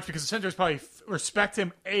to do much because the centaurs probably respect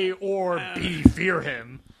him, A, or B, fear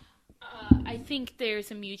him. I think there's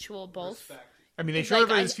a mutual both. Respect. I mean, they It's showed like,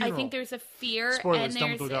 up at his funeral. I think there's a fear. Spoilers, and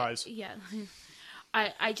there's Dumbledore dies. Yeah.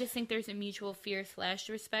 I just think there's a mutual fear /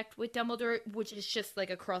 respect with Dumbledore, which is just like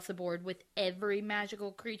across the board with every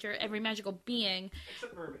magical creature, every magical being.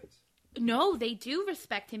 Except mermaids. No, they do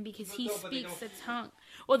respect him because he speaks the tongue.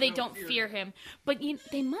 Well, they don't fear him, but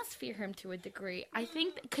they must fear him to a degree. I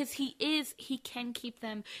think because he can keep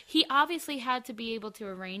them. He obviously had to be able to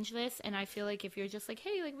arrange this, and I feel like if you're just like,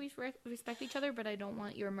 hey, like we respect each other, but I don't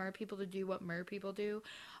want your mer people to do what mer people do,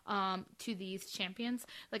 to these champions.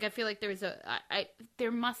 Like I feel like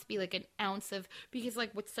there must be like an ounce of, because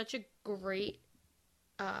like with such a great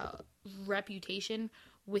reputation,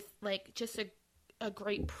 with like just a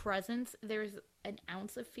great presence, there's an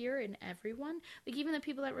ounce of fear in everyone. Like even the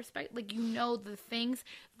people that respect, like the things,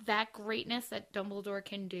 that greatness that Dumbledore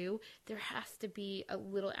can do, there has to be a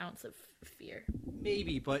little ounce of fear.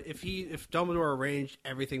 Maybe, but if Dumbledore arranged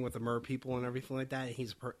everything with the mer people and everything like that,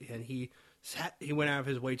 and he went out of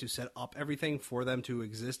his way to set up everything for them to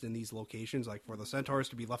exist in these locations, like for the centaurs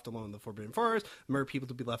to be left alone in the Forbidden Forest, mer people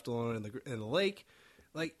to be left alone in the lake.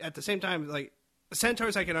 Like at the same time, like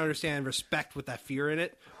centaurs, I can understand respect with that fear in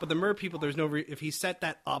it, but the mer people, there's no if he set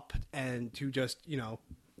that up and to just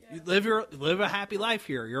live a happy life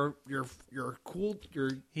here. You're cool.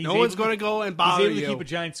 No one's going to go and bother you. He's able to keep a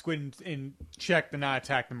giant squid in check to not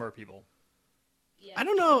attack the mer people. Yeah. I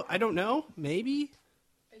don't know. Maybe.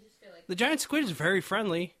 I just feel like The giant squid is very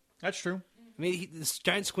friendly. That's true. I mean, this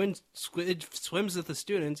giant squid swims with the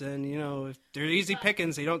students, and if they're easy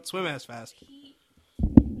pickings, they don't swim as fast.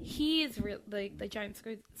 he is like the giant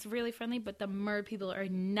squid is really friendly, but the mer people are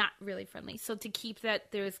not really friendly. So to keep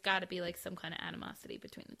that, there's got to be like some kind of animosity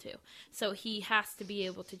between the two. So he has to be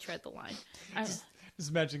able to tread the line. Just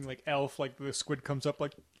imagining like Elf, like the squid comes up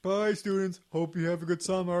like, "Bye, students. Hope you have a good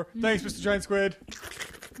summer. Thanks, Mr. Giant Squid."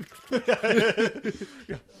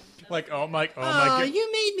 Like, oh my god,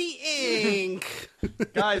 you made me ink.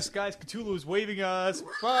 guys, Cthulhu is waving us.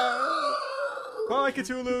 Bye, bye,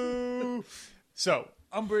 Cthulhu. So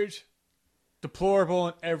Umbridge, deplorable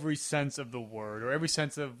in every sense of the word, or every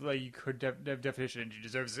sense of like you could definition. She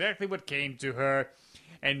deserves exactly what came to her,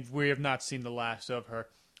 and we have not seen the last of her.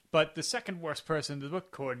 But the second worst person in the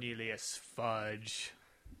book, Cornelius Fudge.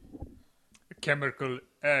 Chemical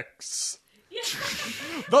X.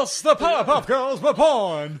 Thus the Powerpuff Girls were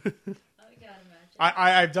born.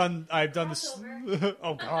 I've done this.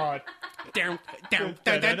 Oh God. Down. Crossover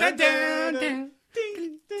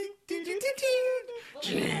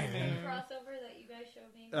that you guys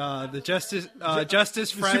showed me. The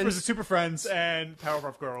Justice Friends. Super Friends and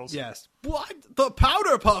Powerpuff Girls. Yes. What? The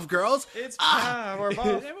Powderpuff Girls? It's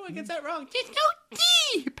Powerpuff. Everyone gets that wrong. There's no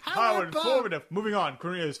D. Power Powerpuff. informative. Moving on.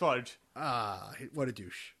 Cornelius Fudge. What a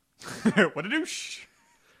douche. What a douche.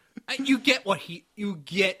 You get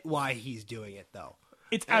why he's doing it, though.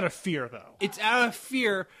 It's out of fear, though. It's out of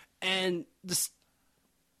fear, and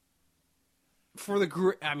for the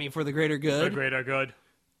greater good. The greater good.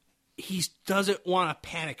 He doesn't want a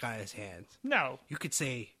panic on his hands. No. You could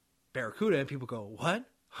say Barracuda, and people go, "What?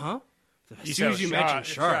 Huh?" As You soon as said you mention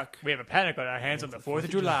shark, we have a panic on our hands on the 4th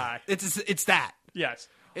of July. it's that. Yes.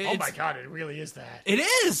 Oh my God, it really is that. It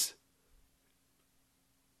is.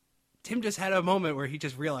 Tim just had a moment where he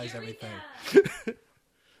just realized everything.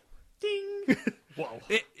 Ding. Whoa.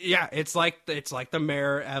 It's like the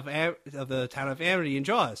mayor of the town of Amity in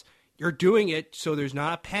Jaws. You're doing it so there's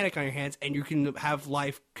not a panic on your hands, and you can have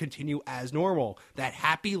life continue as normal. That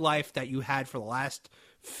happy life that you had for the last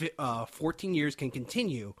 14 years can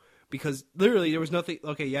continue, because literally there was nothing.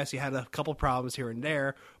 Okay, yes, you had a couple problems here and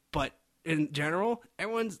there, but in general,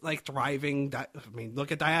 everyone's like thriving. I mean,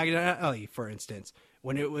 look at Diagon Alley, for instance.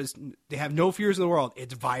 When they have no fears in the world.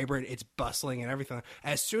 It's vibrant, it's bustling, and everything.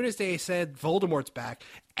 As soon as they said Voldemort's back,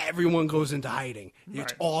 everyone goes into hiding.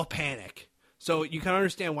 It's all panic. So you can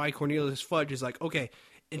understand why Cornelius Fudge is like, okay,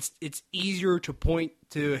 it's easier to point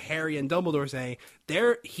to Harry and Dumbledore saying,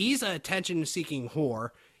 he's an attention-seeking whore.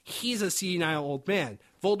 He's a senile old man.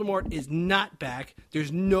 Voldemort is not back.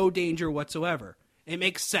 There's no danger whatsoever. It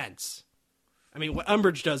makes sense. I mean, what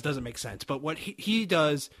Umbridge doesn't make sense, but what he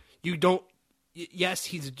does, you don't. Yes,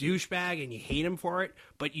 he's a douchebag and you hate him for it,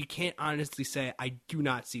 but you can't honestly say, I do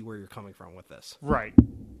not see where you're coming from with this. Right.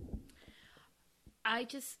 I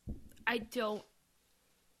don't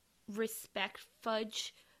respect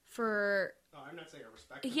Fudge for... No, I'm not saying I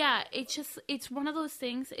respect him. Yeah, it's one of those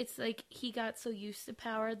things. It's like he got so used to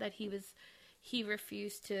power that he just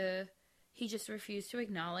refused to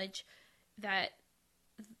acknowledge that.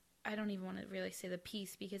 I don't even want to really say the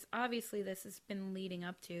piece, because obviously this has been leading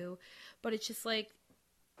up to, but it's just like,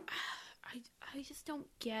 I just don't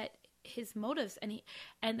get his motives,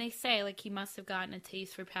 and they say like he must have gotten a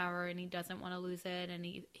taste for power and he doesn't want to lose it, and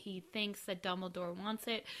he thinks that Dumbledore wants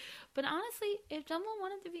it. But honestly, if Dumbledore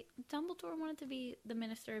wanted to be the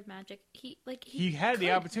Minister of Magic, he had the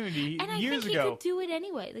could. opportunity And years I think ago. he could do it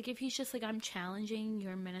anyway. Like if he's just like, I'm challenging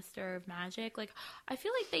your Minister of Magic, like I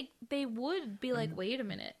feel like they would be like, wait a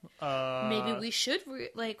minute, maybe we should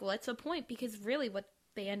what's the point? Because really what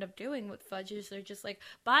they end up doing with Fudge is they're just like,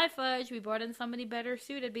 bye Fudge, we brought in somebody better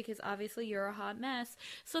suited because obviously you're a hot mess.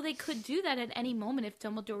 So they could do that at any moment if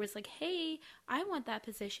Dumbledore was like, hey, I want that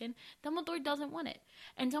position. Dumbledore doesn't want it.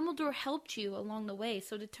 And Dumbledore helped you along the way.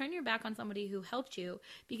 So to turn your back on somebody who helped you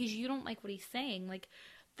because you don't like what he's saying, like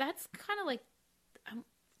that's kind of like,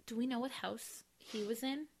 do we know what house he was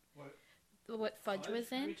in? What Fudge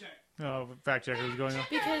was in? Oh, fact checker was going on.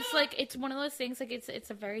 Because like it's one of those things, like it's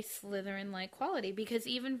a very Slytherin like quality, because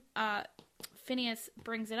even Phineas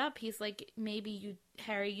brings it up. He's like, maybe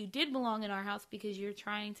Harry, you did belong in our house because you're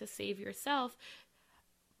trying to save yourself,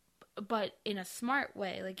 but in a smart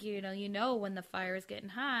way. Like, you know when the fire is getting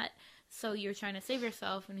hot, so you're trying to save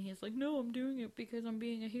yourself. And he's like, no, I'm doing it because I'm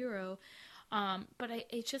being a hero. But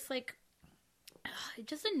it's just like, it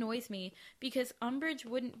just annoys me because Umbridge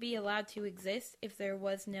wouldn't be allowed to exist if there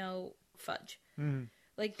was no Fudge. Mm.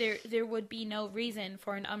 Like there would be no reason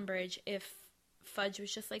for an Umbridge if Fudge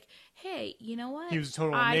was just like, hey, you know what? He was a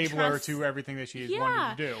total enabler to everything that she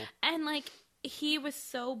wanted to do. And like he was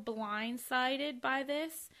so blindsided by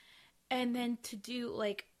this, and then to do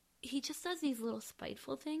like, he just does these little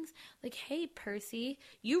spiteful things. Like, hey, Percy,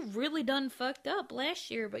 you really done fucked up last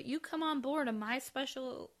year, but you come on board of my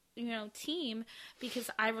special, team because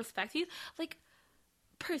I respect you. Like,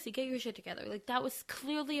 Percy, get your shit together. Like, that was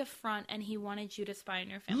clearly a front, and he wanted you to spy on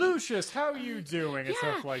your family. Lucius, how are you doing? And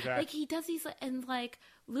stuff like that. Like, he does these, and like,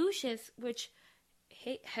 Lucius, which,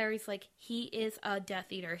 hey, Harry's like, he is a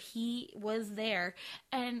Death Eater. He was there.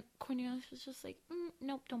 And Cornelius was just like,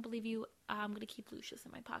 nope, don't believe you. I'm going to keep Lucius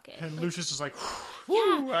in my pocket. And like, Lucius is like,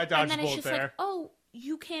 whoo, I dodged and then a it's bullet just there. like, oh,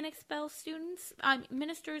 you can't expel students?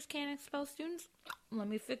 Ministers can't expel students? Let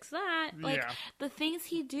me fix that. Like, the things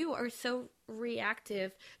he do are so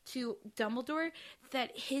reactive to Dumbledore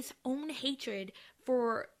that his own hatred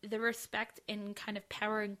for the respect and kind of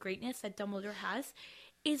power and greatness that Dumbledore has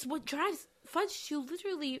is what drives Fudge to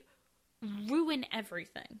literally ruin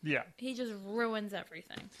everything. Yeah. He just ruins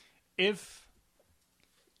everything. If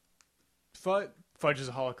Fudge is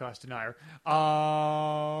a Holocaust denier.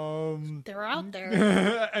 They're out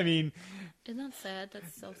there. I mean, isn't that sad?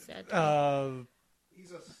 That's so sad.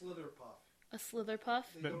 He's a Slitherpuff. A Slitherpuff?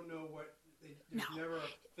 They don't know what. No. Never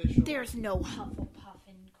official. There's no Hufflepuff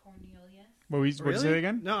in Cornelius. What is it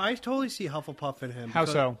again? No, I totally see Hufflepuff in him. How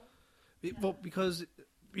so? Well, because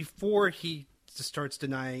before he starts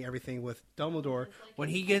denying everything with Dumbledore, when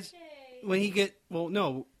he gets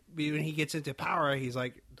into power, he's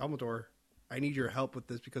like, Dumbledore, I need your help with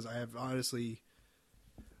this because I have honestly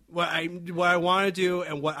what I want to do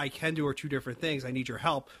and what I can do are two different things. I need your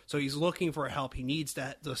help. So he's looking for help. He needs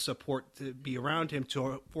the support to be around him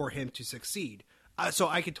for him to succeed. So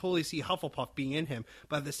I could totally see Hufflepuff being in him.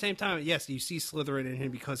 But at the same time, yes, you see Slytherin in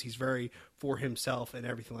him because he's very for himself and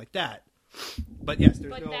everything like that. But yes,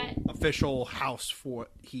 there's no official house where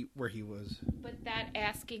he was. But that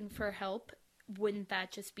asking for help, wouldn't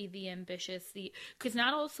that just be the ambitious, because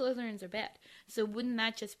not all Slytherins are bad. So wouldn't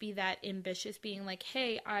that just be that ambitious being like,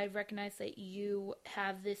 hey, I recognize that you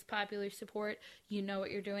have this popular support. You know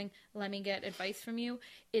what you're doing. Let me get advice from you.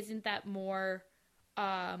 Isn't that more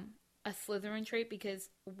a Slytherin trait? Because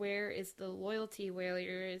where is the loyalty? Where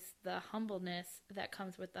is the humbleness that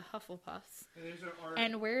comes with the Hufflepuffs?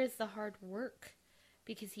 And where is the hard work?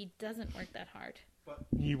 Because he doesn't work that hard.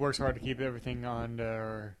 He works hard to keep everything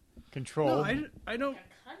under control. No, I don't.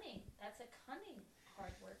 That's a cunning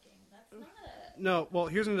hardworking. That's not a. No, well,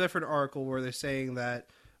 here's a different article where they're saying that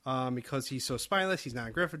because he's so spineless, he's not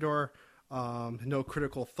a Gryffindor. No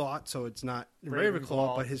critical thought, so it's not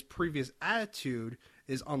Ravenclaw. But his previous attitude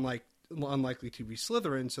is unlikely to be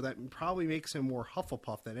Slytherin, so that probably makes him more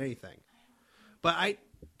Hufflepuff than anything. But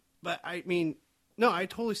I mean, no, I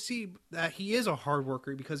totally see that he is a hard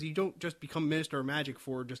worker because you don't just become Minister of Magic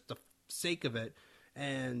for just the sake of it.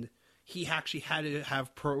 And he actually had to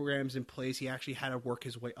have programs in place. He actually had to work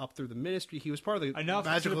his way up through the ministry. He was part of the enough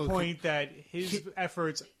magical to the point that his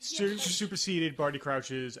efforts superseded Barty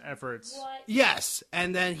Crouch's efforts. What? Yes,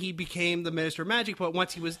 and then he became the Minister of Magic. But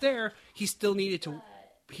once he was there, he still needed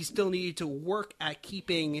to work at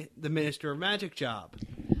keeping the Minister of Magic job.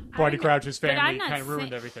 Barty I'm- Crouch's but I'm family not kind of ruined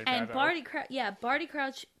saying- everything. And though. Barty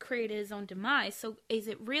Crouch created his own demise. So is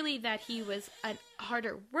it really that he was a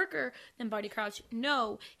harder worker than Barty Crouch?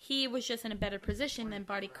 No, he was just in a better position than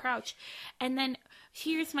Barty Crouch. And then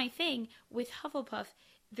here's my thing with Hufflepuff: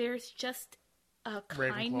 there's just a Ravenclaw.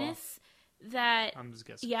 kindness that. I'm just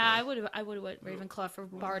guessing. Yeah, I would have went Ravenclaw for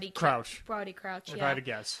Barty Crouch. Barty Crouch. If Yeah, I had to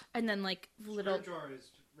guess. and then like little. Jar is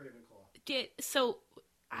Ravenclaw. So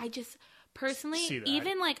I just personally, See that.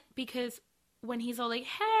 even like, because when he's all like,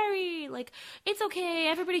 Harry, like, it's okay,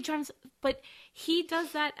 everybody jumps, but he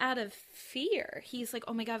does that out of fear. He's like,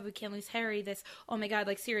 oh my god, we can't lose Harry. This, oh my god,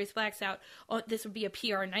 like Sirius Black's out. Oh, this would be a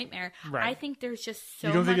PR nightmare. Right. I think there's just so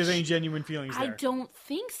You don't much. think there's any genuine feelings I there? don't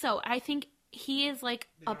think so. I think he is like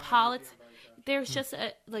a there's just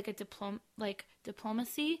a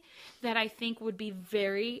diplomacy that I think would be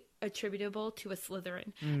very attributable to a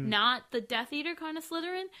Slytherin, not the Death Eater kind of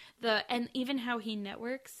Slytherin. And even how he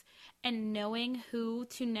networks and knowing who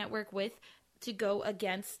to network with to go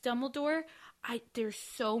against Dumbledore. There's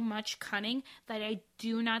so much cunning that I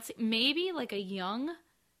do not see. Maybe like a young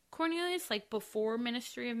Cornelius, like before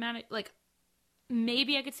Ministry of Magic, like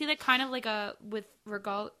maybe I could see that kind of like with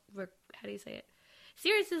how do you say it?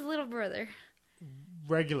 Sirius's little brother.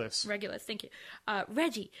 Regulus. Thank you.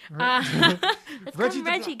 Reggie. Let's call Reggie him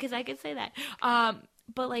the Reggie because I could say that.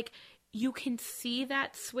 But like you can see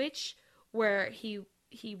that switch where he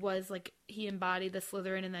was like, he embodied the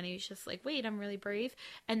Slytherin and then he was just like, wait, I'm really brave.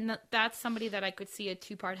 And that's somebody that I could see a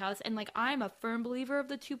 2-part house. And like, I'm a firm believer of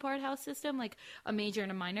the 2-part house system, like a major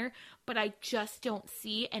and a minor, but I just don't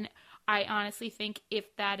see. And I honestly think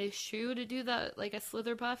if that is true to do like a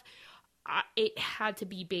Slitherpuff, it had to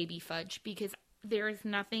be Baby Fudge, because there is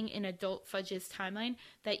nothing in adult Fudge's timeline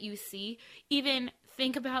that you see. Even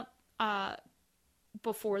think about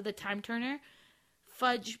before the Time Turner,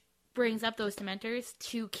 Fudge brings up those Dementors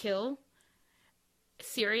to kill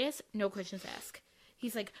Sirius, no questions asked.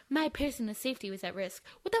 He's like, my personal safety was at risk.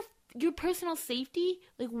 What your personal safety?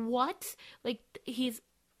 Like, what? Like, he's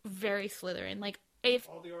very Slytherin. Like, if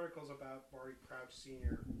All the articles about Barty Crouch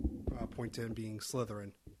Sr. Point to him being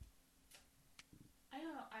Slytherin. I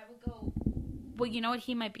don't know, I would go. Well, you know what?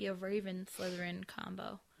 He might be a Raven Slytherin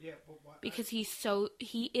combo. Yeah, but why? Because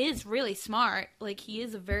he is really smart. Like, he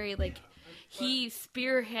is a very, like, he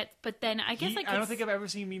spearheads, but then I guess, I don't think I've ever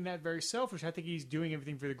seen him being that very selfish. I think he's doing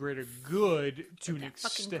everything for the greater good to an fucking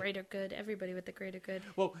extent. greater good. Everybody with the greater good.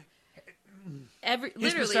 Well,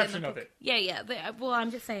 His perception of it. Yeah. Well, I'm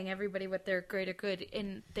just saying everybody with their greater good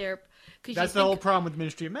in their. that's the whole problem with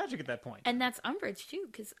Ministry of Magic at that point. And that's Umbridge too,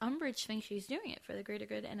 because Umbridge thinks she's doing it for the greater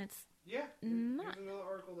good, and it's Yeah. not. There's another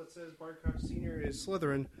article that says Barty Crouch Sr. is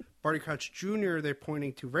Slytherin. Barty Crouch Jr., they're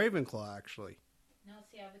pointing to Ravenclaw, actually. No,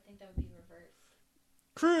 see, I would think that would be reversed.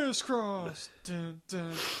 Crisscross. Dun,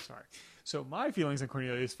 dun. Sorry. So my feelings on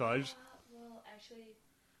Cornelius Fudge. Well, actually,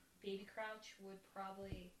 Baby Crouch would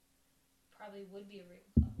probably would be a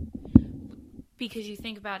Ravenclaw. Because you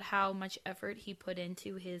think about how much effort he put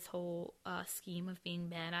into his whole scheme of being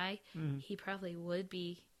Mad Eye, he probably would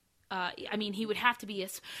be. I mean, he would have to be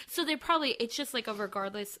so they're probably. It's just like a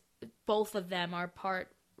regardless. Both of them are part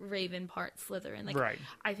Raven, part Slytherin. Like, Right.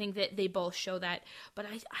 I think that they both show that, but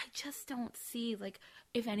I just don't see, like,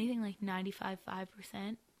 if anything, like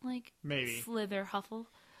 95.5%, like Maybe. Slither Huffle.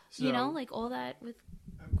 So- You know, like all that with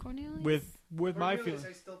Cornelius. With my feelings.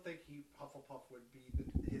 I still think Hufflepuff would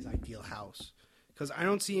be his ideal house, because I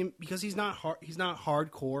don't see him, because he's not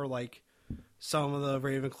hardcore like some of the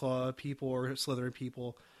Ravenclaw people or Slytherin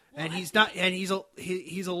people, and he's not, and he's a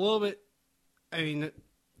little bit. I mean,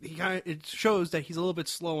 it shows that he's a little bit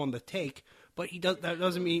slow on the take, but that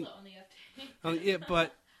doesn't mean. Yeah,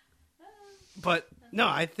 but no,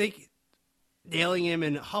 I think nailing him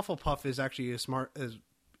in Hufflepuff is actually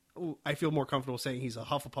I feel more comfortable saying he's a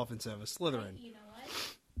Hufflepuff instead of a Slytherin. You know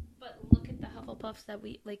what? But look at the Hufflepuffs that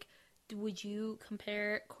we like. Would you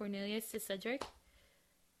compare Cornelius to Cedric?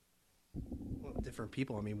 Well, different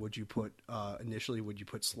people. I mean, would you put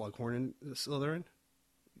Slughorn in Slytherin?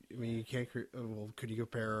 I mean, you can't. Well, could you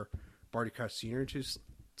compare Barty Crouch Sr.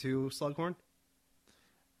 to Slughorn?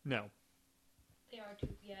 No. They are two.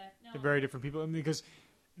 Yeah. No. They're very different people. I mean, because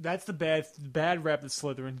that's the bad rep that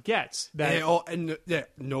Slytherin gets. That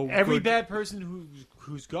Every bad person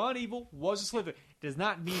who's gone evil was a Slytherin. Does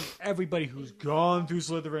not mean everybody who's gone through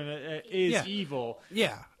Slytherin is evil.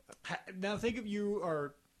 Yeah. Now think if you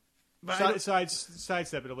are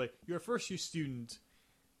sidestep it a bit. You're a first year student.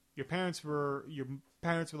 Your parents were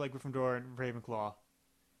like Gryffindor and Ravenclaw,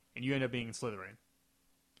 and you end up being in Slytherin.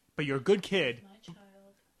 But you're a good kid. My child.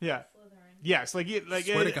 Yeah. Slytherin. Yes. Swear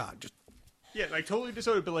to God, just Yeah, like totally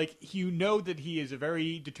disordered, but like you know that he is a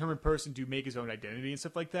very determined person to make his own identity and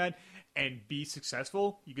stuff like that and be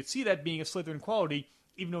successful. You could see that being a Slytherin quality,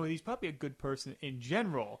 even though he's probably a good person in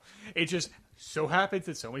general. It just so happens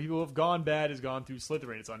that so many people have gone bad, has gone through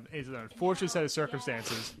Slytherin. It's an unfortunate set of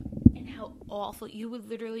circumstances. And how awful. You would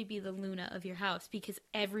literally be the Luna of your house because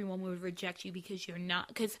everyone would reject you because you're not,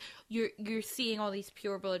 because you're seeing all these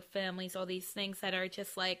pureblood families, all these things that are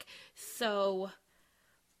just like so,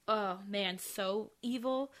 oh man, so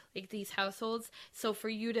evil, like these households. So for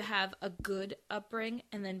you to have a good upbringing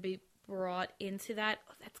and then be brought into that,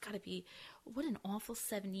 that's got to be, what an awful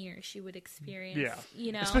 7 years she would experience. Yeah,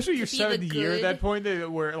 you know, especially your to be 7th the year at good. that point,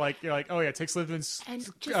 where like you're like, oh yeah, take Slytherin's And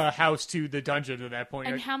just- house to the dungeon at that point.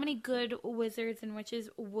 And Like, how many good wizards and witches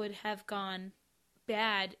would have gone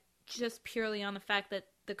bad just purely on the fact that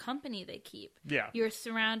the company they keep? yeah, You're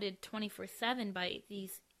surrounded 24/7 by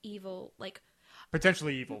these evil, like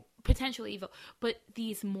potentially evil. potential evil, but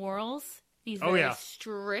these morals, these Oh, very yeah.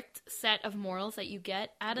 strict set of morals that you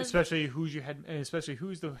get out of Especially who's your head, and especially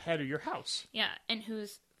who's the head of your house. yeah, and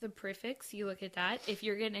who's the prefix? You look at that. If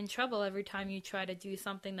you're getting in trouble every time you try to do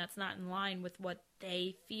something that's not in line with what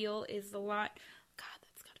they feel is the line, God,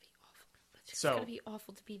 that's gotta be awful. That's just So- gotta be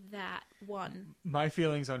awful to be that one. My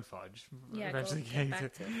feelings on Fudge. Yeah, eventually get getting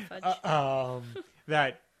back to Fudge.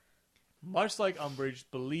 that much like Umbridge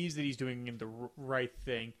believes that he's doing the right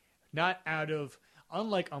thing, not out of,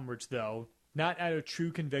 unlike Umbridge though, not out of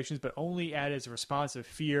true convictions, but only out as a response of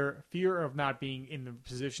fear of not being in the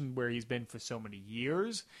position where he's been for so many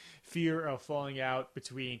years, fear of falling out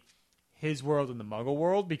between his world and the Muggle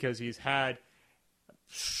world, because he's had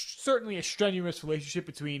certainly a strenuous relationship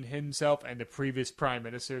between himself and the previous prime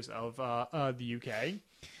ministers of the UK,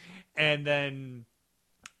 and then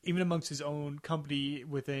even amongst his own company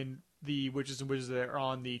within the witches and wizards that are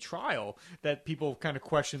on the trial, that people kind of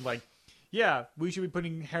question, like, yeah, we should be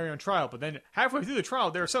putting Harry on trial, but then halfway through the trial,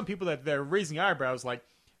 there are some people that they're raising eyebrows, like,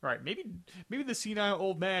 all right, maybe the senile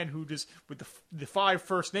old man who just with the 5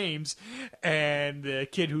 first names and the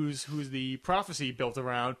kid who's the prophecy built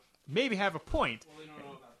around maybe have a point. Well, they don't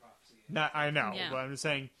know about prophecy. I know, Yeah. but I'm just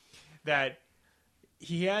saying that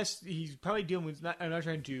he's probably dealing with. I'm not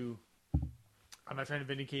trying to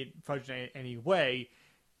vindicate Fudge in any way.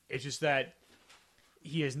 It's just that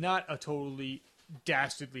he is not a totally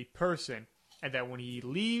dastardly person, and that when he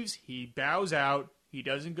leaves, he bows out. He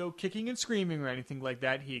doesn't go kicking and screaming or anything like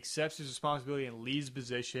that. He accepts his responsibility and leaves the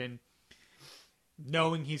position,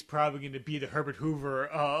 knowing he's probably going to be the Herbert Hoover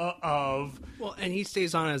of Well, and he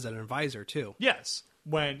stays on as an advisor too. yes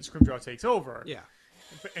when Scrimgeour takes over. Yeah.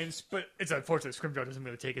 But it's unfortunate Scrimgeour doesn't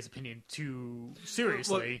really take his opinion too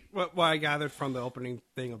seriously. What I gathered from the opening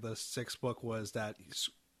thing of the 6th book was that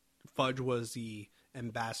Fudge was the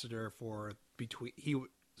ambassador for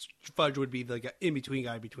Fudge would be the in-between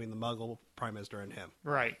guy between the Muggle Prime Minister and him.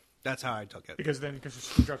 Right. That's how I took it. Because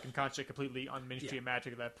Scrimgeour can concentrate completely on Ministry of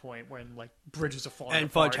Magic at that point when, like, bridges are falling And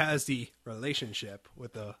apart. Fudge has the relationship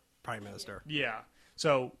with the Prime Minister. Yeah.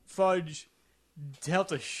 So, Fudge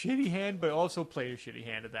dealt a shitty hand, but also played a shitty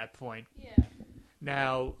hand at that point. Yeah.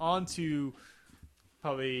 Now, on to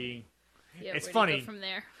probably... Yeah, It's where do you funny. go from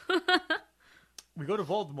there. We go to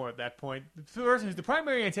Voldemort at that point. The person who's the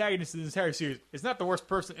primary antagonist in this entire series is not the worst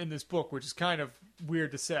person in this book, which is kind of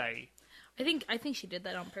weird to say. I think she did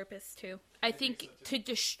that on purpose too. I think to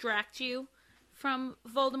distract you from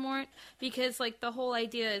Voldemort, because like the whole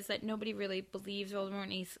idea is that nobody really believes Voldemort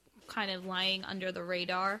and he's kind of lying under the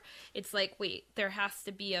radar. It's like, wait, there has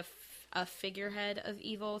to be a figurehead of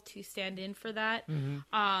evil to stand in for that.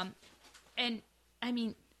 And I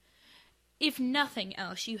mean, if nothing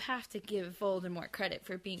else, you have to give Voldemort credit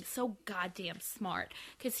for being so goddamn smart.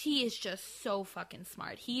 Because he is just so fucking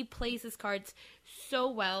smart. He plays his cards so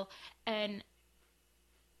well. And,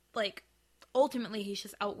 like, ultimately he's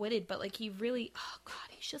just outwitted. But, like, he really... Oh, God,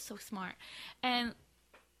 he's just so smart. And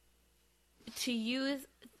to use...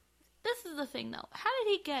 This is the thing, though. How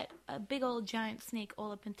did he get a big old giant snake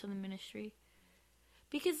all up into the Ministry?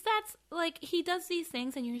 Because that's, like, he does these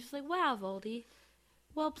things and you're just like, wow, Voldy.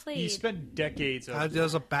 Well played. He spent decades of... How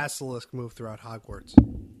does a basilisk move throughout Hogwarts?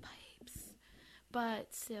 Pipes.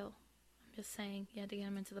 But still, I'm just saying, you had to get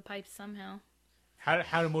him into the pipes somehow.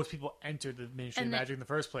 How do most people enter the Ministry And of Magic in the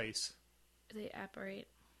first place? They apparate.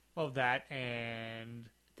 Well, that and...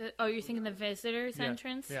 You're thinking the visitors Yeah,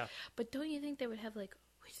 entrance? yeah. But don't you think they would have, like,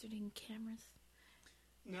 wizarding cameras?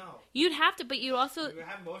 No. You'd have to, but you also, You would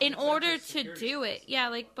have motion in order sensors, to security do it, yeah,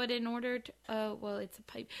 like, but in order to, well, it's a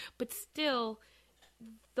pipe, but still,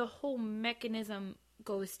 the whole mechanism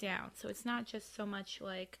goes down. So it's not just so much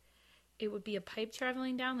like it would be a pipe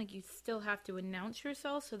traveling down. Like, you still have to announce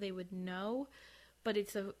yourself so they would know. But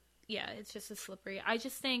it's just a slippery. I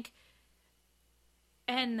just think,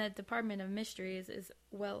 and the Department of Mysteries is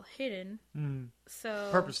well hidden. So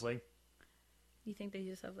Purposely. you think they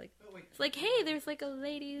just have like, it's like, hey, there's like a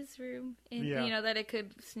ladies' room, in, Yeah. you know, that it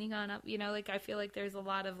could sneak on up. You know, like I feel like there's a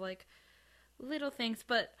lot of like little things,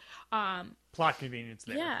 but Plot convenience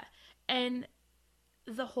there. yeah, and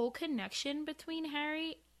the whole connection between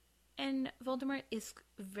Harry and Voldemort is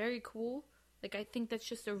very cool. Like, I think that's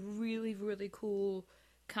just a really, really cool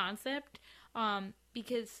concept,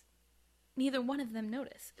 because neither one of them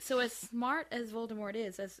notice. So as smart as Voldemort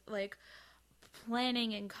is, as like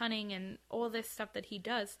planning and cunning and all this stuff that he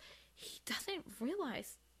does, he doesn't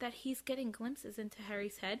realize that he's getting glimpses into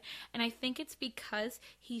Harry's head. And I think it's because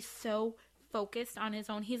he's so focused on his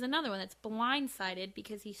own. He's another one that's blindsided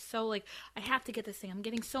because he's so like, I have to get this thing. I'm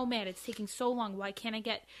getting so mad. It's taking so long. Why can't I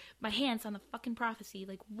get my hands on the fucking prophecy?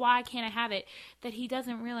 Like, why can't I have it? That he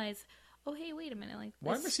doesn't realize, oh, hey, wait a minute. Like,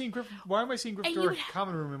 Why am I this- seeing Gryffindor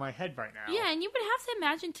common room in my head right now? Yeah, and you would have to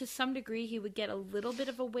imagine to some degree he would get a little bit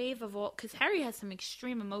of a wave of all, because Harry has some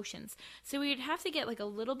extreme emotions. So we would have to get like a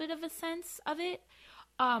little bit of a sense of it.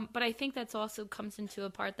 But I think that's also comes into a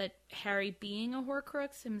part that Harry being a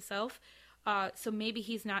Horcrux himself, so maybe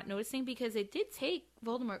he's not noticing, because it did take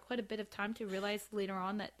Voldemort quite a bit of time to realize later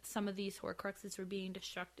on that some of these Horcruxes were being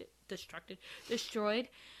destroyed.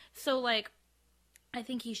 So like, I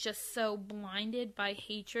think he's just so blinded by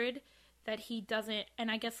hatred that he doesn't, and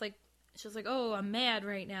I guess like, it's just like, oh, I'm mad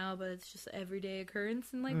right now, but it's just an everyday occurrence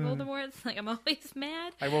in like Voldemort. It's like, I'm always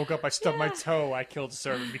mad. I woke up, I stubbed my toe, I killed a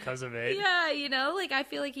servant because of it. Yeah, you know, like I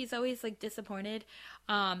feel like he's always like disappointed.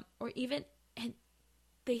 Or even, and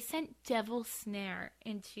they sent Devil Snare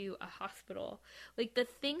into a hospital. Like the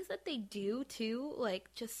things that they do too, like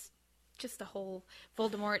just the whole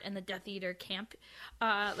Voldemort and the Death Eater camp,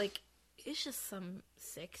 like it's just some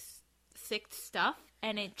sick stuff,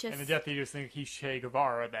 and it just, And the Death Eaters think he's Che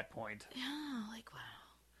Guevara at that point. yeah, like wow.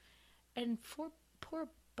 And poor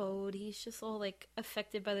Bode, he's just all like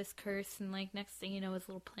affected by this curse, and like next thing you know, his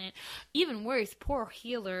little plant. Even worse, poor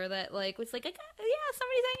healer that like was like, somebody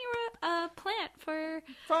sent you a plant for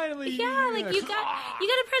Finally! yeah, like you got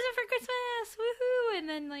a present for Christmas, woohoo! And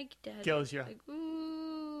then like dead, Kills you. like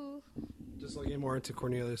ooh. Just looking more into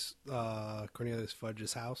Cornelius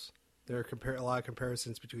Fudge's house, there are a lot of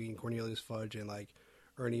comparisons between Cornelius Fudge and like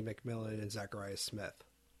Ernie Macmillan and Zacharias Smith.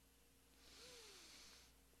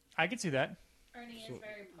 I can see that. Ernie is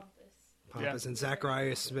very pompous. Yeah. And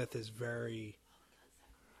Zacharias Smith is very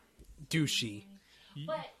douchey.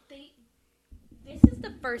 But this is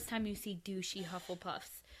the first time you see douchey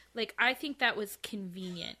Hufflepuffs. Like, I think that was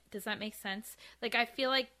convenient. Does that make sense? Like, I feel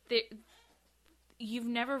like you've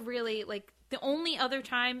never really, like, the only other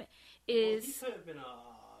time is... he could have been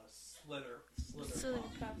a Slither.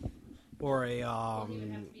 Slitherpuff. Or a He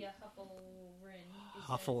would have to be a Hufflerin.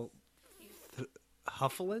 Hufflin?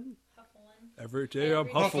 Hufflin. Every day I'm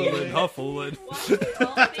Hufflin. Hufflin. Why do we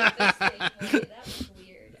all think the same way? That was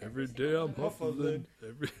weird. Every day I'm Hufflin.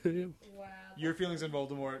 Every day I'm... Wow. Your feelings on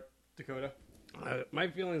Voldemort, Dakota? My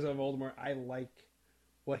feelings on Voldemort, I like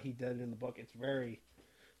what he did in the book. It's very,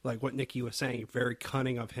 like what Nikki was saying, very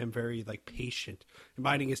cunning of him, very like patient, and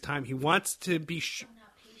biding his time. He wants to be I'm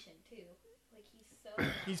not patient, too. Like, he's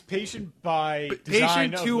so... He's patient by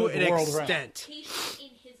design patient of to the an world around. extent. patient in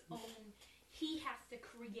his own... He has to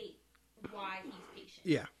create why he's patient.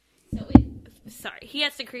 Yeah. So he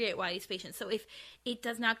has to create why he's patient. So if it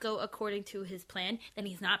does not go according to his plan, then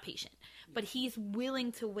he's not patient. But he's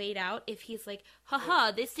willing to wait out if he's like,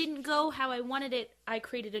 haha, this didn't go how I wanted it. I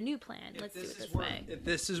created a new plan. Let's do it this way. If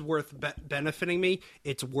this is worth benefiting me,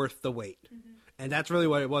 it's worth the wait. And that's really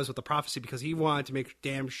what it was with the prophecy, because he wanted to make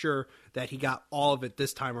damn sure that he got all of it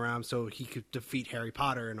this time around so he could defeat Harry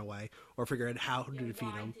Potter in a way, or figure out how to defeat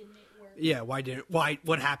Why him. didn't it work? Yeah,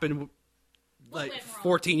 what happened like went wrong?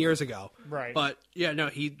 14 years ago. Right. But yeah, no,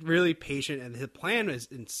 he's really patient, and his plan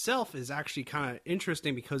itself is actually kind of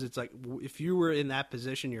interesting, because it's like, if you were in that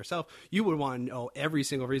position yourself, you would want to know every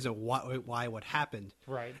single reason why what happened.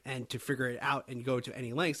 Right. And to figure it out and go to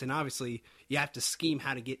any lengths. And obviously you have to scheme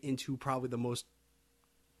how to get into probably the most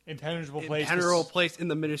Impenetrable place. place in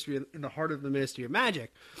the heart of the Ministry of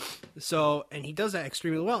Magic. So, and he does that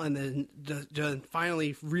extremely well. And then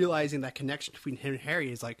finally realizing that connection between him and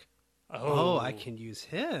Harry is like, oh, I can use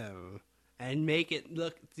him and make it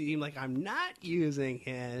seem like I'm not using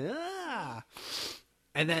him. Ah.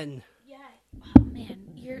 And then, Yeah. Oh, man.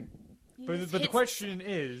 But the question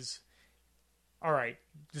is, all right,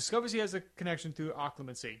 discovers he has a connection through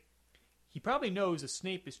occlumency. He probably knows that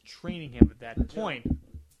Snape is training him at that point.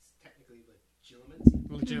 technically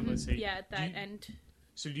legitimacy. Yeah, at that end.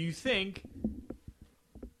 So do you think,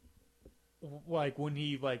 like, when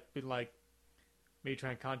he been maybe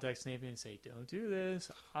try and contact Snape and say, "Don't do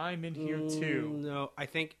this. I'm in here too." No, I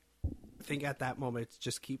think at that moment, it's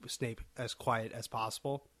just keep Snape as quiet as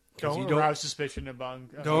possible. Don't arouse suspicion among.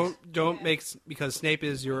 Don't make, because Snape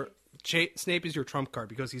is your trump card,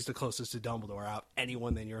 because he's the closest to Dumbledore out of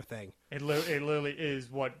anyone than your thing. It literally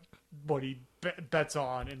is what he bets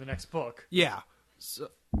on in the next book. Yeah.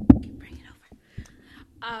 So, Bring it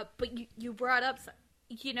over. But you brought up,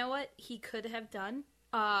 you know what he could have done?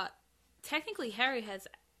 Technically,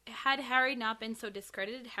 had Harry not been so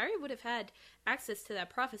discredited, Harry would have had access to that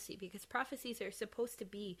prophecy, because prophecies are supposed to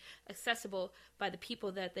be accessible by the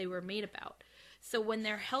people that they were made about. So when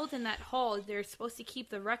they're held in that hall, they're supposed to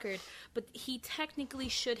keep the record, but he technically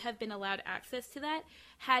should have been allowed access to that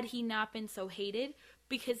had he not been so hated,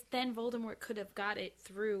 because then Voldemort could have got it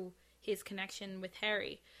through his connection with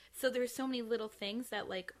Harry. So there's so many little things that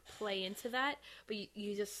play into that, but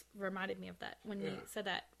you just reminded me of that when you said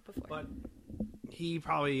that before. but he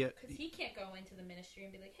probably Because he can't go into the ministry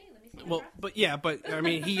and be like, "Hey, let me see." well, but I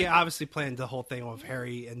mean, he obviously planned the whole thing of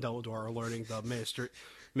Harry and Dumbledore alerting the ministry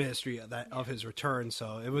of his return.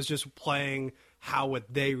 So it was just playing how would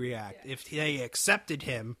they react if they accepted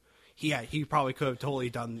him. He probably could have totally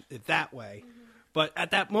done it that way, but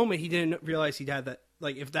at that moment he didn't realize he had that.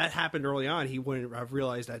 Like, if that happened early on, he wouldn't have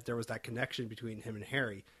realized that there was that connection between him and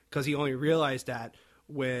Harry, because he only realized that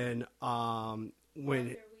when after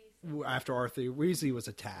Arthur Weasley was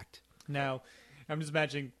attacked. Now, I'm just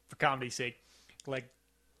imagining, for comedy's sake,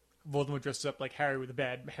 Voldemort dresses up like Harry with a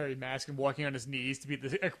bad Harry mask and walking on his knees to be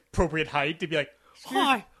the appropriate height to be like,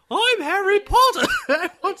 "Hi, I'm Harry Potter. I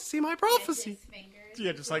want to see my prophecy."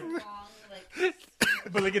 yeah, just like,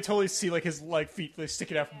 but they can totally see his feet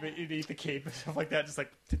sticking out from beneath the cape and stuff like that, just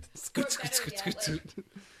like. He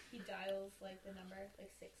dials the number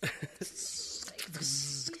 6.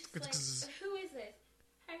 Who is this?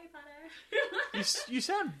 Harry Potter. You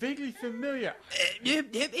sound vaguely familiar.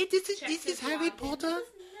 This is Harry Potter.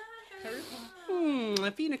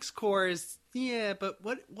 A Phoenix Course. Yeah, but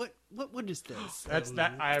what is this? That's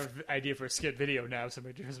that. I have an idea for a skit video now.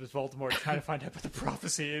 Somebody does with Voldemort trying to find out about the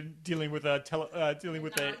prophecy and dealing with a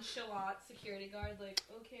nonchalant security guard.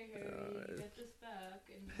 Okay, Harry, get this back.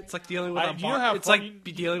 And it's like dealing with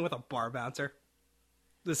dealing with a bar bouncer.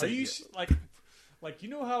 Are you you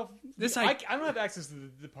know how I don't have access to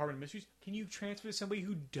the Department of Mysteries. Can you transfer to somebody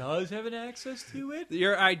who does have an access to it?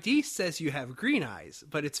 Your ID says you have green eyes,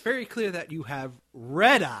 but it's very clear that you have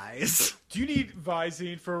red eyes. Do you need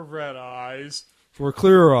Visine for red eyes? For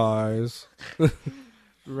clear eyes.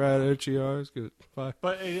 Red itchy eyes. Good. Bye.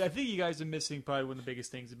 But I think you guys are missing probably one of the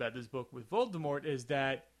biggest things about this book with Voldemort is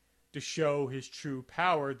that to show his true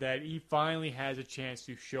power, that he finally has a chance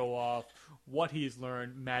to show off what he has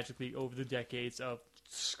learned magically over the decades of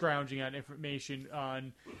scrounging out information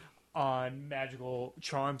on magical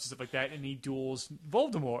charms and stuff like that, and he duels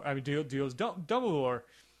Dumbledore.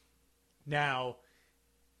 Now,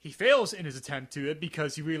 he fails in his attempt to it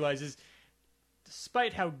because he realizes,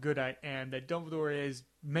 despite how good I am, that Dumbledore is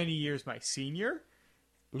many years my senior,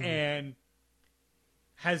 and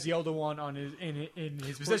has the Elder Wand on in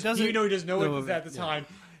his possession, even though he doesn't know it at the time.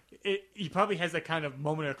 He probably has that kind of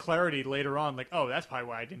moment of clarity later on, that's probably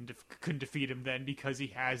why I couldn't defeat him then, because he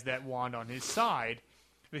has that wand on his side,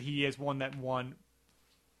 that he has won that one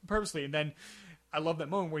purposely. And then I love that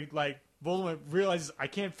moment where Voldemort realizes I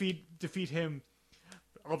can't defeat him.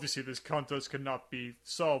 Obviously, this contest cannot be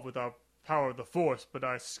solved without power of the Force, but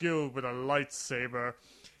I skill with a lightsaber.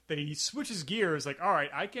 That he switches gears, all right,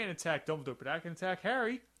 I can't attack Dumbledore, but I can attack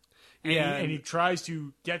Harry. And he tries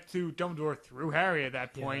to get through Dumbledore through Harry at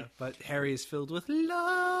that point. Yeah, but Harry is filled with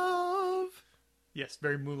love. Yes,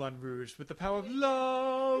 very Moulin Rouge. With the power of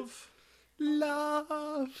love.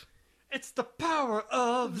 Love. It's the power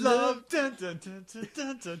of love. Dun, dun, dun, dun,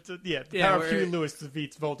 dun, dun, dun. Yeah, the power of Huey Lewis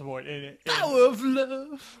defeats Voldemort in Power of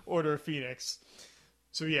love. Order of Phoenix.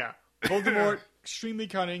 So yeah, Voldemort, extremely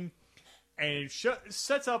cunning. And it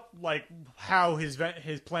sets up how his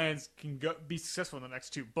plans can be successful in the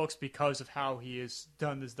next 2 books because of how he has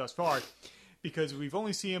done this thus far. Because we've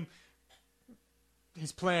only seen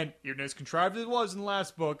his plan, even as contrived as it was in the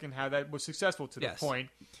last book, and how that was successful to the point.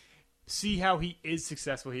 See how he is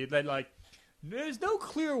successful here. That there's no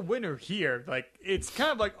clear winner here. It's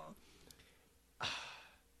kind of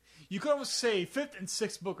you could almost say 5th and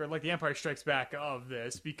 6th book are like the Empire Strikes Back of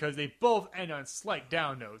this, because they both end on slight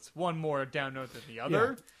down notes. One more down note than the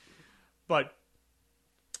other. Yeah. But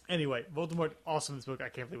anyway, Voldemort, also in this book, I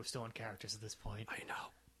can't believe we're still on characters at this point. I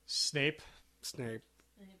know. Snape.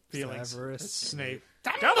 feelings. Severus It's Snape.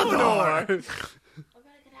 Dumbledore!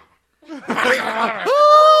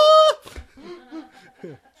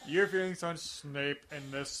 Your feelings on Snape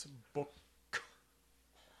in this book.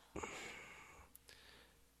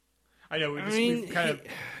 I know we've kind of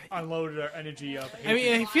unloaded our energy of I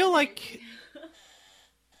mean, I feel like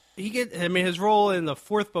his role in the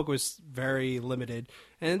fourth book was very limited,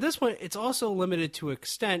 and in this one, it's also limited to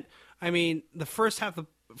extent. I mean, the first half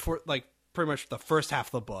pretty much the first half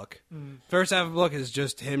of the book. First half of the book is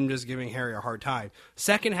just him just giving Harry a hard time.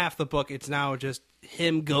 Second half of the book, it's now just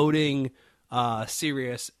him goading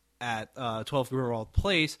Sirius at 12th Grimmauld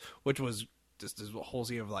Place, which was just this whole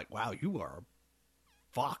scene of like, wow, you are a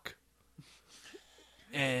fuck.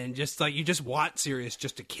 And just like, you just want Sirius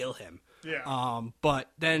just to kill him. Yeah.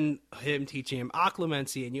 But then him teaching him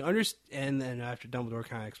occlumency, and you understand, and then after Dumbledore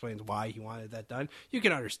kind of explains why he wanted that done, you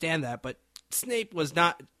can understand that. But Snape was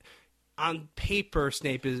not, on paper,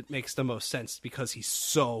 Snape makes the most sense because he's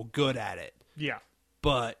so good at it. Yeah.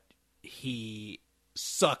 But he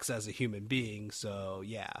sucks as a human being, so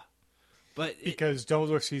yeah. But Because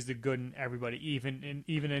Dumbledore sees the good in everybody, even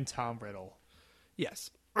in Tom Riddle.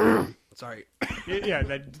 yes. Sorry. Yeah,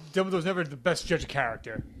 that Dumbledore's never the best judge of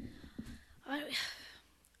character.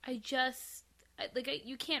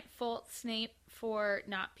 You can't fault Snape for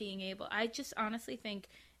not being able. I just honestly think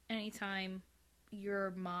anytime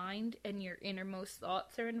your mind and your innermost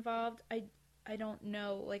thoughts are involved, I don't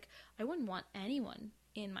know, like, I wouldn't want anyone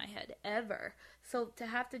in my head ever. So to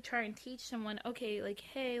have to try and teach someone, okay, like,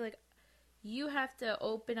 hey, like, you have to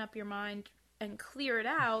open up your mind and clear it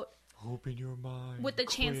out Open your mind. with the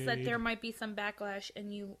chance that Quaid. there might be some backlash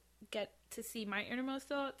and you get to see my innermost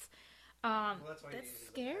thoughts. That's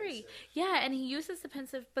scary. Yeah, and he uses the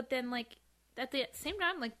pensive, but then, like, at the same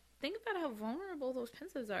time, like, think about how vulnerable those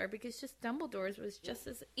pensives are, because just Dumbledore's was just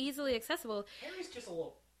as easily accessible. Harry's just a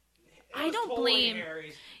little... I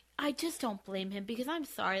just don't blame him, because I'm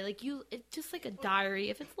sorry, like, it's just like a diary.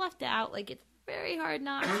 If it's left out, like, it's very hard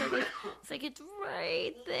not to, like, it's like it's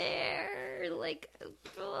right there, like,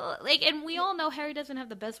 and we all know Harry doesn't have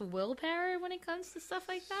the best willpower when it comes to stuff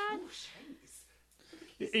like that.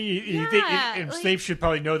 And Snape should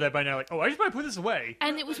probably know that by now. Like, I just might put this away.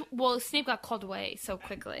 And Snape got called away so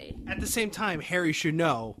quickly. At the same time, Harry should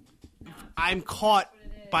know, I'm caught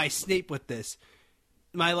by Snape with this.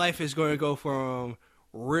 My life is going to go from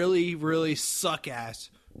really, really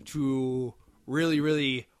suck-ass to really,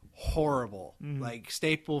 really horrible. Like,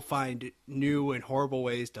 Snape will find new and horrible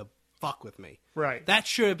ways to fuck with me. Right. That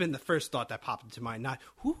should have been the first thought that popped into mind, not,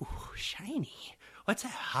 ooh, shiny. What's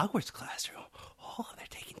that Hogwarts classroom? Oh, they're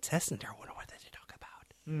taking tests in there. I wonder what they talk about.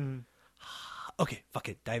 Okay, fuck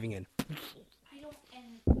it. Diving in.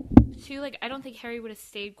 I don't think Harry would have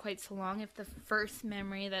stayed quite so long if the first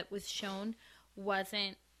memory that was shown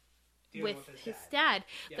wasn't with his dad.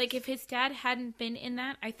 Yes. Like, if his dad hadn't been in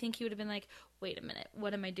that, I think he would have been like, wait a minute,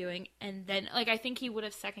 what am I doing? And then, like, I think he would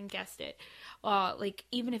have second-guessed it. Like,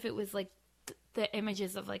 even if it was, like, the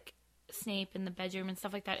images of, like, Snape in the bedroom and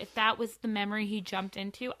stuff like that, if that was the memory he jumped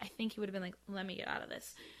into, I think he would have been like, let me get out of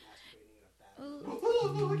this.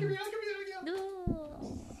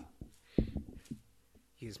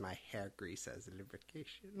 Use my hair grease as a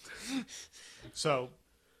lubrication. So,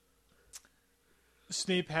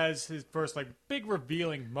 Snape has his first, like, big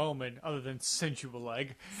revealing moment, other than sensual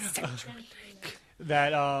leg,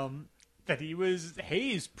 that he was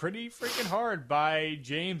hazed pretty freaking hard by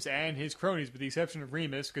James and his cronies, with the exception of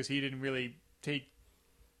Remus, because he didn't really take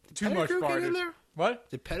too much Pettigrew part get in of there? What?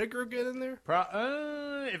 Did Pettigrew get in there?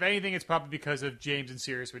 If anything, it's probably because of James and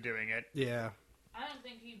Sirius were doing it. Yeah. I don't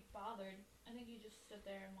think he bothered. I think he just stood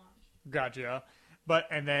there and watched. Gotcha.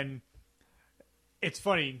 And then, it's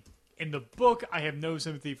funny, in the book, I have no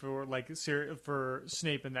sympathy for, like, for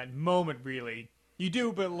Snape in that moment, really. You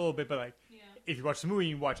do, but a little bit, but, like, if you watch the movie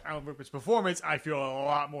and you watch Alan Rickman's performance, I feel a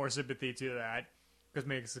lot more sympathy to that.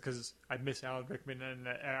 Because I miss Alan Rickman, and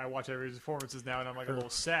I watch every his performances now, and I'm, like, a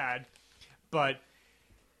little sad. But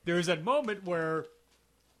there's that moment where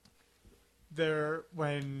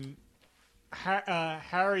when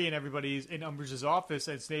Harry and everybody's in Umbridge's office,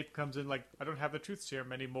 and Snape comes in like, I don't have the truth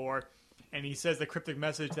serum anymore, and he says the cryptic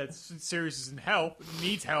message that Sirius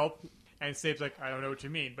needs help, and Snape's like, I don't know what you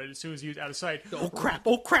mean, but as soon as he was out of sight, Oh crap!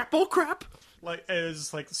 Oh crap! Oh crap! like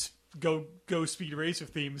it's like go Speed Racer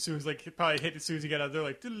theme. As soon as like it probably hit as soon as he got out there,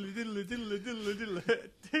 like diddle diddle diddle diddle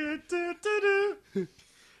diddle.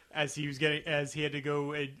 As he had to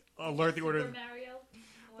go and alert the order. Mario,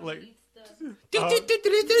 Like, He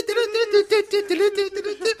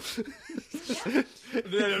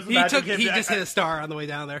just hit a star on the way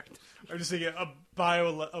down there. I'm just thinking a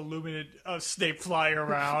bioluminescent Snape flying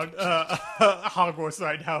around Hogwarts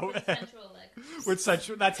right now. Sensual leg. With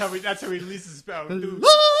sensual, that's how he releases his spell.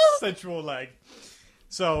 Sensual leg.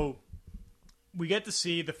 So we get to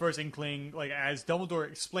see the first inkling, like as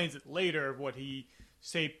Dumbledore explains it later, of what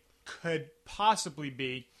Snape could possibly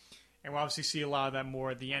be, and we'll obviously see a lot of that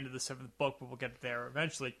more at the end of the 7th book, but we'll get there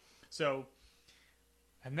eventually. So,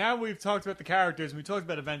 and now we've talked about the characters, and we talked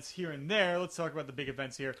about events here and there. Let's talk about the big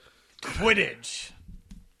events here. Quidditch.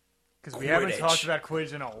 Because we haven't talked about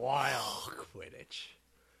Quidditch in a while. Oh, Quidditch.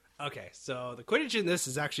 Okay, so the Quidditch in this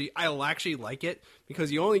is actually, I'll actually like it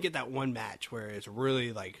because you only get that one match where it's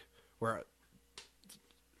really like, where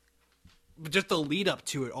just the lead up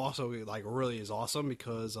to it also like really is awesome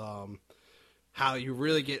because how you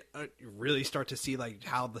really get, you really start to see like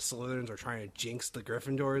how the Slytherins are trying to jinx the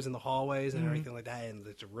Gryffindors in the hallways and everything like that, and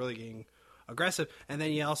it's really getting aggressive. And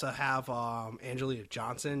then you also have Angelina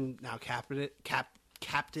Johnson now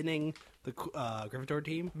captaining the Gryffindor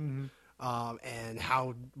team. And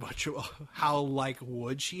how like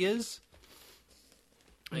Wood she is,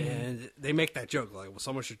 and they make that joke like, well,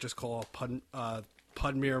 someone should just call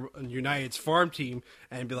Pudmere United's farm team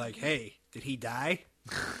and be like, "Hey, did he die?"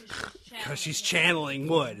 Because she's channeling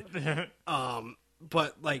Wood.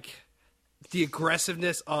 But like the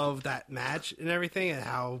aggressiveness of that match and everything, and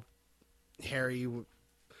how Harry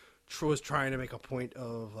was trying to make a point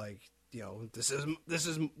of like, you know, this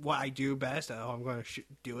is what I do best. I'm going to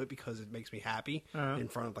do it because it makes me happy in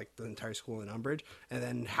front of like the entire school in Umbridge. And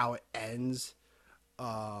then how it ends,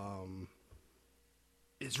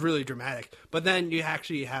 it's really dramatic. But then you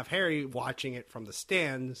actually have Harry watching it from the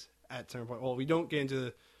stands at a certain point. Well, we don't get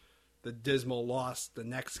into the dismal loss the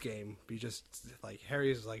next game. We just like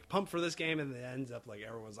Harry's like pumped for this game, and it ends up like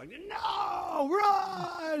everyone's like, no,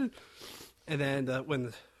 run! And then when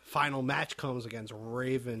the final match comes against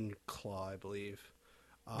Ravenclaw, I believe.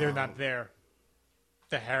 They're not there.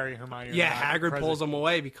 The Harry, Hermione. Yeah, Hagrid pulls them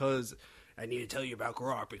away because I need to tell you about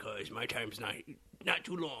Grok because my time's not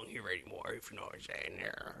too long here anymore, if you know what I'm saying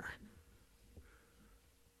there.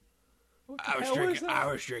 I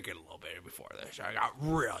was drinking a little bit before this. I got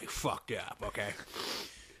really fucked up, okay?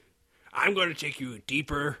 I'm going to take you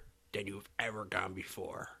deeper than you've ever gone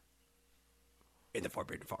before. In the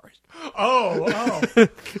Forbidden Forest. Oh.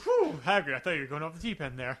 Whew, Hagrid, I thought you were going off the deep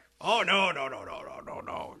end there. Oh, no.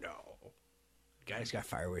 Guys got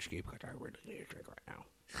fire whiskey because I really need a drink right now.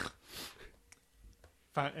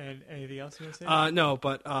 And anything else you want to say? No,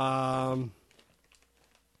 but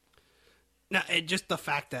just the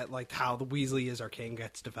fact that like how the Weasley is our king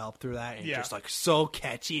gets developed through that, and just like so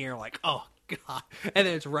catchy, and you're like, oh god. And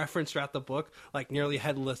then it's referenced throughout the book, like nearly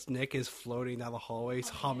headless Nick is floating down the hallways,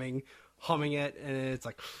 humming it, and it's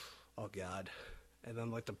like, oh god. And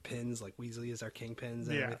then like the pins, like Weasley is our king pins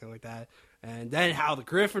and everything like that. And then how the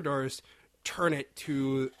Gryffindors turn it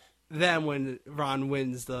to them when Ron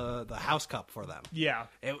wins the House Cup for them. Yeah.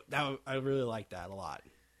 I really like that a lot.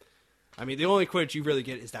 I mean, the only Quidditch you really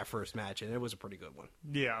get is that first match, and it was a pretty good one.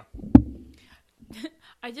 Yeah.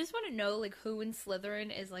 I just want to know, like, who in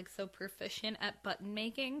Slytherin is, like, so proficient at button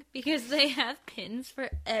making, because they have pins for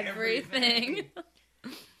everything.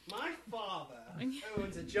 My father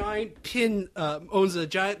owns a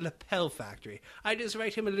giant lapel factory. I just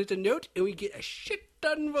write him a little note, and we get a shit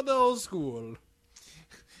done for the whole school.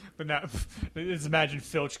 But now, just imagine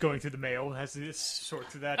Filch going through the mail, has to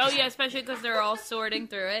sort through that. Oh, yeah, especially because they're all sorting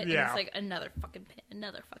through it, Yeah. and it's like, another fucking pin.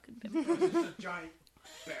 A giant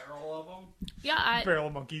barrel of them. Yeah, Barrel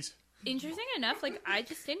of monkeys. interesting enough, like, I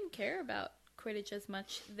just didn't care about Quidditch as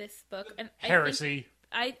much this book. And Heresy.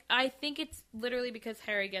 I think it's literally because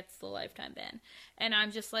Harry gets the lifetime ban. And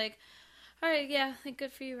I'm just like, alright, yeah, like,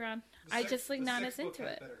 good for you, Ron. I just, like, not as into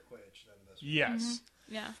it. Better Quidditch than this. Yes.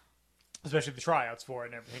 Yeah. Especially the tryouts for it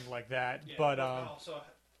and everything like that. Yeah, but also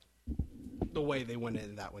the way they went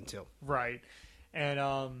into that one too. right.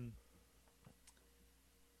 And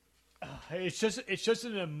it's just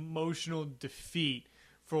an emotional defeat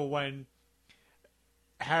for when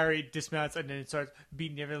Harry dismounts and then starts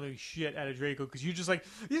beating the living shit out of Draco, because you're just like,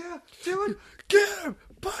 yeah, do it, get him,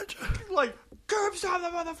 punch him, like, curb stop the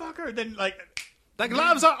motherfucker. Then like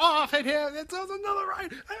gloves are off in here. It's another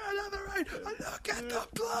right. Look at the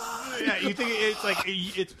blood. yeah, you think it's like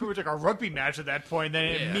it's pretty much like a rugby match at that point. Then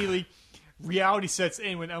it immediately reality sets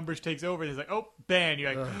in when Umbridge takes over. It's like, oh, ban.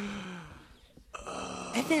 You're like,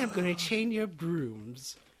 and then I'm gonna chain your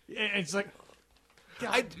brooms. and it's like,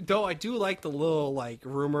 I do like the little like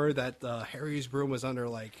rumor that Harry's broom was under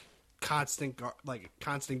like constant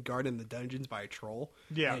guard in the dungeons by a troll.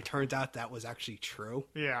 Yeah. And it turns out that was actually true.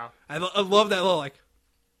 yeah. I love that little like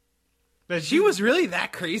That She was really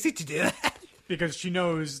that crazy to do that? because she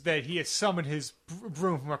knows that he has summoned his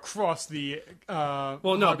broom from across the. Well,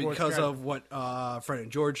 no, Hogwarts because garden. of what Fred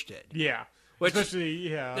and George did. Yeah, Which- especially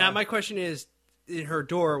yeah. Now, my question is, in her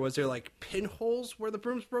door, was there like pinholes where the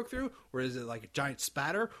brooms broke through, or is it like a giant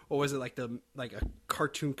spatter, or was it like a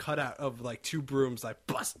cartoon cutout of like two brooms like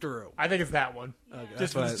bust through? I think it's that one.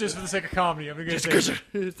 that's what I- Just for the sake of comedy, I'm gonna say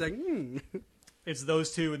It's like, it's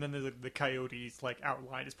those two, and then there's the coyotes like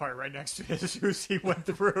outlined. It's probably right next to his shoes he went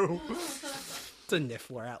through. it's a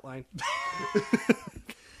Niffler outline.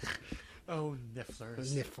 Oh,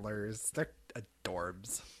 Nifflers. Nifflers, they're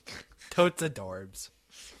adorbs. Totes adorbs.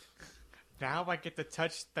 Now I get to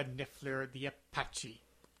touch the Niffler, the Apache.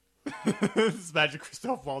 This is Magic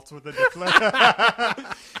Christoph Waltz with the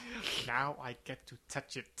Niffler. Now I get to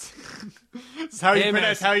touch it. That's how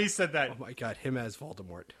That's how you said that. Oh my god, him as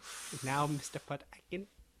Voldemort. Now, Mr. Putt, I can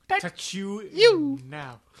Touch you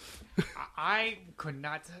now. I could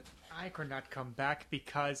not come back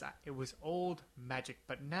because it was old magic,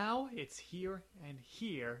 but now it's here and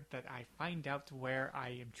here that I find out where I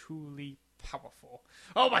am truly powerful.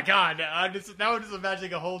 Oh my god! Now I'm just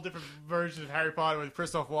imagining a whole different version of Harry Potter with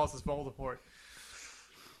Christoph Waltz as Voldemort.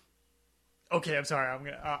 Okay, I'm sorry. I'm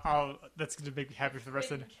gonna. That's gonna make me happy for the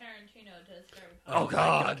rest of the. Tarantino does Harry Oh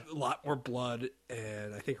god! a lot more blood,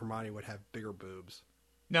 and I think Hermione would have bigger boobs.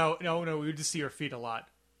 No. We would just see her feet a lot.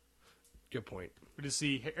 Good point. We just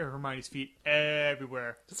see Hermione's feet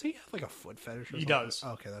everywhere. Does he have like a foot fetish? Or He something? does.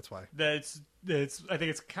 Oh, okay, that's why. That's. I think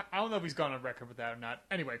it's. I don't know if he's gone on record with that or not.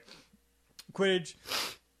 Anyway, Quidditch.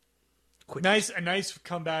 A nice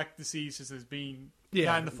comeback to see since it's being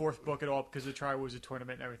not in the fourth book at all because the Triwizard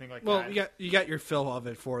Tournament and everything like Well, that. you got your fill of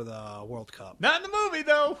it for the World Cup. Not in the movie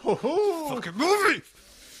though. Fucking movie.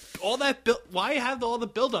 All that why have all the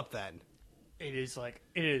build up then? It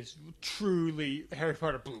is truly Harry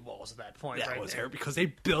Potter blue balls at that point. That right was there. her because they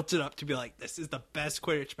built it up to be like, this is the best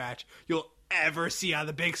Quidditch match you'll ever see on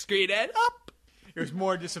the big screen. And up. It was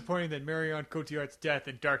more disappointing than Marion Cotillard's death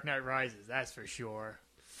in Dark Knight Rises. That's for sure.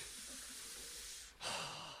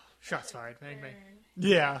 Shots fired. Bang bang.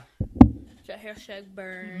 Yeah. Hashtag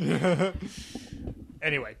burn.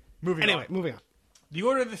 Anyway, moving on. Moving on. The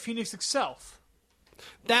Order of the Phoenix itself.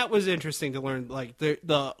 That was interesting to learn, like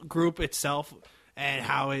the group itself and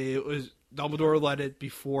how it was. Dumbledore led it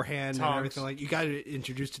beforehand Tonks. and everything. Like you got to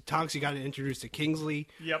introduce to Tonks, you got to introduce to Kingsley.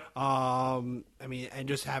 Yep. I mean, and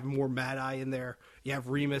just have more Mad Eye in there. You have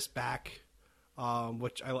Remus back,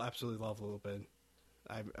 which I absolutely love a little bit.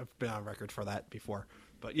 I've been on record for that before,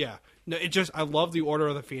 but yeah, no, I love the Order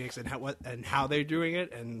of the Phoenix and how they're doing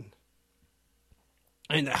it and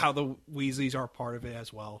how the Weasleys are part of it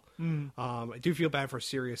as well. I do feel bad for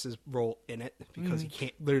Sirius's role in it because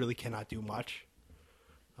he literally cannot do much.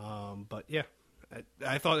 But yeah,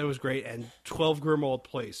 I thought it was great. And 12 Grimmauld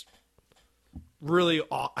Place, really,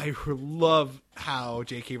 I love how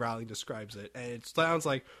J.K. Rowling describes it. And it sounds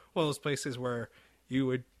like one of those places where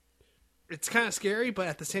it's kind of scary, but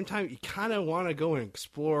at the same time, you kind of want to go and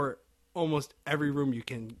explore almost every room you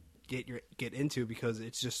can get into because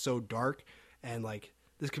it's just so dark and like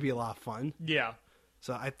this could be a lot of fun. Yeah.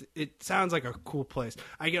 So it sounds like a cool place.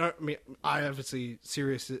 I obviously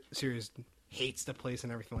Sirius hates the place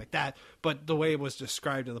and everything like that, but the way it was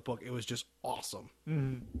described in the book, it was just awesome.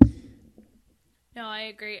 No, I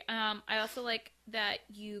agree. I also like that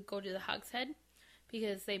you go to the Hogshead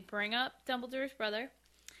because they bring up Dumbledore's brother.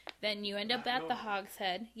 Then you end up at the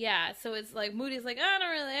Hogshead. Yeah, so it's like Moody's like, I don't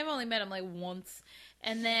really. I've only met him like once,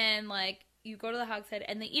 and then like you go to the Hogshead,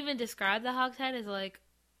 and they even describe the Hogshead as like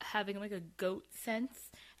having like a goat sense,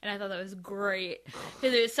 and I thought that was great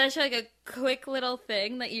because it was such like a quick little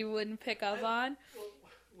thing that you wouldn't pick up on.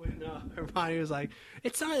 When Hermione was like,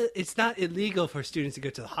 it's not illegal for students to go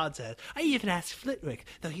to the Hogshead. I even asked Flitwick,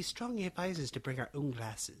 though he strongly advises to bring our own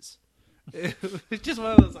glasses. It's just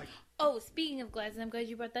one of those like. Oh, speaking of glasses, I'm glad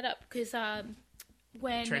you brought that up because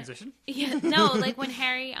when Transition? Yeah, no, like when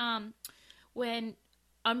Harry, when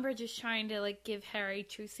Umbridge is trying to like give Harry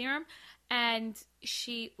truth serum, and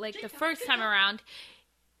she like the first time around,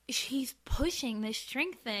 she's pushing this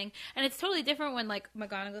drink thing, and it's totally different when like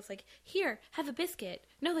McGonagall's like, "Here, have a biscuit."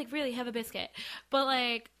 No, like really, have a biscuit. But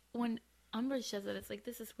like when Umbridge does it, it's like,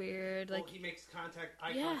 this is weird. Like he makes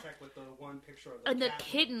eye Yeah. contact with the one picture of the and the cat with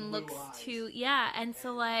kitten blue looks eyes. too, yeah, and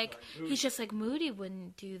so like he's just like, Moody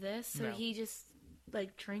wouldn't do this, so No. he just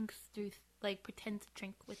like drinks through, like pretends to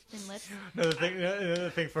drink with thin lips. Another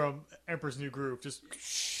thing from Emperor's New Groove, just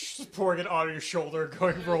pouring it on your shoulder,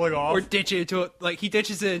 rolling off. Or ditch it into like he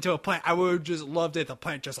ditches it into a plant. I would have just loved it. The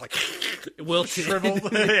plant just like wilted.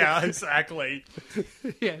 shriveled. Yeah, exactly.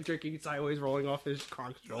 Yeah, drinking sideways, rolling off his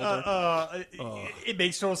Kronk's shoulder. It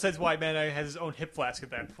makes total sense why Man has his own hip flask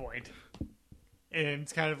at that point. And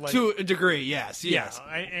it's kind of like... To a degree, yes.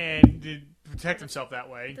 and to protect himself that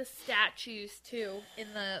way. The statues too in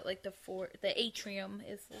the atrium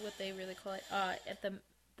is what they really call it. At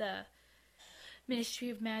the Ministry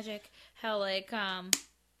of Magic, how like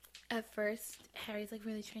at first Harry's like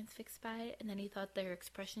really transfixed by it, and then he thought their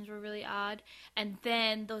expressions were really odd, and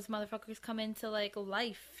then those motherfuckers come into like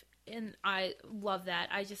life, and I love that.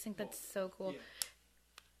 I just think that's so cool.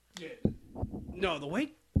 Yeah. No, the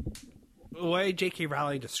way J.K.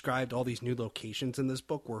 Rowling described all these new locations in this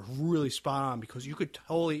book were really spot on, because you could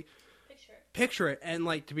totally picture it. And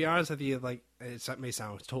like, to be honest with you, like, it may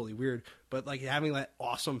sound totally weird, but like having that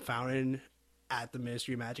awesome fountain at the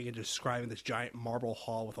Ministry of Magic and describing this giant marble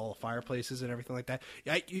hall with all the fireplaces and everything like that,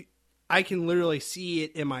 I can literally see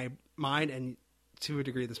it in my mind, and to a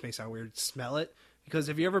degree this may sound weird, smell it. Because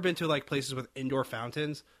have you ever been to like places with indoor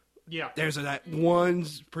fountains? Yeah. There's that one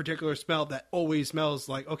particular smell that always smells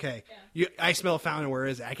like, okay, I smell a fountain, where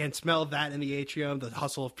is it? I can smell that in the atrium, the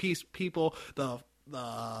hustle of people, the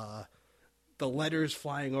letters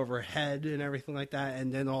flying overhead and everything like that,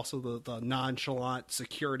 and then also the nonchalant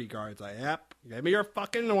security guards. Like, yep, give me your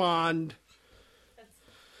fucking wand.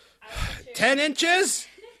 10 inches?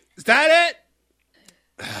 Is that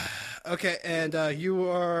it? Okay, and you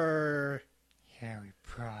are... Harry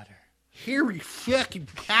Potter. Harry fucking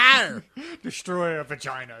Potter. Destroyer of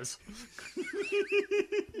vaginas. Oh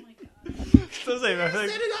my god. So say, I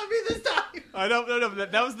think- Said it on me this time. I don't know.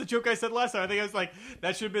 That was the joke I said last time. I think I was like,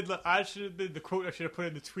 that should have been the quote I should have put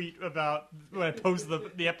in the tweet about when I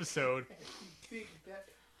posted the episode.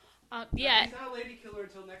 Yeah, He's not a lady killer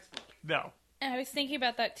until next book. No. and I was thinking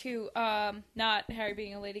about that too. Not Harry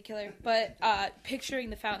being a lady killer, but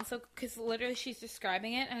picturing the fountain. So, because literally she's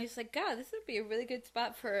describing it, and I was like, God, this would be a really good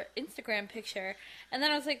spot for an Instagram picture. And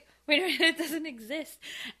then I was like, wait a minute, it doesn't exist.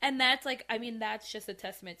 And that's like, I mean, that's just a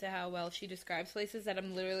testament to how well she describes places. That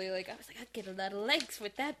I'm literally like, I was like, I'd get a lot of likes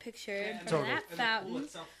with that picture and for that fountain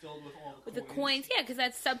with the coins. Yeah, because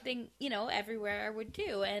that's something everywhere would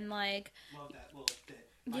do, and like. Love that little bit.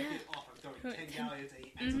 Yeah. Throwing 10 galleons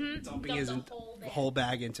and dumping his whole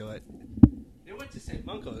bag into it. It went to St.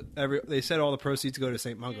 Mungo's. They said all the proceeds go to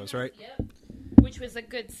St. Mungo's, right? Yep. Which was a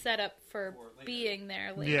good setup for being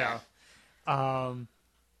there later. Yeah. And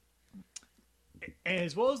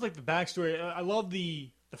as well as like the backstory, I love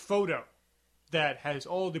the photo that has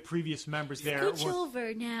all the previous members there. Scooch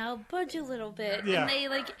over now, budge a little bit. Yeah. And they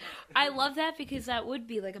I love that because that would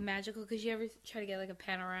be like a magical, because you ever try to get like a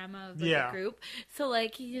panorama of like, a group. So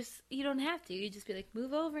like you don't have to. You just be like,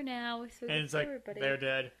 move over now. So And it's like, everybody. they're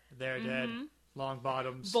dead. They're dead. Long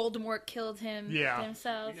bottoms. Voldemort killed him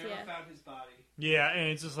himself. found his body. Yeah,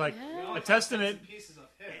 and it's just like Yeah. a testament. Pieces of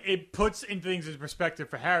him. It puts in things in perspective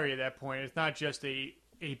for Harry at that point. It's not just a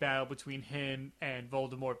battle between him and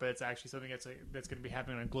Voldemort, but it's actually something that's going to be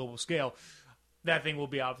happening on a global scale. That thing will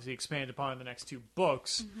be obviously expanded upon in the next 2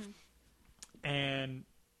 books. And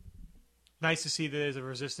nice to see that there's a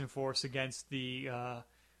resistant force against the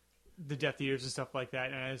Death Eaters and stuff like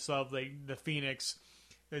that. And I just love like the Phoenix,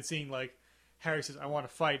 and seeing like Harry says, I want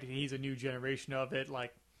to fight, and he's a new generation of it.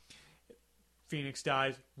 Like Phoenix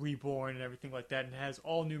dies, reborn, and everything like that, and has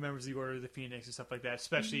all new members of the Order of the Phoenix and stuff like that.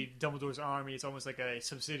 Especially Dumbledore's army. It's almost like a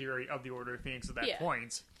subsidiary of the Order of Phoenix at that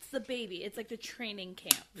point. It's the baby. It's like the training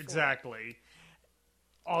camp. Exactly.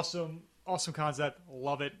 Awesome concept.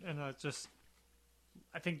 Love it. And I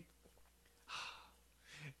think,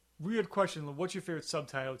 weird question. What's your favorite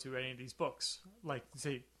subtitle to any of these books?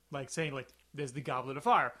 Saying there's the Goblet of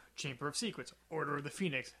Fire, Chamber of Secrets, Order of the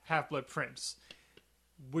Phoenix, Half-Blood Prince.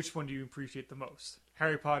 Which one do you appreciate the most?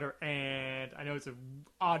 Harry Potter, and I know it's an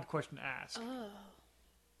odd question to ask. Oh.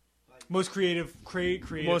 Most creative.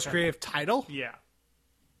 Most creative title? Yeah.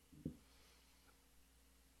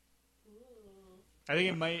 I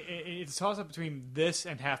think it's a toss-up between this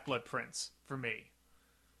and Half-Blood Prince for me.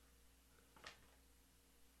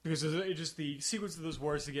 Because it just the sequence of those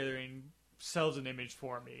words together and sells an image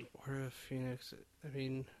for me. Order of Phoenix. I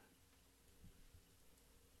mean,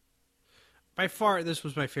 by far, this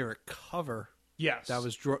was my favorite cover. Yes. That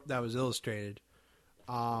was illustrated.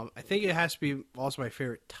 I think it has to be also my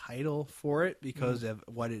favorite title for it because of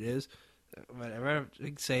what it is. But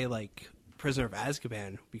I'd say like Prisoner of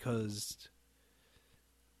Azkaban because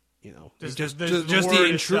just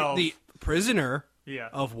the prisoner. Yeah.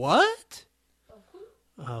 Of what?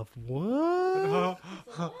 Of what?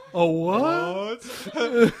 Oh what?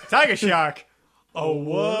 Tiger Shark. Oh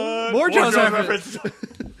what? More Jaws reference.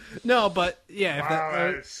 No, but yeah, if Wow, that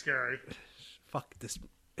that, is scary. fuck this.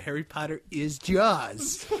 Harry Potter is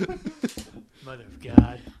Jaws. Mother of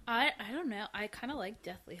God. I don't know. I kind of like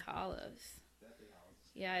Deathly Hollows.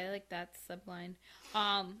 Yeah, I like that subline.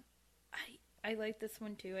 I like this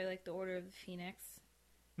one too. I like the Order of the Phoenix.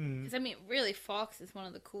 Because I mean, really, Fawkes is one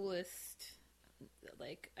of the coolest.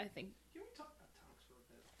 Like, I think.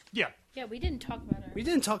 Yeah. Yeah, we didn't talk about her. We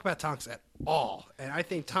didn't talk about Tonks at all, and I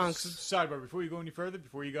think Tonks. Sidebar, before you go any further,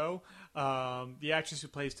 before you go, the actress who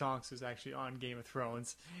plays Tonks is actually on Game of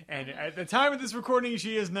Thrones. And at the time of this recording,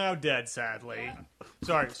 she is now dead, sadly.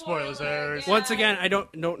 Sorry, spoilers. Spoiler, yeah. Once again, I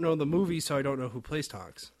don't know the movie, so I don't know who plays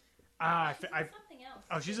Tonks. Something else.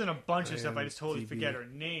 Oh, she's in a bunch of stuff. I just totally IMDb. forget her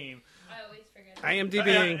name. I always forget.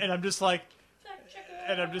 IMDb. And I'm just like,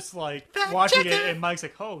 Fact watching checker. it, and Mike's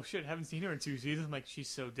like, "Oh shit, haven't seen her in 2 seasons." I'm like, "She's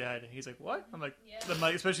so dead." And he's like, "What?" I'm like,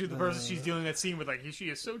 especially the person she's dealing that scene with, like, she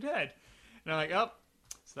is so dead. And I'm like, "Oh,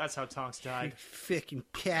 so that's how Tonks died." Fucking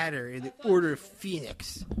Patter in the Order of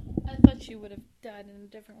Phoenix. I thought she would have died in a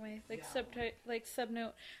different way, like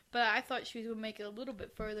subnote. But I thought she would make it a little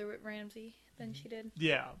bit further with Ramsay than she did.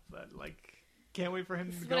 Yeah, but like, can't wait for him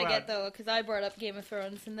This to is go what I out. get though, because I brought up Game of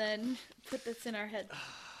Thrones and then put this in our head.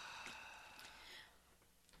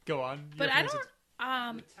 Go on. But Your I favorite-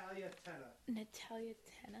 don't. Natalia Tena. Natalia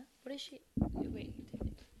Tena. What is she? Wait.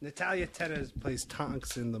 Natalia Tena plays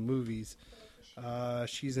Tonks in the movies.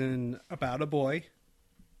 She's in About a Boy.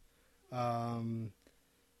 10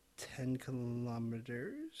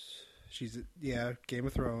 Kilometers. She's Game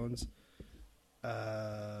of Thrones.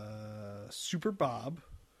 Super Bob.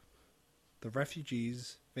 The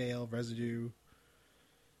Refugees. Vale. Residue.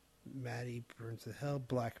 Maddie Burns to Hell.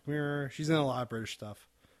 Black Mirror. She's in a lot of British stuff.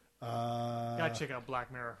 Gotta check out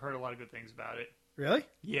Black Mirror. Heard a lot of good things about it. Really?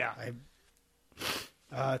 Yeah.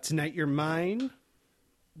 Tonight You're Mine.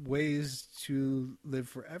 Ways to Live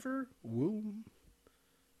Forever. Womb.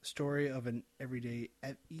 Story of an Everyday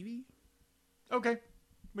Evie. Okay,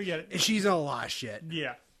 we get it. And she's in a lot of shit.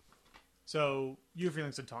 Yeah. So your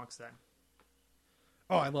feelings on Tonks then?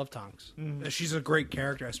 Oh, I love Tonks. She's a great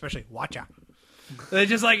character, especially Watch Out.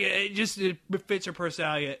 It fits her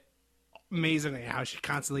personality amazingly. How she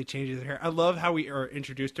constantly changes her hair. I love how we are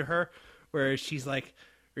introduced to her, where she's like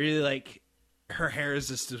really like her hair is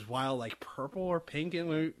just this wild like purple or pink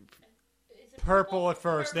and Purple at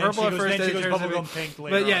first, then purple she at goes, first. then she then goes it turns bubblegum into- pink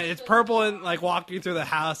later. But yeah, on. it's purple and like walking through the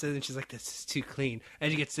house, and then she's like, "This is too clean."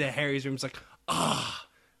 And she gets to Harry's room, it's like,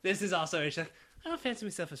 this is also. And she's like, "I don't fancy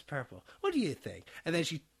myself as purple. What do you think?" And then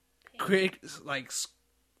she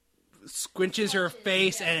squinches her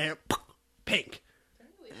face and pink.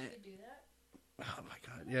 Oh my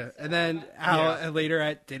god, yeah. And then later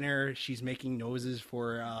at dinner, she's making noses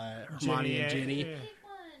for Hermione and Ginny.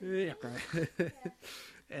 Yeah. Yeah.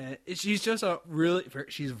 And she's just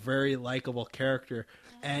she's a very likable character,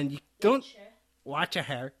 and you don't watch her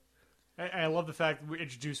hair. I love the fact that we're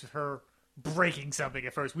introduced with her breaking something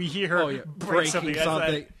at first. We hear her break breaking something.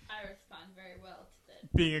 something. I respond very well to this.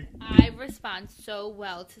 Being I respond so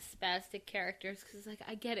well to spastic characters because, like,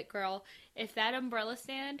 I get it, girl. If that umbrella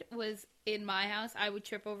stand was in my house, I would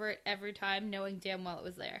trip over it every time, knowing damn well it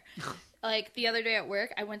was there. Like, the other day at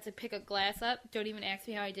work, I went to pick a glass up. Don't even ask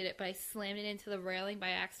me how I did it, but I slammed it into the railing by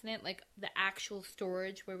accident, like the actual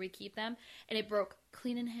storage where we keep them, and it broke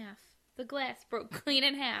clean in half. The glass broke clean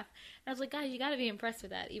in half. And I was like, guys, you gotta be impressed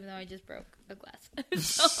with that, even though I just broke a glass.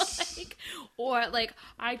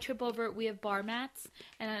 I trip over it. We have bar mats,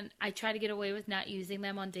 and I try to get away with not using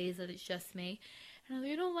them on days that it's just me. And I was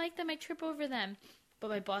like, I don't like them. I trip over them. But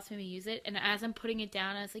my boss made me use it, and as I'm putting it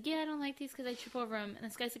down, I was like, yeah, I don't like these because I trip over them. And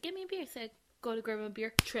this guy said, get me a beer. So I go to grab him a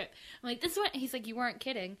beer, trip. I'm like, this is what... He's like, you weren't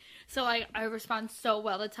kidding. So I respond so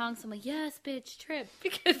well to Tonks. I'm like, yes, bitch, trip.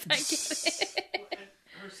 Because I get it.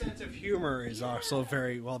 Her sense of humor is also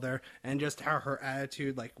very well there, and just how her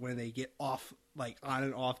attitude, like when they get off, like on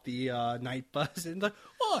and off the night bus, and like,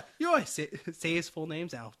 oh, you know, I say his full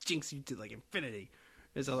names, I'll jinx you to like infinity,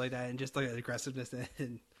 and stuff like that, and just like aggressiveness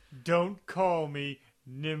and don't call me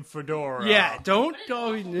Nymphadora. yeah, don't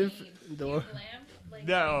go.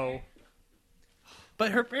 No.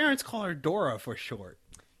 But her parents call her Dora for short.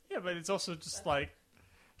 Yeah, but it's also just like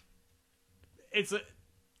it's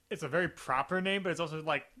a very proper name, but it's also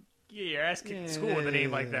like you're asking school with a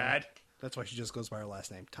name like that. That's why she just goes by her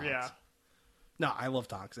last name, Tonks. Yeah. No, I love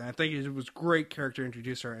Tonks, and I think it was great character to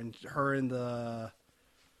introduce her, and her in the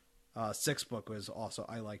sixth book was also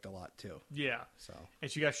I liked a lot too. Yeah. So And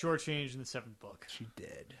she got shortchanged in the seventh book. she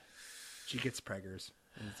did. She gets preggers,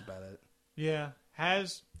 and that's about it. Yeah.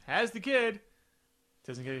 Has the kid.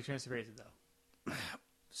 Doesn't get a chance to raise it though.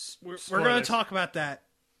 We're going to talk about that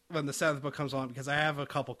when the 7th book comes on, because I have a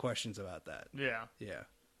couple questions about that. Yeah. Yeah.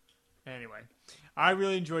 Anyway, I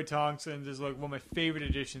really enjoyed Tonks, and it's like one of my favorite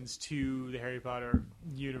additions to the Harry Potter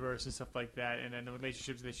universe and stuff like that. And then the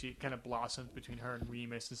relationships that she kind of blossoms between her and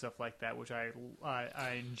Remus and stuff like that, which I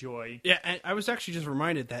enjoy. Yeah, and I was actually just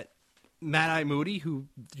reminded that Mad-Eye Moody, who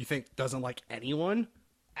you think doesn't like anyone,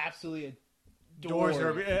 absolutely Adores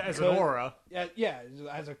her as an aura. Yeah,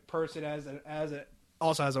 as a person,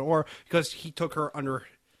 also as an aura, because he took her under.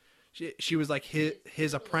 She was like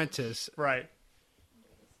his apprentice, Right.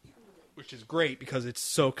 which is great because it's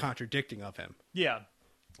so contradicting of him. Yeah.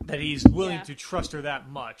 That he's willing Yeah. to trust her that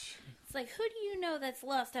much. It's like, who do you know that's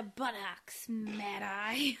lost a buttocks, Mad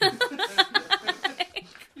Eye?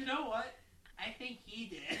 You know what? I think he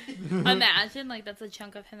did. Imagine, like, that's a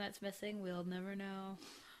chunk of him that's missing. We'll never know.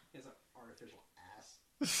 It's an artificial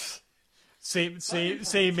ass.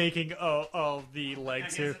 Same making of the leg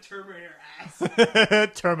too. Terminator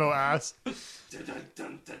ass. Turbo ass. Dun, dun,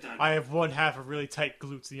 dun, dun, dun. I have one half of really tight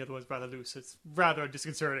glutes and the other one's rather loose. It's rather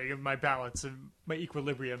disconcerting in my balance and my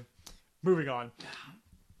equilibrium. Moving on.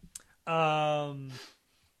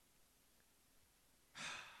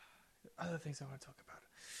 Other things I want to talk about.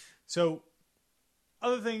 So,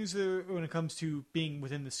 other things when it comes to being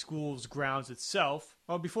within the school's grounds itself.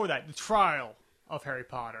 Well, before that, the trial of Harry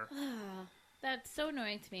Potter. That's so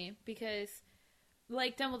annoying to me because,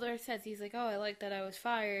 like Dumbledore says, he's like, oh, I like that I was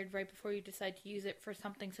fired right before you decide to use it for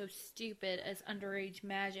something so stupid as underage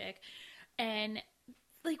magic. And,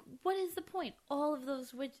 like, what is the point? All of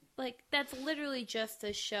those, that's literally just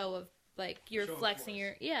a show of, like, you're Show of flexing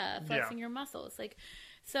force. flexing your muscles. Like,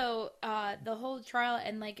 so, the whole trial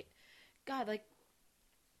and, like, God, like,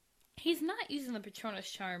 he's not using the Patronus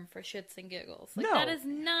charm for shits and giggles. Like, No. that is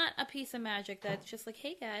not a piece of magic that's just like,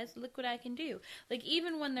 hey guys, look what I can do. Like,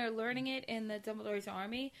 even when they're learning it in the Dumbledore's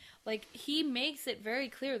army, like, he makes it very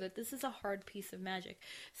clear that this is a hard piece of magic.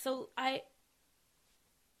 So I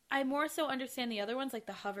more so understand the other ones, like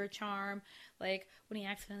the hover charm, like when he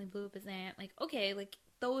accidentally blew up his aunt. Like, okay, like,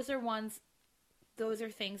 those are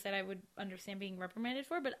things that I would understand being reprimanded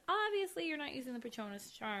for, but obviously you're not using the Patronus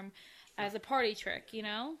charm as a party trick, you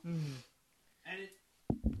know? And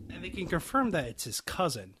they can confirm that it's his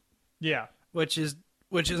cousin, Yeah. which is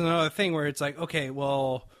another thing where it's like, okay,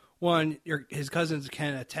 well, one, his cousins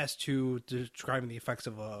can attest to describing the effects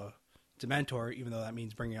of a Dementor, even though that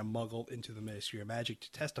means bringing a Muggle into the Ministry of Magic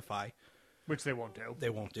to testify. Which they won't do. They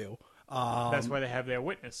won't do. That's why they have their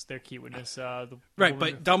witness, their key witness. Right,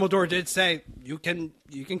 but Dumbledore did say you can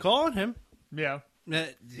call on him. Yeah.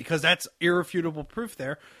 Because that's irrefutable proof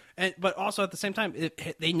there, but also at the same time,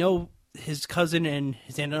 they know his cousin and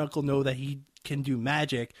his aunt and uncle know that he can do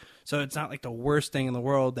magic, so it's not like the worst thing in the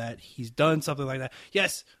world that he's done something like that.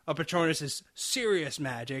 Yes, a Patronus is serious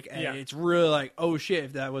magic, and it's really like, oh shit,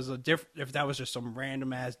 if that was just some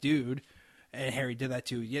random ass dude, and Harry did that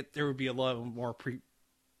too, yet there would be a lot more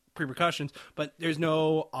repercussions. But there's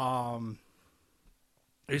no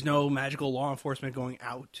magical law enforcement going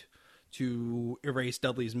out to erase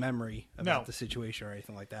Dudley's memory about the situation or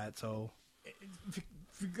anything like that. So,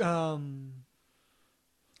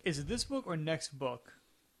 is it this book or next book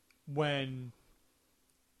when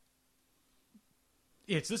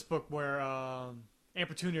it's this book where Aunt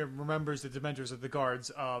Petunia remembers the Dementors of the guards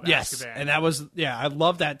of Azkaban? And that was I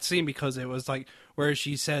love that scene because it was like where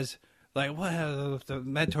she says like, what the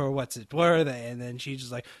mentor? What are they? And then she's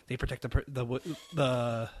just like, they protect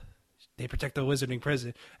they protect the wizarding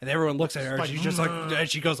prison, and everyone looks at her, and she's just like, and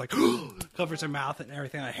she goes like, covers her mouth and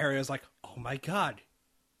everything. And Harry is like, "Oh my god,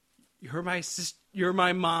 you're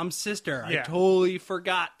my mom's sister. Yeah. I totally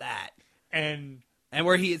forgot that." And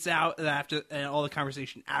where he is out and all the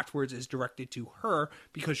conversation afterwards is directed to her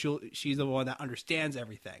because she's the one that understands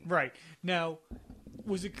everything. right now,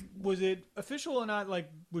 was it official or not? Like,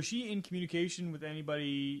 was she in communication with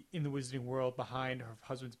anybody in the wizarding world behind her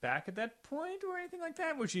husband's back at that point, or anything like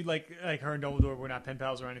that? Was she like her and Dumbledore were not pen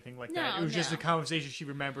pals or anything like that? No, It was just no. a conversation she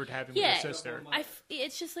remembered having with Yeah, her sister.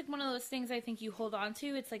 it's just like one of those things I think you hold on to.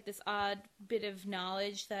 It's like this odd bit of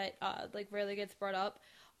knowledge that like rarely gets brought up.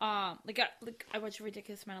 I watch a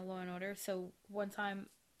ridiculous amount of Law and Order. So one time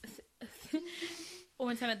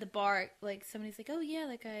at the bar, like somebody's like, "Oh yeah,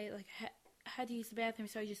 like I had to use the bathroom,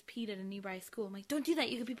 so I just peed at a nearby school." I'm like, "Don't do that.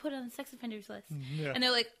 You could be put on the sex offenders list." Yeah. And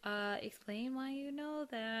they're like, "Explain why you know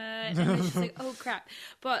that." And it's just like, "Oh crap!"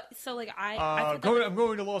 But so like I thought that I'm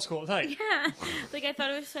going to law school tonight. yeah, like I thought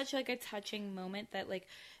it was such like a touching moment that like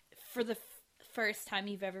for the first time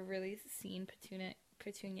you've ever really seen Petunia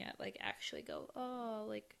like actually go, oh,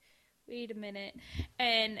 like wait a minute,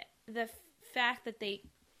 and the fact that they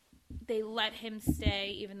they let him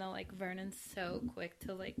stay, even though like Vernon's so quick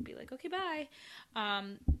to like be like, okay, bye.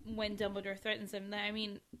 When Dumbledore threatens him, I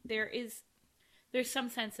mean, there's some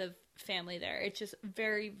sense of family there. It's just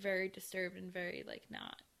very, very disturbed and very like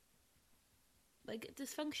not like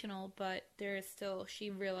dysfunctional, but there is still, she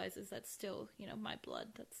realizes that's still, you know, my blood.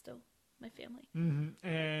 That's still my family. Mm-hmm.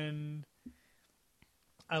 And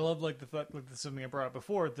I love like the fact, like something I brought up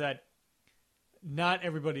before, that not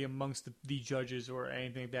everybody amongst the judges or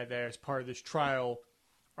anything that is part of this trial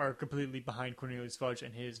are completely behind Cornelius Fudge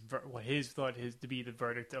and what his thought is to be the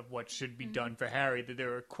verdict of what should be done for Harry. That there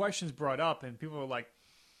were questions brought up, and people were like,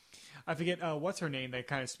 I forget what's her name that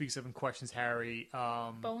kind of speaks up and questions Harry.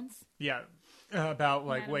 Bones? Yeah, about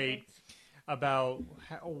like Madam wait. Bones. About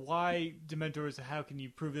why Dementors, how can you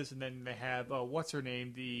prove this? And then they have, what's her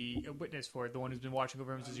name, the witness for it, the one who's been watching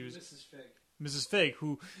over him since he was... Mrs. Fig,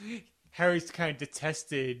 who Harry's kind of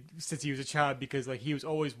detested since he was a child because like he was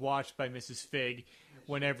always watched by Mrs. Fig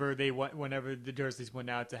whenever the Dursleys went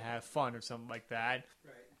out to have fun or something like that.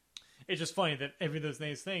 Right. It's just funny that every of those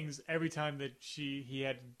nice things, every time that he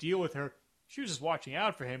had to deal with her, she was just watching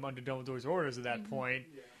out for him under Dumbledore's orders at that point.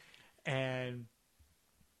 Yeah. And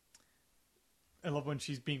I love when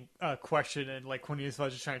she's being questioned and like Cornelius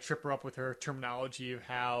Fudge is trying to trip her up with her terminology of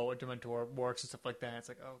how a Dementor works and stuff like that. It's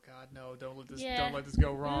like, oh god, no! Don't let this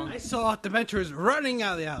go wrong. I saw Dementors running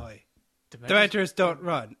out of the alley. Dementors don't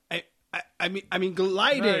run. I mean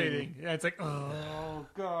gliding. Yeah, it's like, oh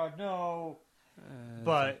god, no.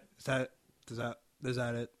 But is that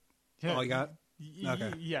it? yeah, All you got?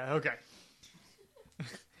 Okay. Yeah, okay.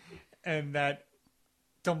 And that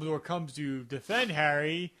Dumbledore comes to defend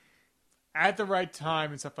Harry at the right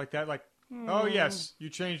time and stuff like that. Like, oh yes, you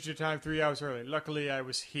changed your time 3 hours early. Luckily, I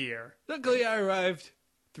was here. Luckily, I arrived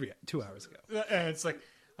 2 hours ago. And it's like,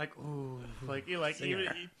 ooh,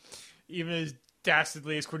 even as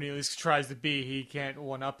dastardly as Cornelius tries to be, he can't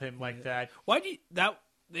one up him like that. Why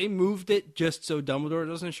they moved it just so Dumbledore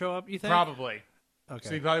doesn't show up? You think? Probably. Okay.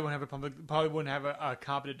 So he probably wouldn't have a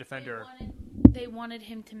competent defender. They wanted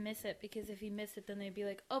him to miss it because if he missed it, then they'd be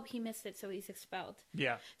like, "Oh, he missed it, so he's expelled."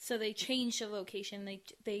 Yeah. So they changed the location.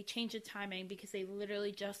 They changed the timing because they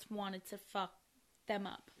literally just wanted to fuck them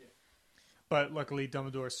up. But luckily,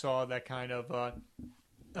 Dumbledore saw that kind of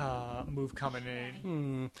move coming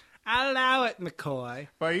in. Allow it, McCoy.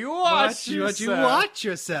 But you Watch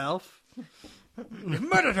yourself. You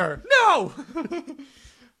murdered her. No.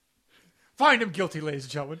 Find him guilty, ladies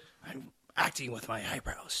and gentlemen. I'm acting with my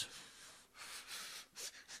eyebrows.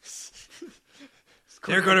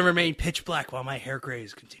 They're going to remain pitch black while my hair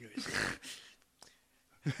grays continuously.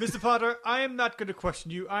 Mr. Potter, I am not going to question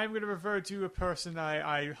you. I am going to refer to a person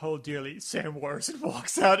I hold dearly, Sam Worthington,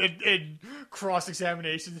 walks out in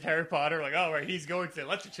cross-examination with Harry Potter. Like, oh, right, he's going to the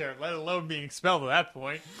electric chair, let alone being expelled at that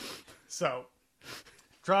point. So,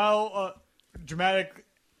 trial, dramatic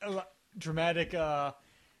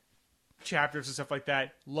chapters and stuff like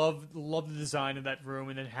that. Love the design of that room,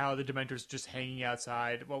 and then how the Dementors just hanging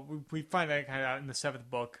outside. Well, we find that kind of out in the 7th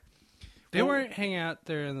book. They weren't hanging out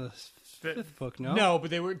there in the 5th book, no? No,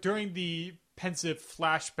 but they were during the pensive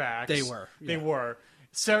flashbacks. They were. They Yeah. were.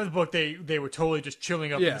 7th book, they were totally just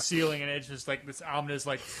chilling up in the ceiling, and it's just like this ominous,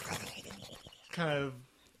 like, kind of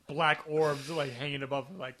black orbs, like, hanging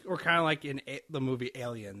above, like... Or kind of like in the movie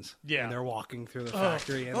Aliens. Yeah. And they're walking through the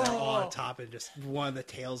factory, and they're all on top, and just one of the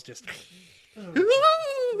tails just... They're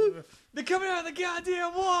coming out of the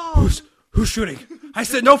goddamn wall! Who's shooting? I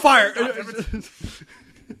said no fire!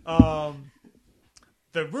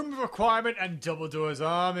 The Room of Requirement and Dumbledore's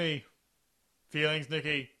Army. Feelings,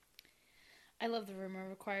 Nikki? I love the Room of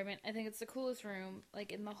Requirement. I think it's the coolest room,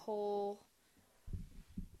 like, in the whole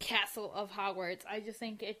castle of Hogwarts. I just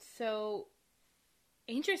think it's so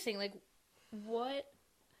interesting. Like, what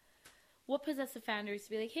possessed the founders to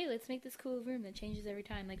be like, hey, let's make this cool room that changes every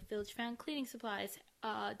time? Like, Filch found cleaning supplies.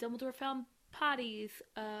 Dumbledore found potties.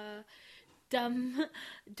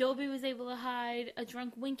 Dobby was able to hide a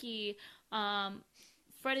drunk Winky.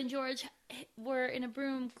 Fred and George were in a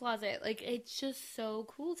broom closet. Like, it's just so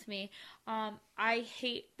cool to me. I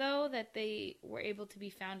hate, though, that they were able to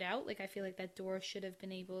be found out. Like, I feel like that door should have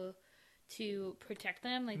been able to protect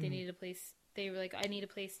them. Like, they needed a place. They were like, I need a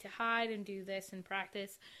place to hide and do this and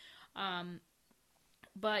practice.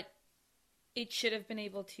 But it should have been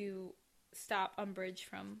able to stop Umbridge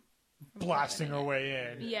from Blasting her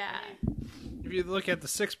way in. Yeah. If you look at the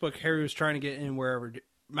 6th book, Harry was trying to get in wherever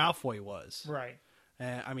Malfoy was. Right.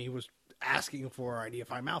 I mean, he was asking for, I need to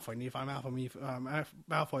find Malfoy,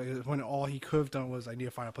 Malfoy, when all he could have done was, I need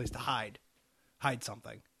to find a place to hide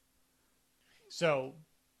something. So,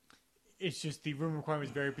 it's just the room requirement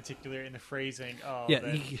is very particular in the phrasing of Yeah,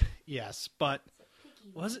 it. yes, but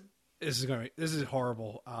was it? This is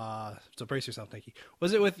horrible. So brace yourself, Nikki.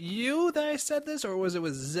 Was it with you that I said this, or was it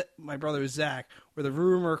with my brother Zach, where the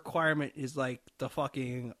room requirement is like the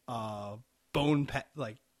fucking bone pet,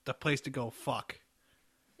 like the place to go fuck?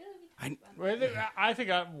 I think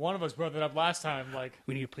one of us brought that up last time. Like,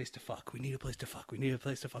 We need a place to fuck. We need a place to fuck. We need a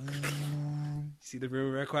place to fuck. See the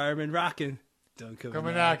room requirement rocking. Don't come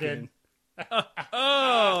a knocking.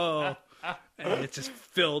 Oh, and it's just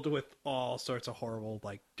filled with all sorts of horrible,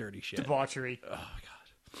 like dirty shit. debauchery. Oh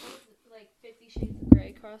god. Like 50 Shades of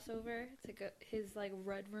Grey crossover. It's like his like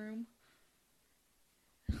red room.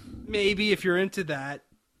 Maybe if you're into that.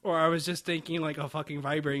 Or I was just thinking like a fucking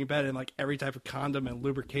vibrating bed and like every type of condom and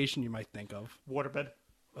lubrication you might think of. Waterbed.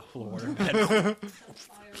 A water bed.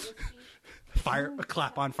 Fire A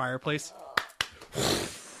clap on fireplace. I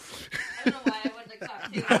don't know why I wanted to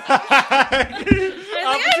clap too.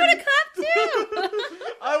 I want to clap too.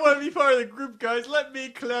 I want to be part of the group, guys. Let me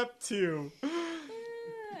clap too.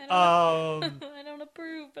 I don't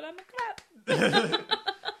approve, but I'm a clap.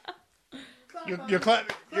 You're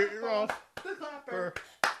clapping. You're off. The clapper.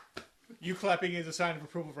 You clapping is a sign of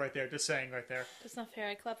approval right there. Just saying right there. That's not fair.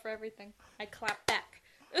 I clap for everything. I clap back.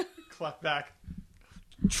 Clap back.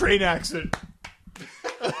 Train accident.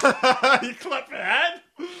 You clap that?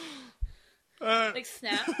 Like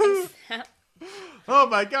snap. Like snap. Oh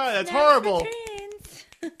my god, that's Snaps horrible. for trains.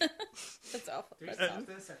 That's awful. That's awful.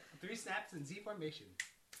 3 snaps in Z formation.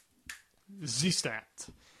 Z-Stat.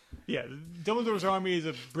 Yeah, Dumbledore's Army is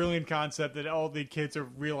a brilliant concept that all the kids are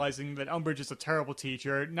realizing that Umbridge is a terrible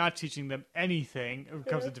teacher, not teaching them anything when it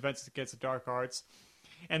comes to defense against the dark arts,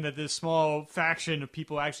 and that this small faction of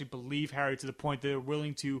people actually believe Harry to the point that they're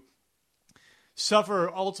willing to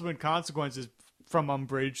suffer ultimate consequences from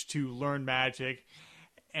Umbridge to learn magic,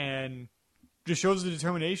 and just shows the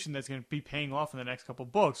determination that's going to be paying off in the next couple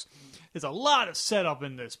books. There's a lot of setup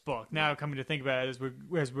in this book. Now, coming to think about it as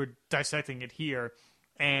we're dissecting it here,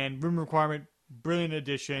 and room requirement, brilliant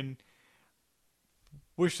addition.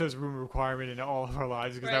 Wish there was a room requirement in all of our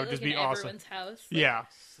lives because that would just be awesome. Everyone's house. Like, Yeah,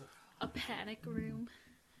 a panic room.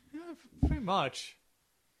 pretty much.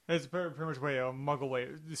 That's pretty much way a Muggle way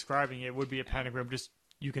of describing it would be a panic room. Just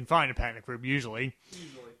you can find a panic room usually.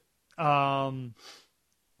 The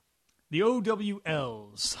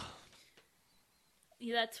OWLs.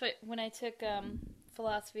 Yeah, that's what when I took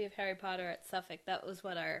philosophy of Harry Potter at Suffolk. That was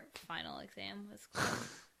what our final exam was called.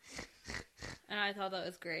 And I thought that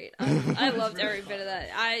was great. I loved every bit of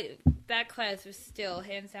that. That class was still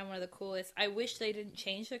hands down one of the coolest. I wish they didn't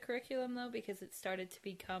change the curriculum though, because it started to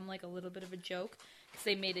become like a little bit of a joke because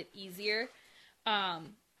they made it easier.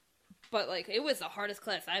 But like it was the hardest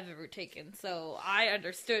class I've ever taken, so I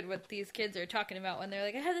understood what these kids are talking about when they're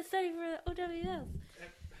like, "I had to study for the OWL."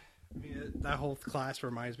 I mean, that whole class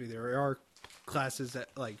reminds me. There are classes that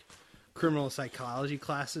like criminal psychology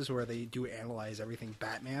classes where they do analyze everything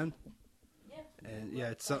Batman. Yeah. And yeah,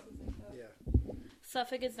 it's so. Yeah.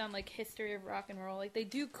 Suffolk has done like history of rock and roll. Like they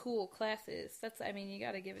do cool classes. I mean, you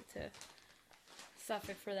got to give it to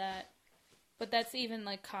Suffolk for that. But that's even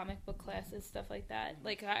like comic book classes, stuff like that.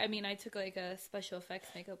 Like I mean, I took like a special effects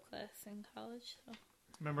makeup class in college. So.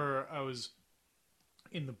 Remember, I was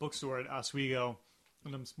in the bookstore at Oswego,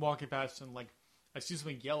 and I'm walking past, and like I see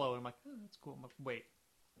something yellow, and I'm like, "Oh, that's cool." I'm like, "Wait."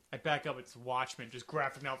 I back up. It's Watchmen, just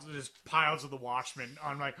graphic novels. There's piles of the Watchmen.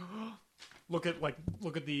 I'm like, look at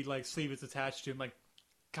the like sleeve it's attached to. I'm like,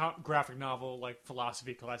 graphic novel like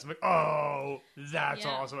philosophy class. I'm like, oh, that's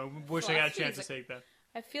awesome. I wish I got a chance to take that.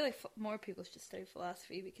 I feel like more people should study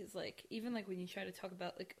philosophy because, like, even like when you try to talk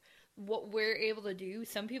about like what we're able to do,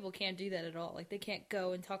 some people can't do that at all. Like, they can't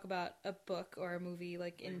go and talk about a book or a movie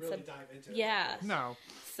like in really some dive into it. yeah. No,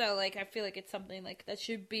 So like I feel like it's something like that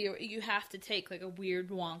should be. You have to take like a weird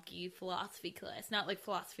wonky philosophy class, not like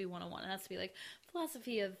philosophy 101. It has to be like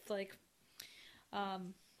philosophy of like, oh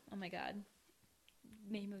my god,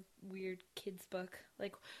 name of weird kids book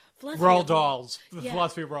like. Roald Dahl's, the Yeah.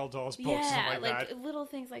 philosophy of Roald Dahl's books, Yeah, something like that. little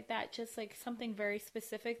things like that. Just like something very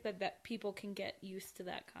specific that people can get used to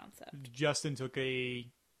that concept. Justin took a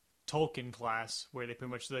Tolkien class where they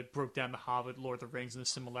pretty much like broke down the Hobbit, Lord of the Rings, and the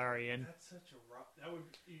similarity. And That's such a rough. That would.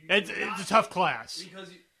 it's a tough class. because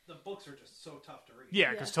the books are just so tough to read.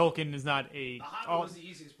 Yeah, because Tolkien is not a. The Hobbit was the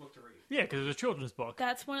easiest book to read. Yeah, because it's a children's book.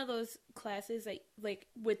 That's one of those classes that, like,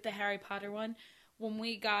 with the Harry Potter one, when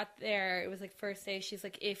we got there, it was like first day, she's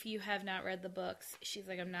like, if you have not read the books, she's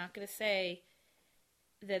like, I'm not going to say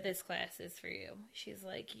that this class is for you. She's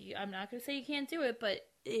like, I'm not going to say you can't do it, but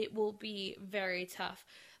it will be very tough.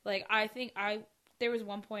 Like, I think there was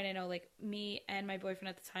one point I know, like, me and my boyfriend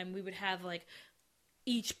at the time, we would have, like,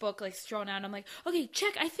 each book, like, thrown out. I'm like, okay,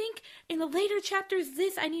 check, I think in the later chapters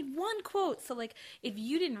I need one quote. So, like, if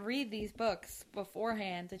you didn't read these books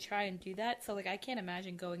beforehand to try and do that, so, like, I can't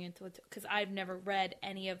imagine going into it, because I've never read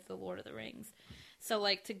any of the Lord of the Rings. So,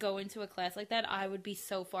 like, to go into a class like that, I would be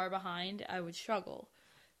so far behind, I would struggle.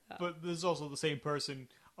 But there's also the same person.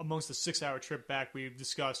 Amongst the 6-hour trip back, we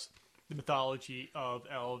discussed the mythology of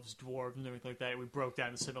elves, dwarves, and everything like that. We broke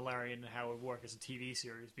down the Silmarillion and how it would work as a TV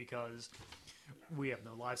series, because we have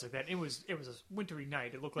no lives like that. It was a wintry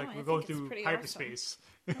night. It looked like I we were going think it's through pretty hyperspace.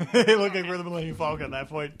 It looked like we're the Millennium Falcon at that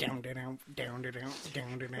point. Down. Traveling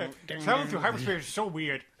through hyperspace is so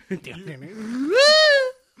weird.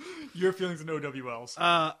 Your feelings on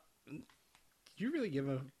OWLs. Do you really give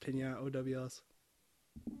an opinion on OWLs?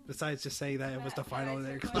 Besides just saying that it was the final of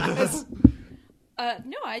their class.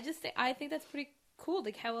 No, I think that's pretty cool.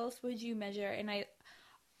 Like, how else would you measure? And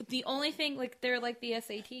the only thing, like, they're like the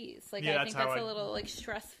SATs. Like, Yeah, I think that's a little, like,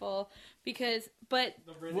 stressful but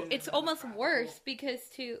it's almost worse because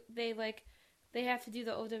they have to do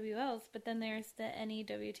the OWLs, but then there's the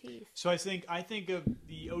NEWTs. So I think of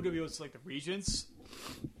the OWLs like the Regents,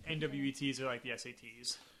 NWETs are like the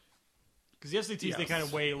SATs. Because the SATs, they kind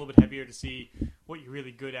of weigh a little bit heavier to see what you're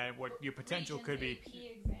really good at and what your potential could be. AP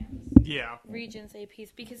exams. Yeah. Regents APs,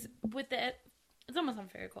 because with it's almost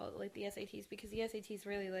unfair to call it like the SATs, because the SATs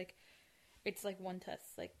really, like, it's like one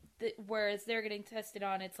test, like, whereas they're getting tested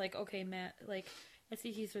on, it's like, okay, math, like,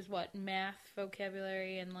 SATs was what, math,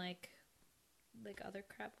 vocabulary, and like other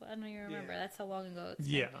crap. I don't even remember. That's how long ago it's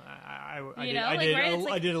been. Yeah, I I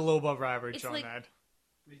did a little above average on like- that.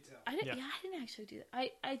 I didn't actually do that.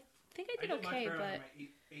 I think I did okay, but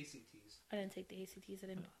ACTs. I didn't take the ACTs. I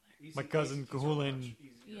didn't bother. My cousin Kahulin,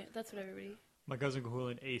 Yeah, that's what everybody.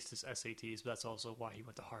 aced his SATs, but that's also why he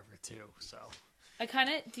went to Harvard too. So I kind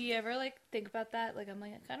of. Do you ever like think about that? Like, I'm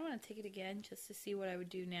like, I kind of want to take it again just to see what I would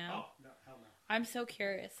do now. Oh, no, hell no. I'm so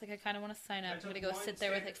curious. Like, I kind of want to sign up. I'm gonna go sit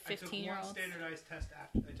there with like 15-year-olds. I took one standardized test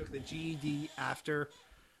after. I took the GED after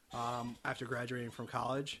graduating from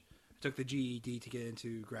college. I took the GED to get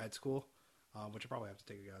into grad school, which I probably have to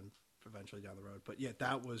take again eventually down the road. But yeah,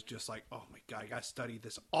 that was just like, oh my god, I got to study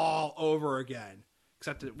this all over again.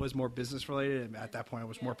 Except it was more business related, and at that point, I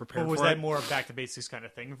was more prepared. was for that it. more back to basics kind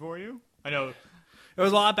of thing for you? I know. It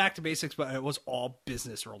was a lot back to basics, but it was all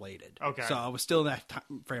business related. Okay. So I was still in that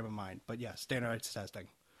frame of mind. But yeah, standardized testing.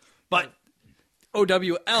 But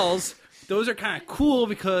OWLs, those are kind of cool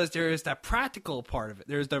because there is that practical part of it.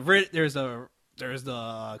 There's the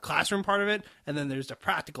classroom part of it, and then there's the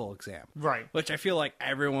practical exam. Right. Which I feel like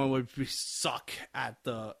everyone would suck at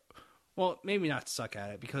the. Well, maybe not suck at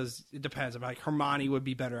it because it depends. Like Hermione would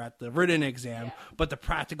be better at the written exam, but the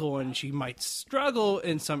practical one she might struggle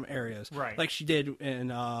in some areas, Right. Like she did in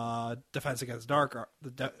Defense Against Dark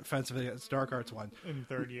Arts one In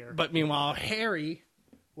third year. But meanwhile, Harry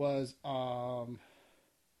was God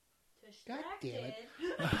damn it!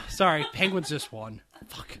 Sorry, Penguins just won.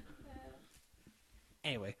 Fuck.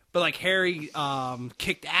 Anyway, but like Harry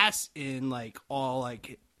kicked ass in like all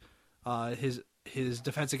like his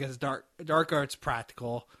Defense Against Dark Arts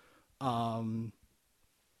practical. much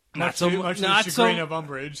to the chagrin of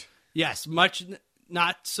Umbridge. Yes,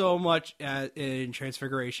 not so much in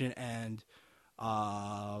Transfiguration and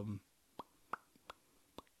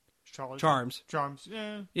Charms.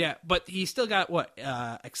 Yeah. Yeah, but he still got what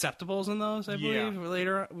acceptables in those, I believe. Yeah.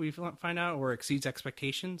 Later we find out, or exceeds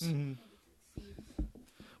expectations. Mm-hmm.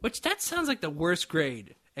 Which that sounds like the worst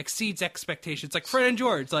grade. Exceeds expectations. Like Fred and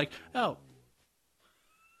George. Like, oh,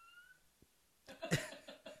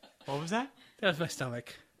 What was that? that was my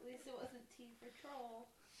stomach. At least it wasn't T for troll.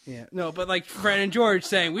 Yeah, no, but like Fred and George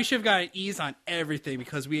saying we should have gotten E's on everything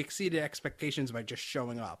because we exceeded expectations by just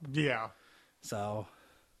showing up. Yeah. So,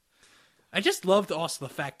 I just loved also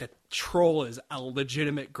the fact that troll is a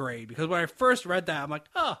legitimate grade because when I first read that, I'm like,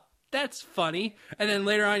 oh, that's funny. And then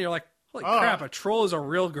later on, you're like, holy crap, a troll is a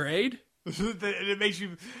real grade? It makes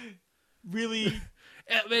you really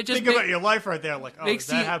It just think about your life right there. Like, oh, is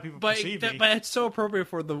that how people perceive me? But it's so appropriate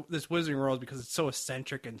for this Wizarding World because it's so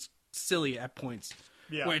eccentric and silly at points.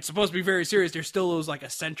 Yeah. Where it's supposed to be very serious, there's still those like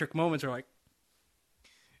eccentric moments where like,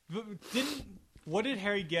 What did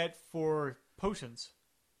Harry get for potions?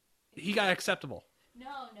 he got acceptable. No,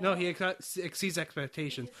 No, he exceeds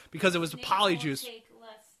expectations because it was a polyjuice. Take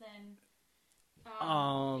less than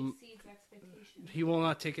exceeds expectations. He will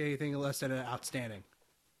not take anything less than an outstanding.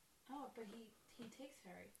 Oh, but he takes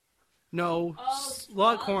Harry. No, Oh,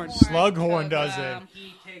 Slughorn. Slughorn does it.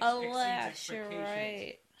 He takes Alas, you're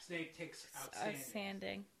right. Snape takes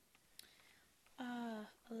Outstanding.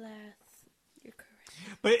 Alas, you're correct.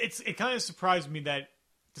 But it kind of surprised me that,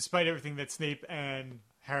 despite everything that Snape and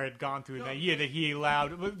Harry had gone through that year, that he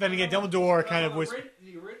allowed. But then again, Dumbledore kind of was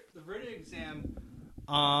the written exam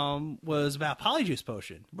was about Polyjuice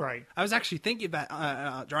Potion. right. I was actually thinking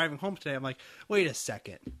about driving home today. I'm like, wait a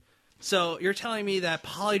second. So you're telling me that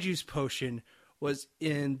Polyjuice Potion was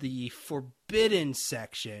in the forbidden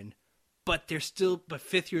section, but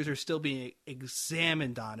fifth years are still being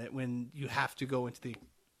examined on it when you have to go into the.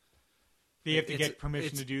 They have to get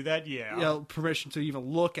permission to do that. Yeah. Permission to even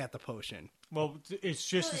look at the potion. Well, it's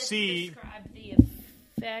just to see. Describe the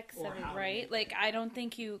effects of it, right? Like, I don't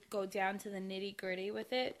think you go down to the nitty gritty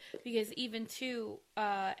with it, because even too,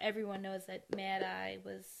 everyone knows that Mad Eye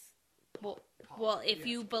was. Well, if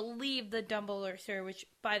you believe the Dumbledore story, which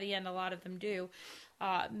by the end a lot of them do,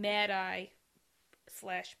 Mad Eye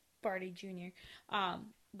 / Barty Jr.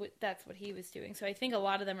 That's what he was doing. So I think a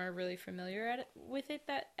lot of them are really familiar with it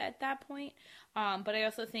at that point. But I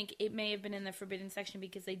also think it may have been in the forbidden section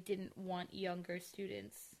because they didn't want younger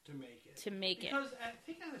students To make it. Because I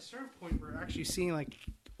think at a certain point we're actually seeing like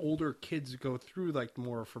older kids go through like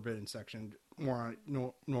more forbidden section more on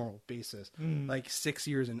a normal basis, like 6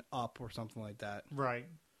 years and up or something like that. Right.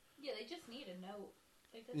 Yeah, they just need a note.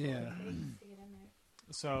 Like, that's Yeah. all it takes to get in there.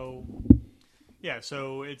 So, yeah.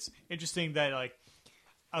 So it's interesting that like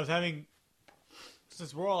I was having,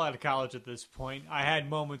 since we're all out of college at this point, I had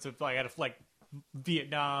moments of like I had like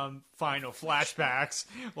Vietnam final flashbacks,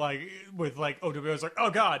 like with like OW. I was like,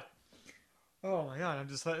 oh god, oh my god. I'm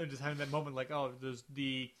just having that moment like, oh, there's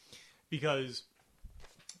because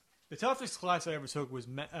the toughest class I ever took was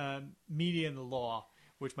media and the law,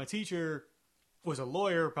 which my teacher was a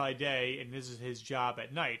lawyer by day, and this is his job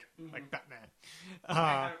at night, like Batman.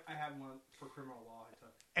 I had one for criminal law I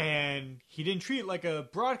took. And he didn't treat it like a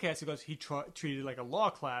broadcasting class. He treated it like a law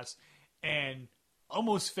class, and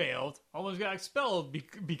almost failed. Almost got expelled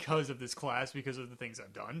because of this class, because of the things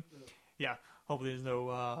I've done. Yeah, hopefully there's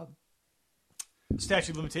no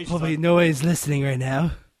statute of limitations. Hopefully nobody's listening right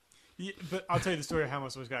now. Yeah, but I'll tell you the story of how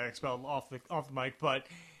much got expelled off the mic. But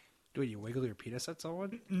Do you wiggle your penis at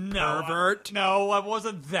someone? no, Pervert. No, I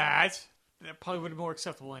wasn't that. That probably would have been more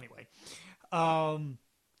acceptable anyway.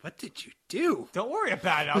 What did you do? Don't worry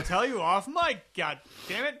about it. I'll tell you off mic. God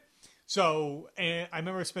damn it. So, and I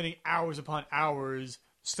remember spending hours upon hours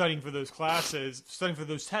studying for those classes, studying for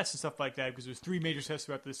those tests and stuff like that, because there's 3 major tests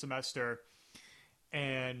throughout the semester.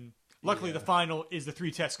 And luckily the final is the 3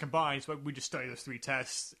 tests combined, so we just studied those 3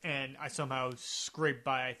 tests. And I somehow scraped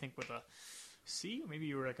by, I think, with a C, or maybe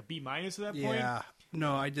you were like a B- at that point. Yeah.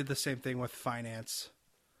 No, I did the same thing with finance.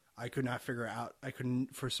 I could not figure out. I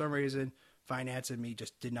couldn't, for some reason, finance and me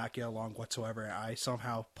just did not get along whatsoever. I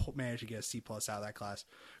somehow managed to get a C+ out of that class.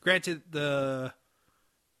 Granted, the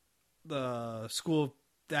school,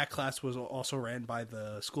 that class was also ran by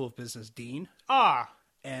the School of Business dean,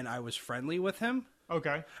 and I was friendly with him.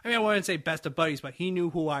 Okay. I mean, I wouldn't say best of buddies, but he knew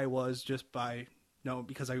who I was just by,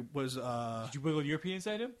 because I was, Did you wiggle your penis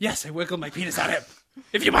at him? yes, I wiggled my penis at him.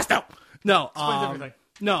 If you must know. No, Explains everything.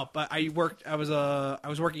 no, but I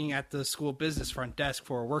was working at the school business front desk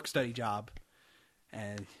for a work study job,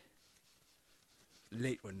 and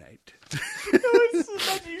late one night.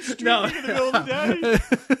 No. In the middle of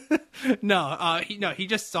the day. He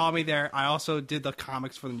just saw me there. I also did the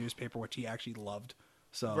comics for the newspaper, which he actually loved.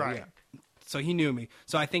 So Right. yeah, so he knew me.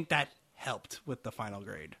 So I think that helped with the final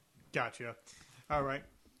grade. Gotcha. All right.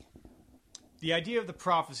 The idea of the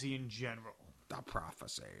prophecy in general. The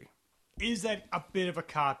prophecy. Is that a bit of a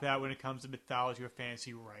cop-out when it comes to mythology or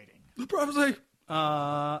fantasy writing? The prophecy.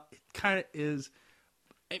 It kind of is.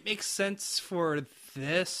 It makes sense for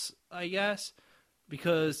this, I guess,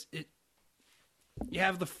 because you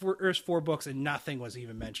have the first 4 books and nothing was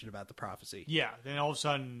even mentioned about the prophecy. Yeah, then all of a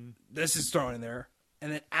sudden... This is thrown in there,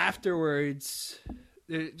 and then afterwards,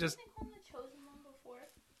 it just They called him the chosen one before.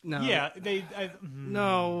 no. Yeah,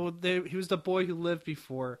 he was the boy who lived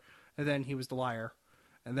before, and then he was the liar,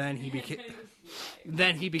 and then he became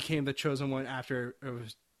the chosen one after it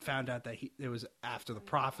was found out that it was after the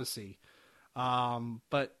prophecy.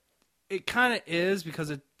 But it kind of is because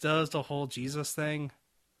it does the whole Jesus thing.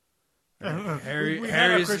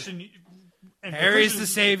 Harry's the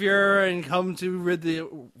savior and come to rid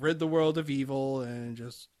the world of evil, and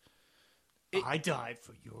just I died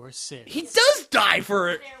for your sins. he does die for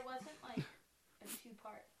it. There wasn't like a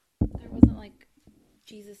 2-part. There wasn't like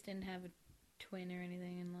Jesus didn't have a twin or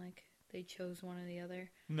anything, and like they chose one or the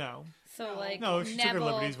other. No. So like No, she took her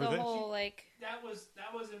Neville, liberties the with it. whole like That was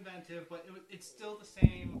inventive, but it's still the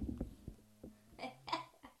same.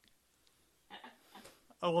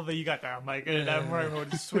 I love that you got that, Mike. And I'm right,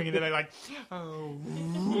 just swinging it like, oh.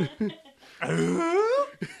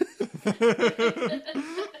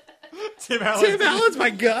 Tim Allen. Tim Allen's my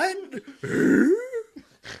gun.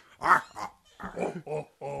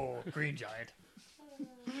 Oh, Green Giant.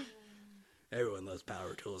 Everyone loves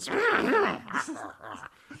power tools.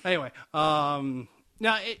 Anyway,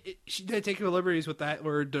 now she did take the liberties with that,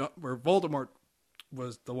 where Voldemort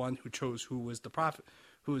was the one who chose who was the prophet,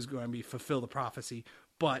 who was going to be fulfill the prophecy.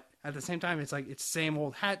 But at the same time, it's like it's same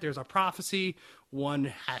old hat. There's a prophecy. One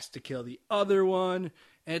has to kill the other one,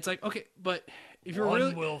 and it's like, okay, but if you're One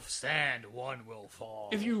really, will stand, one will fall.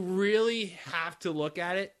 if you really have to look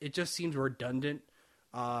at it, it just seems redundant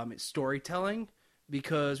storytelling,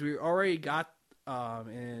 because we already got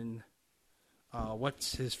in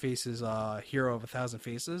what's his face's Hero of 1,000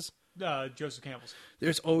 Faces. Joseph Campbell's.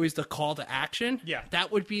 There's always the call to action. Yeah.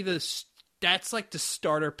 That would be that's like the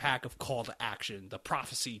starter pack of call to action. The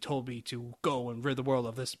prophecy told me to go and rid the world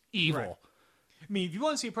of this evil. Right. I mean, if you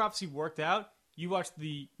want to see a prophecy worked out, you watch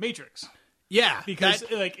The Matrix. Yeah, Because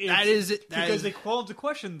that is it. Because they call into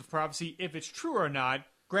question the prophecy if it's true or not.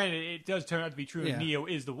 Granted, it does turn out to be true, Yeah. and Neo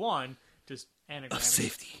is the one. Just anagram. Of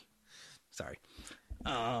safety. Sorry.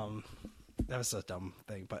 That was a dumb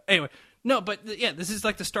thing, but anyway, no, but yeah, this is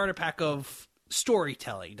like the starter pack of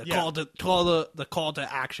storytelling, the call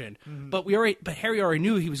to action. Mm-hmm. But Harry already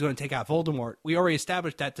knew he was going to take out Voldemort. We already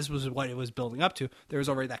established that this was what it was building up to. There was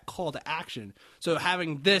already that call to action. So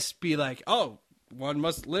having this be like, oh, one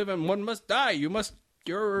must live and one must die.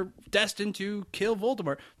 You're destined to kill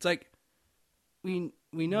Voldemort. It's like we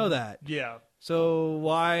know that. Yeah, So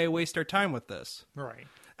why waste our time with this? right.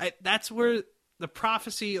 That's where the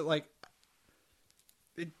prophecy, like,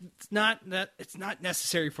 it's not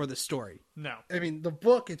necessary for the story. No. I mean, the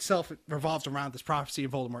book itself revolves around this prophecy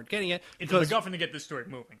of Voldemort getting it. It's a MacGuffin to get this story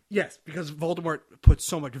moving. Yes, because Voldemort puts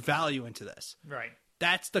so much value into this. Right.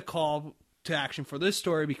 That's the call to action for this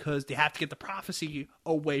story, because they have to get the prophecy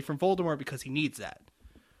away from Voldemort because he needs that.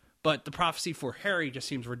 But the prophecy for Harry just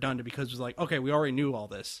seems redundant, because it's like, okay, we already knew all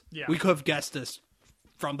this. Yeah. We could have guessed this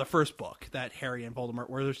from the first book, that Harry and Voldemort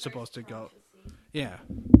were supposed to go. Yeah.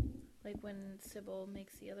 Like when Sybil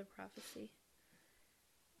makes the other prophecy.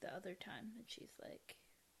 The other time that she's like,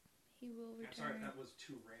 he will return. was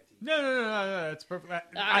too ranty. No. That's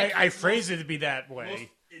perfect. I phrased it to be that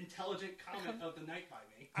way. Intelligent comment of the night by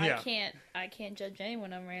me. Yeah. I can't judge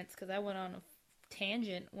anyone on rants because I went on a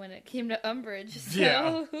tangent when it came to Umbridge. So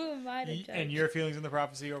Yeah. who am I to judge? And your feelings on the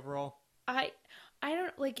prophecy overall? I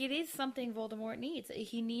don't like it is something Voldemort needs.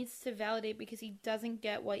 He needs to validate because he doesn't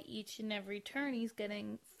get why each and every turn he's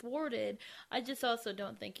getting thwarted. I just also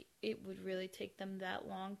don't think it would really take them that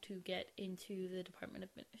long to get into the Department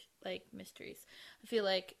of Mysteries. I feel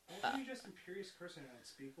like Wasn't he just Imperious Curse and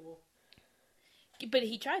Unspeakable? but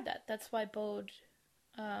he tried that. That's why Bode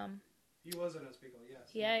He was an Unspeakable,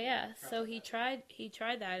 yes. yeah. So he tried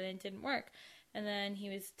that and it didn't work. And then he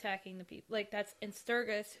was attacking the people. Like, that's in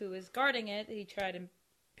Sturgis, who was guarding it. He tried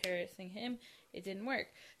embarrassing him. It didn't work.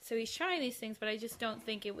 So he's trying these things, but I just don't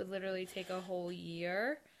think it would literally take a whole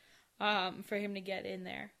year for him to get in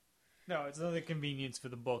there. No, it's another convenience for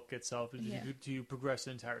the book itself to progress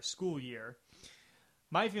the entire school year.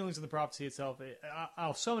 My feelings on the prophecy itself,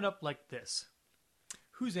 I'll sum it up like this.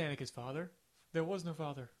 Who's Anakin's father? There was no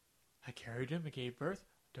father. I carried him and gave birth.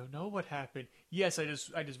 Don't know what happened. Yes, I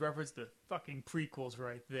just referenced the fucking prequels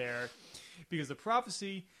right there. Because the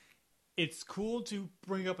prophecy, it's cool to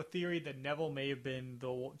bring up a theory that Neville may have been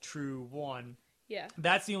the true one. Yeah.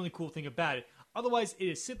 That's the only cool thing about it. Otherwise, it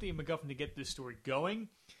is simply a MacGuffin to get this story going.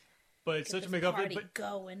 But it's such a MacGuffin. Party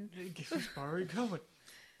going. Get this party going.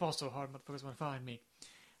 Fall so hard, motherfuckers want to find me.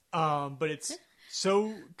 But it's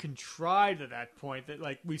so contrived at that point that,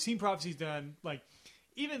 like, we've seen prophecies done, like,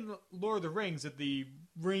 even Lord of the Rings, that the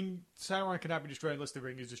ring, Sauron cannot be destroyed unless the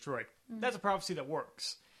ring is destroyed. Mm-hmm. That's a prophecy that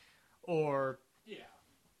works. Or,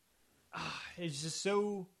 it's just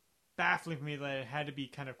so baffling for me that it had to be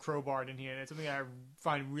kind of crowbarred in here. And it's something I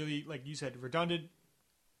find really, like you said, redundant.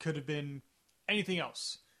 Could have been anything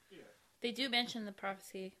else. They do mention the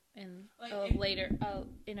prophecy in later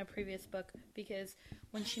in a previous book, because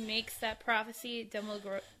when she makes that prophecy,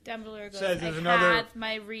 Dumbledore goes, Says I have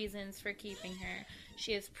my reasons for keeping her.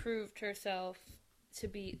 She has proved herself to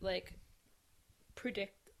be, like,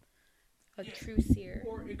 predict a true seer.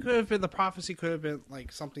 Or it could have been, the prophecy could have been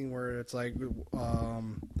like something where it's like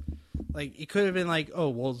it could have been like, oh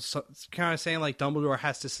well, it's kind of saying like Dumbledore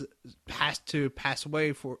has to pass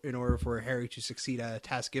away in order for Harry to succeed at the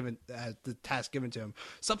task given to him.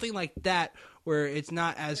 Something like that, where it's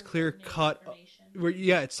not as clear cut. Where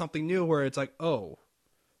it's something new where it's like, oh,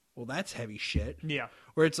 well, that's heavy shit. Yeah.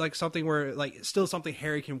 Where it's like something where like it's still something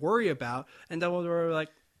Harry can worry about, and Dumbledore like,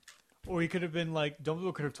 Or he could have been like,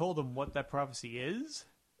 Dumbledore could have told him what that prophecy is.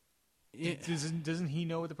 Yeah, Doesn't he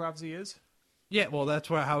know what the prophecy is? yeah. Well, that's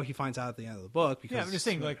how he finds out at the end of the book. Because Yeah, I'm just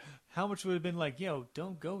saying, like, how much would have been like, yo,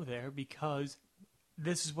 don't go there because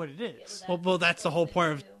this is what it is. well, that's the whole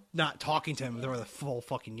point of not talking to him for the full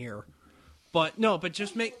fucking year. But no, but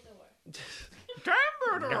just make.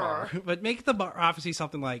 But make the prophecy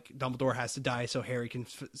something like Dumbledore has to die so Harry can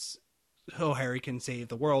save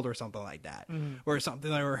the world or something like that, or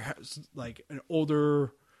something like an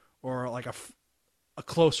older or like a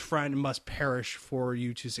close friend must perish for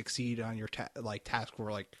you to succeed on your task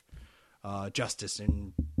for like justice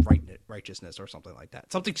and righteousness or something like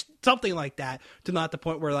that. Something like that, to not the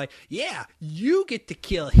point where like, yeah, you get to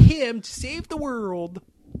kill him to save the world.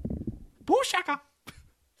 Booshaka.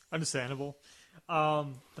 Understandable.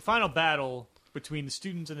 The final battle between the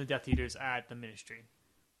students and the Death Eaters at the Ministry.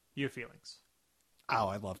 Your feelings? Oh,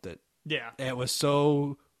 I loved it. Yeah. It was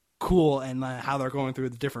so cool, and how they're going through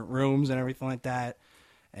the different rooms and everything like that,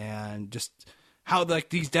 and just how like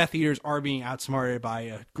these Death Eaters are being outsmarted by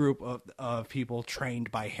a group of people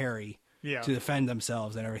trained by Harry to defend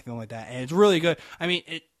themselves and everything like that. And it's really good. I mean,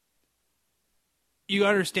 you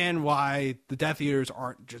understand why the Death Eaters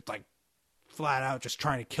aren't just like flat out just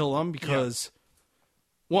trying to kill them, because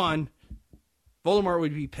one, Voldemort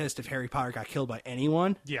would be pissed if Harry Potter got killed by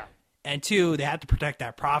anyone. Yeah. And two, they have to protect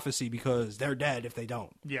that prophecy because they're dead if they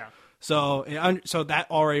don't. Yeah. So that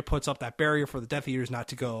already puts up that barrier for the Death Eaters not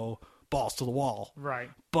to go balls to the wall. Right.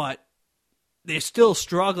 But they're still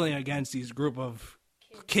struggling against these group of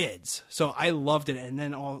kids. So I loved it. And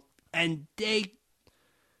then if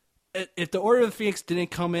the Order of the Phoenix didn't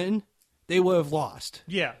come in, they would have lost.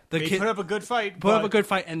 Yeah. They put up a good fight.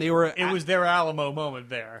 And they were. It was their Alamo moment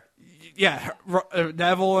there. Yeah,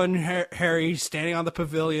 Neville and Harry standing on the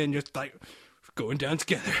pavilion, just like going down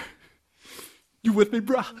together. You with me,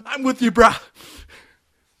 brah? I'm with you, brah.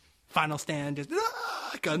 Final stand, just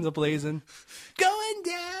guns a blazing, going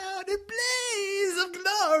down in blaze of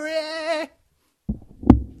glory.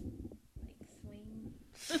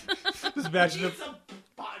 Just imagine Need some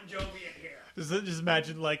Bon Jovi in here. Just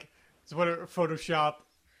imagine like what a Photoshop.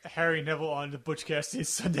 Harry Neville on the Butch Cassidy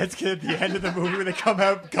Sundance Kid at the end of the movie where they come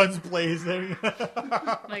out guns blazing.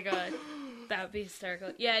 Oh my god, that would be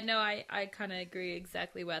hysterical. Yeah, no, I kind of agree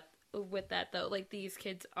exactly with that though. Like, these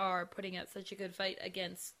kids are putting out such a good fight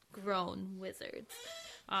against grown wizards,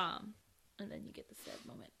 and then you get the sad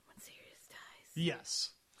moment when Sirius dies. Yes,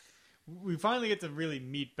 we finally get to really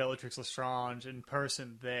meet Bellatrix Lestrange in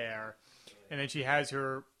person there, and then she has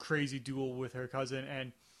her crazy duel with her cousin,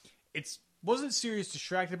 and wasn't Sirius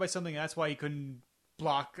distracted by something? That's why he couldn't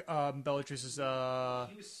block Bellatrix's. He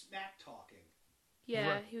was smack talking. Yeah,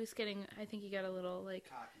 Right. he was getting. I think he got a little like.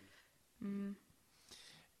 Cocky.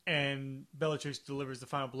 And Bellatrix delivers the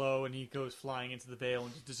final blow, and he goes flying into the veil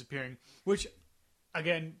and just disappearing. Which,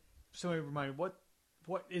 again, somebody remind me,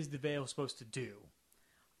 what is the veil supposed to do?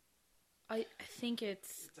 I think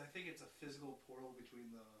it's I think it's a physical portal between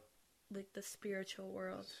like the spiritual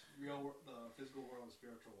world. the physical world and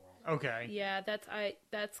spiritual world. Okay. Yeah,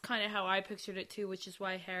 that's kind of how I pictured it too, which is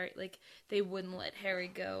why Harry, like, they wouldn't let Harry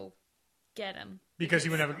go get him Because he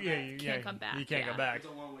would never. can't come back. He can't come back. It's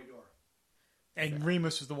a one-way door. And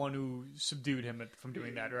Remus was the one who subdued him from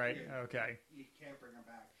doing that, right? Okay. You can't bring her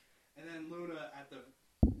back. And then Luna at the.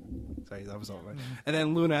 Sorry, that was all right. And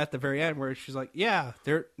then Luna at the very end, where she's like, "Yeah,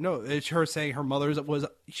 it's her saying her mother's was.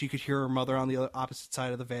 She could hear her mother on the opposite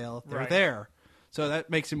side of the veil. They're Right. there." So that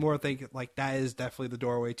makes it more think like that is definitely the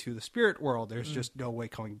doorway to the spirit world. There's just no way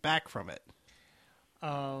coming back from it.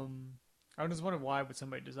 I was just wondering why would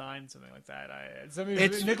somebody design something like that.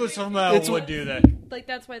 It's- Nicholas Flamel would do that. Like,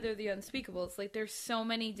 that's why they're the unspeakables. Like, there's so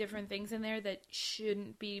many different things in there that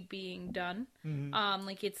shouldn't be being done.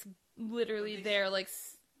 Like, it's literally there, like,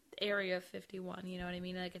 Area 51, you know what I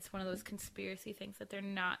mean? Like, it's one of those conspiracy things that they're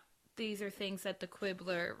not. These are things that the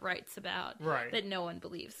Quibbler writes about, Right. that no one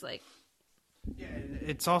believes. Like, Yeah,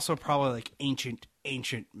 it's also probably like ancient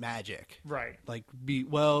magic. Right. Like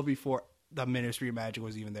before the Ministry of Magic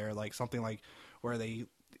was even there, like something like where it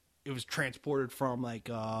was transported from like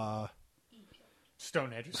Stonehenge.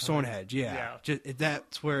 Or something. Stonehenge, Yeah.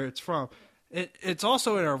 That's where it's from. It's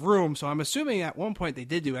also in a room, so I'm assuming at one point they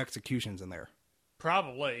did do executions in there.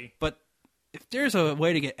 Probably. But if there's a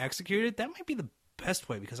way to get executed, that might be the best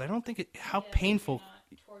way, because I don't think how painful.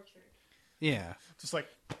 tortured. Yeah. Just like,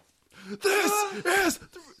 This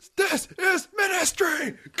is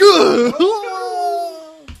ministry. Good.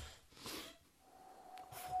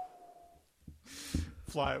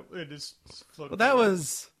 fly. It just floated. Well, that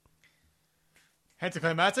was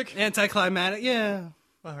anticlimactic. anticlimactic. Yeah.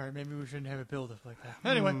 All right, maybe we shouldn't have a build-up like that.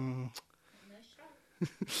 Anyway,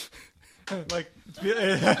 like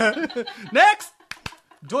Next.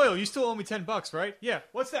 Doyle, you still owe me $10, right? Yeah.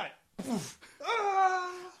 What's that?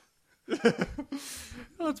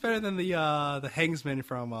 Well, it's better than the Hangsman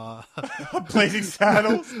from Blazing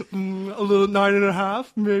Saddles. a little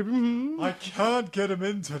 9.5, maybe. I can't get him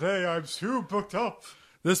in today. I'm too booked up.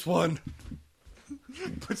 This one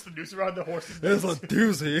Puts the noose around the horse's is neck. a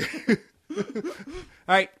doozy. All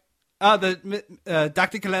right, the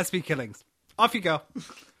Dr. Gillespie killings. Off you go.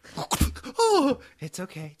 Oh, it's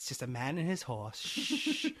okay. It's just a man and his horse.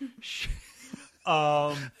 Shh, shh.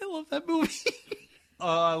 I love that movie.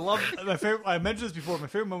 I love my favorite. I mentioned this before. My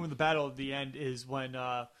favorite moment of the battle at the end is when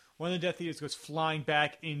one of the Death Eaters goes flying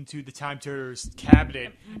back into the Time Turner's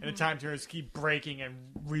cabinet, and the Time Turners keep breaking and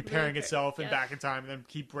repairing itself and back in time, and then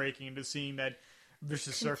keep breaking into seeing that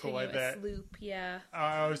vicious circle like that. Continuous loop, yeah.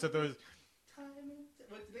 I always thought that was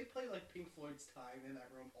Did they play like Pink Floyd's Time in that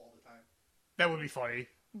room all the time? that would be funny.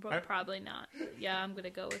 But probably not. Yeah, I'm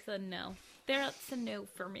gonna go with a no. That's a no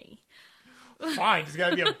for me. Fine, there's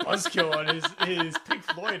got to be a buzzkill on his Pink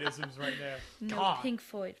Floydisms right there. No God. Pink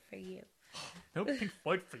Floyd for you. No Pink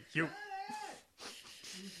Floyd for you.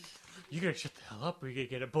 You gotta shut the hell up or you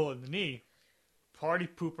get a bullet in the knee. Party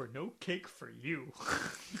pooper, no cake for you.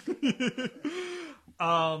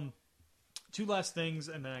 Two last things,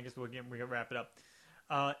 and then I guess we're gonna wrap it up.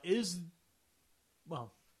 I'll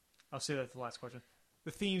say that's the last question.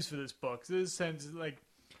 The themes for this book. So this sense, like,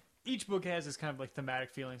 each book has this kind of like thematic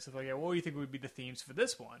feeling, stuff like that. What do you think would be the themes for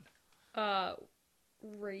this one?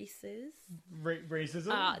 Races.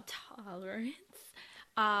 Racism. Tolerance.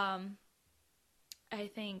 I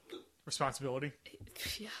think. Responsibility.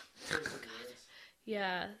 Yeah. God.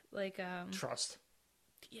 Yeah, like Trust.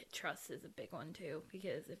 Yeah, trust is a big one too,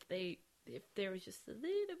 because if there was just a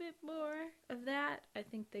little bit more of that, I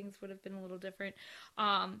think things would have been a little different.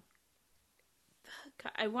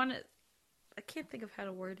 I can't think of how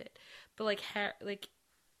to word it, but like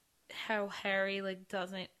how Harry like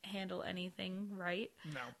doesn't handle anything right.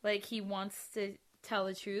 No. Like he wants to tell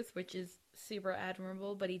the truth, which is super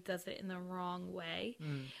admirable, but he does it in the wrong way.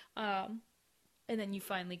 And then you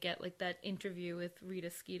finally get like that interview with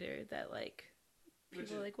Rita Skeeter that like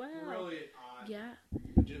people are like, wow, brilliant yeah,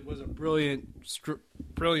 it was a brilliant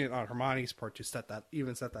on Hermione's part to set that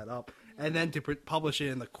up, and then to publish it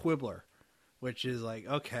in the Quibbler, which is like,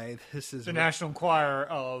 okay, this is The National Enquirer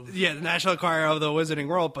of... the National Enquirer of the Wizarding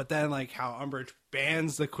World, but then like how Umbridge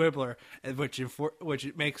bans the Quibbler, which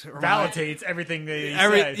it makes validates everything they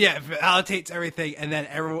say. Yeah, validates everything, and then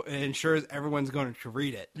it ensures everyone's going to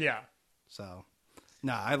read it. Yeah. So,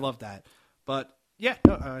 I love that. But yeah,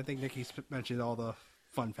 I think Nikki's mentioned all the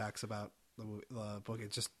fun facts about the book.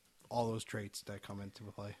 It's just all those traits that come into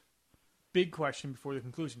play. Big question before the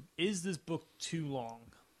conclusion. Is this book too long?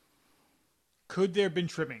 Could there have been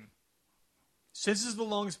trimming? Since this is the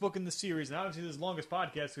longest book in the series, and obviously this is the longest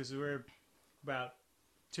podcast because we're about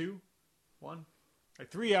 3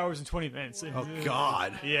 hours and 20 minutes. Oh,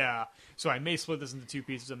 God. Yeah. So I may split this into two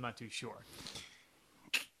pieces. I'm not too sure.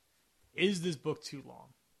 Is this book too long?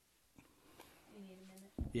 You need a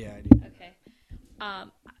minute. Yeah, I do. Okay.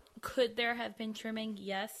 Could there have been trimming?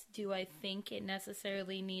 Yes. Do I think it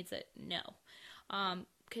necessarily needs it? No.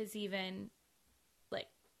 Because even, like,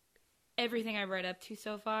 everything I read up to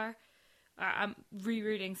so far, I'm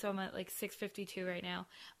rereading, so I'm at, like, 652 right now.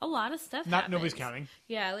 A lot of stuff happens. Nobody's counting.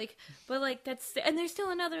 Yeah, like, but, like, and there's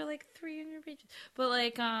still another, like, 300 pages. But,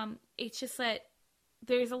 like, it's just that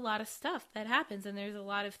there's a lot of stuff that happens, and there's a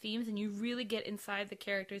lot of themes, and you really get inside the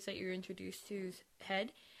characters that you're introduced to's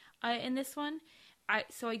head in this one.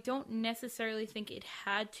 So I don't necessarily think it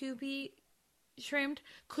had to be trimmed.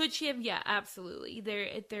 Could she have? Yeah, absolutely.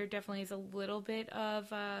 There definitely is a little bit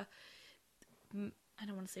of I don't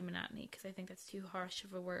want to say monotony because I think that's too harsh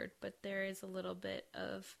of a word, but there is a little bit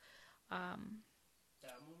of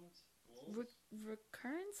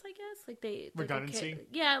recurrence, I guess. Like redundancy.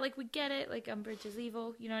 Yeah, like we get it. Like Umbridge is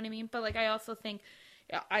evil. You know what I mean? But like I also think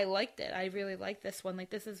I liked it. I really like this one.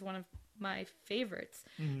 Like this is one of my favorites.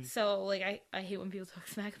 Mm-hmm. So like I hate when people talk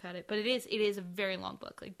smack about it, but it is a very long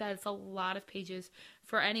book. Like that's a lot of pages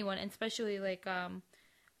for anyone, and especially like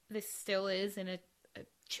this still is in a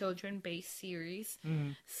children based series.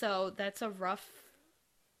 Mm-hmm. So that's a rough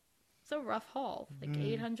haul. Like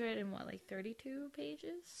 800 and 32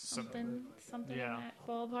 pages? Something in that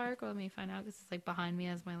ballpark. Well, let me find out because it's like behind me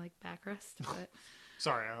as my like backrest. But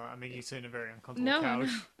sorry, I make you sit in a very uncomfortable couch.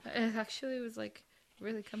 No. It actually was like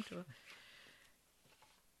really comfortable.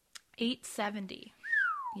 870.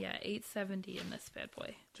 Yeah, 870 in this bad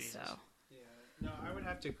boy. Jesus. So No, I would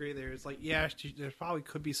have to agree. There's like, yeah, there probably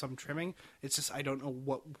could be some trimming. It's just I don't know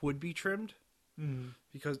what would be trimmed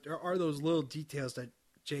because there are those little details that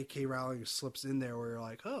J.K. Rowling slips in there where you're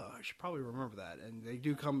like, oh, I should probably remember that, and they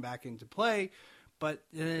do come back into play. But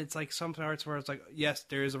then it's like some parts where it's like, yes,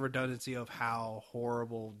 there is a redundancy of how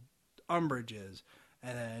horrible Umbridge is,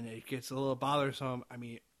 and then it gets a little bothersome. I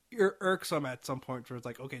mean, irksome at some point where it's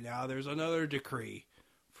like, okay, now there's another decree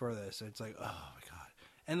for this. And it's like, oh my god.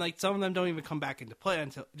 And like some of them don't even come back into play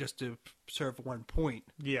until just to serve one point.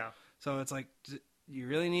 Yeah. So it's like, you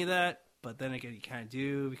really need that? But then again, you kind of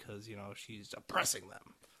do because, you know, she's oppressing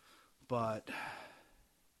them. But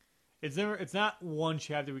it's not one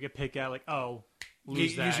chapter we could pick out like, oh,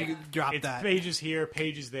 lose that. Usually drop it's that. Pages here,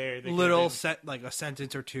 pages there. They Little set, like a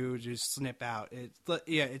sentence or two, just snip out.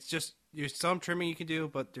 It's just, there's some trimming you can do,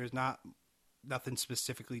 but there's nothing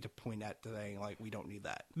specifically to point at saying, like, we don't need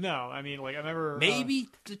that. No, I mean, like, I remember... Maybe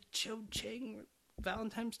the Cho Chang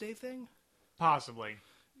Valentine's Day thing? Possibly.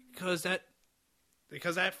 Because that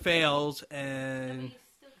fails, and...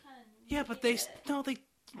 Still kind of Yeah, but they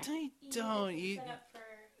don't. You, set up for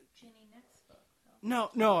Ginny next book, no,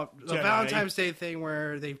 the Jedi. Valentine's Day thing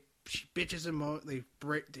where she bitches him, they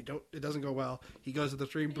break, it doesn't go well. He goes to the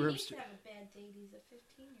three He rooms. used to have a bad date. He's a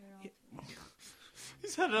 15-year-old.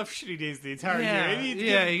 He's had enough shitty days the entire Yeah,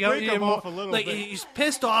 year. you Break him off a little like bit. he's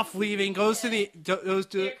pissed off, leaving, goes to Here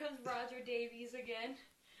comes Roger Davies again.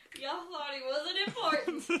 Y'all thought he wasn't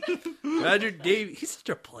important. Roger Davies. He's such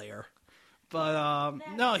a player, but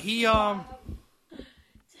no, he no,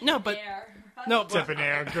 but no, but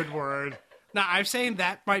Debonair, good word. now I'm saying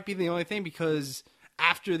that might be the only thing because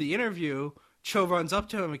after the interview, Cho runs up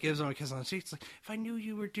to him and gives him a kiss on the cheek. It's like, if I knew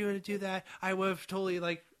you were going to do that, I would have totally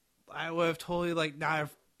not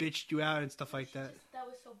bitched you out and stuff like that. That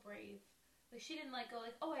was so brave. Like she didn't go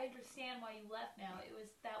oh, I understand why you left now.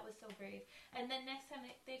 That was so brave. And then next time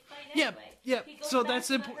they fight anyway. Yeah. He goes So back that's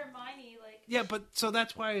to the Hermione Yeah, but so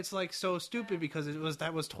that's why it's like so stupid because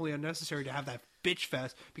that was totally unnecessary to have that bitch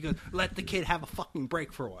fest because let the kid have a fucking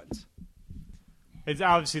break for once. It's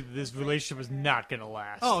obviously that this relationship is not going to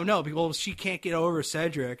last. Oh no, because she can't get over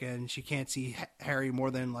Cedric and she can't see Harry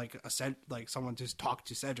more than like someone to talk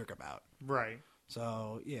to Cedric about. Right.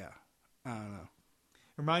 So yeah, I don't know.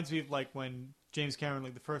 Reminds me of like when James Cameron,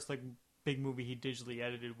 like the first like big movie he digitally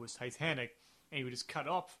edited was Titanic, and he would just cut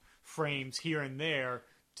off frames here and there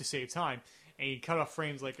to save time, and he cut off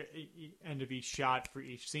frames like end of each shot for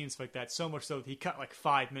each scene, stuff like that. So much so that he cut like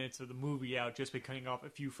 5 minutes of the movie out just by cutting off a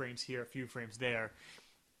few frames here, a few frames there.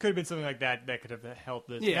 Could have been something like that that could have helped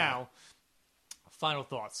this. Yeah. Now, final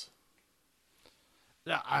thoughts.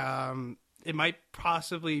 It might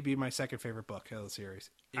possibly be my second favorite book of the series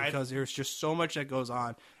because there's just so much that goes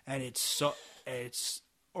on, and it's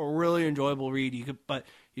a really enjoyable read. But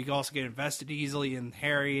you can also get invested easily in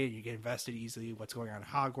Harry, and you get invested easily in what's going on in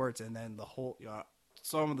Hogwarts, and then the whole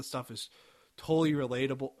some of the stuff is totally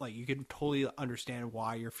relatable. Like you can totally understand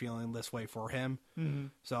why you're feeling this way for him. Mm-hmm.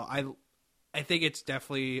 So I think it's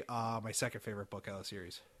definitely my second favorite book out of the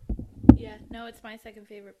series. Yeah, no, it's my second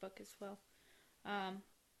favorite book as well.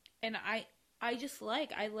 And I just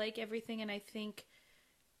like everything, and I think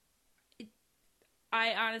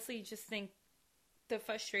I honestly just think the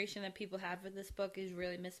frustration that people have with this book is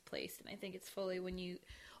really misplaced, and I think it's fully when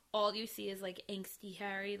all you see is like angsty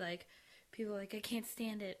Harry, like people are like, I can't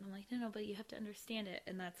stand it, and I'm like, no, but you have to understand it,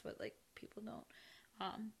 and that's what like people don't.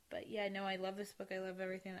 But yeah, no, I love this book. I love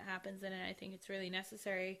everything that happens in it. I think it's really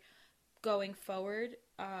necessary going forward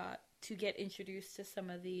to get introduced to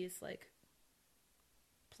some of these like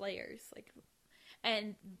players, like,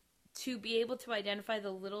 and to be able to identify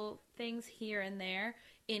the little things here and there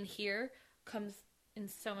in here comes in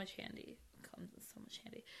so much handy.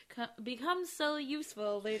 Becomes so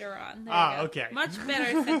useful later on. There you go. Okay. Much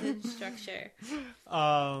better sentence structure.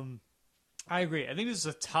 I agree. I think this is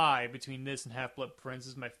a tie between this and Half-Blood Prince.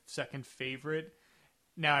 This is my second favorite.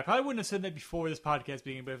 Now, I probably wouldn't have said that before this podcast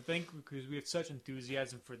began, but I think because we have such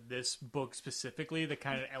enthusiasm for this book specifically that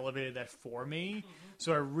kind of elevated that for me. Mm-hmm.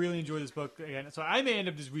 So I really enjoyed this book again. So I may end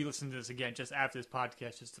up just re-listening to this again just after this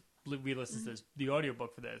podcast, just to re-listen to the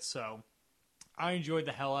audiobook for this. So I enjoyed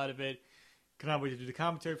the hell out of it. Cannot wait to do the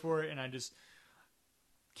commentary for it, and I just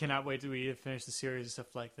cannot wait till we finish the series and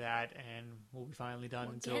stuff like that, and we'll be finally done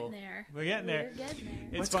We're getting there. We're getting there.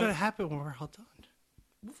 It's What's going to happen when we're all done?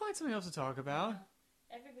 We'll find something else to talk about.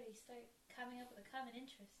 Everybody start coming up with a common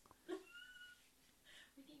interest. We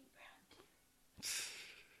need brown.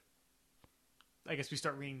 I guess we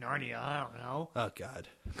start reading Narnia. I don't know. Oh God.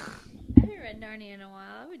 I haven't read Narnia in a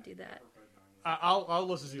while. I would do that. I'll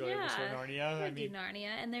listen to the audio for I Narnia. would I mean, do Narnia,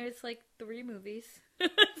 and there's like 3 movies.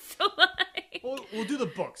 So like, We'll do the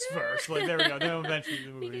books first. Like, there we go. Then eventually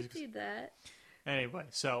the We movies. can do that. Anyway,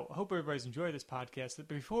 so I hope everybody's enjoyed this podcast. But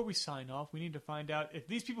before we sign off, we need to find out if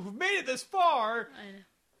these people who've made it this far, I know.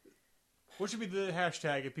 what should be the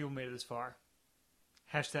hashtag if people made it this far?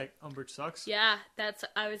 Hashtag Umbridge sucks. Yeah,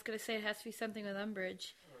 I was gonna say it has to be something with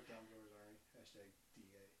Umbridge.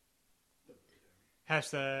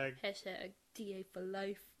 Hashtag DA for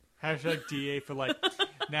life. Hashtag DA for life.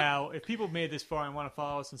 Now, if people made it this far and want to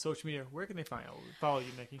follow us on social media, where can they follow you,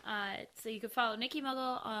 Nikki? So you can follow Nikki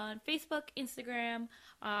Muggle on Facebook, Instagram,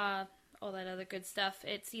 all that other good stuff.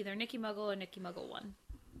 It's either Nikki Muggle or Nikki Muggle 1.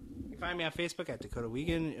 You can find me on Facebook at Dakota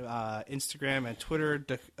Wiegand, Instagram and Twitter,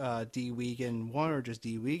 DWegan1 or just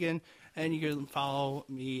DWegan. And you can follow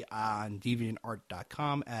me on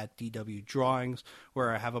DeviantArt.com at DW Drawings,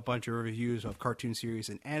 where I have a bunch of reviews of cartoon series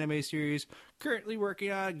and anime series. Currently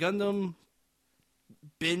working on a Gundam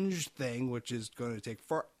binge thing, which is going to take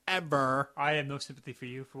forever. I have no sympathy for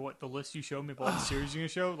you for what the list you showed me about the series you're going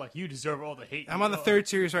to show. Like, you deserve all the hate. I'm on the third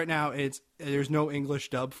series right now. There's no English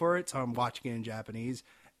dub for it, so I'm watching it in Japanese.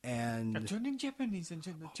 I'm And turning Japanese and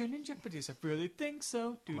turning Japanese. I really think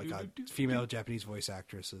so. oh my god, female Japanese voice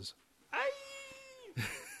actresses.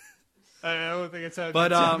 I don't think it's But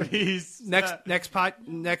Japanese. next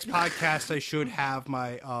podcast, I should have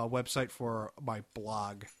my website for my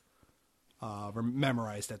blog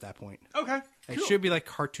memorized at that point. Okay. It Cool. should be like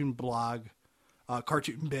cartoon blog,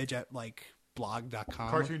 cartoon binge at like blog.com.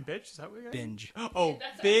 Cartoon bitch? Is that what you got? binge. Oh,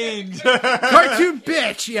 binge. Cartoon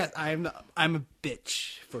bitch. Yes, I'm a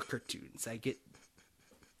bitch for cartoons. I get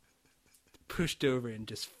pushed over and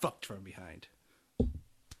just fucked from behind.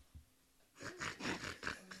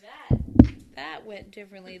 That went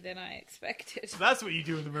differently than I expected. So that's what you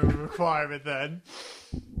do in the movie requirement, then.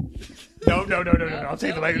 No. I'll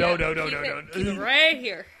take the mic. No. Keep it right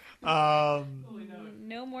here. Um,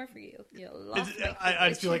 No more for you. You lost my I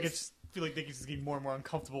just feel like privileges. Nikki's just getting more and more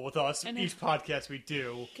uncomfortable with us. I know. Each podcast we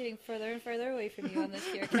do. Getting further and further away from you on this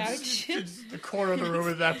here couch. Just the corner of the room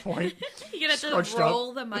at that point. You're gonna have Scrunched to up.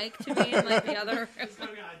 roll the mic to me in like the other room.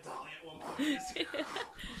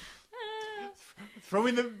 Throw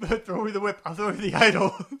me the whip. I'll throw you the idol.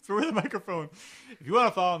 Throw me the microphone. If you want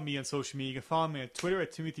to follow me on social media, you can follow me on Twitter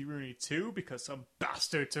at Timothy Rooney 2 because some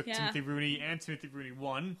bastard took Yeah. Timothy Rooney and Timothy Rooney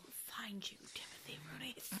 1. Find you, Timothy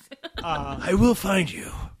Rooney. I will find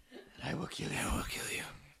you. I will kill you. I will kill you.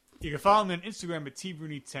 You can follow me on Instagram at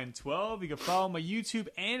TRooney1012. You can follow my YouTube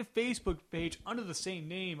and Facebook page under the same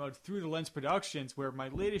name of Through the Lens Productions, where my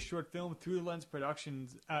latest short film, Through the Lens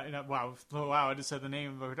Productions. Wow! I just said the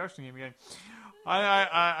name of the production name again.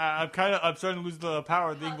 I'm starting to lose the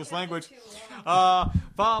power of the English language.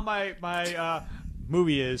 Follow my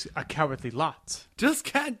movie is A Cowardly Lot. Just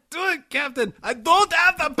can't do it, Captain. I don't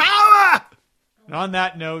have the power. And on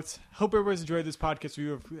that note, hope everyone's enjoyed this podcast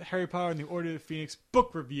review of Harry Potter and the Order of the Phoenix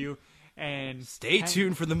book review. And Stay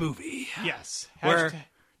tuned for the movie. Yes. Where,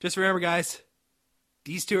 just remember, guys,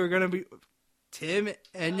 these two are going to be... Tim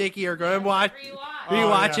and Nikki are going to rewatch Oh,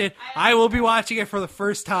 yeah. it. I will be watching it for the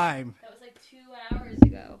first time. That was like 2 hours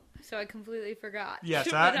ago, so I completely forgot. Yes,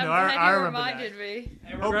 But I I'm glad you remember reminded me.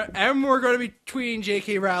 And we're going to be tweeting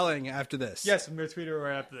J.K. Rowling after this. Yes, I'm going to tweet her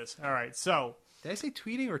right after this. All right, so Did I say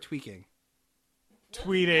tweeting or tweaking?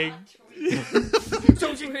 tweeting.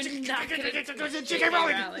 We're not gonna J.K.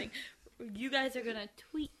 Rowling. You guys are gonna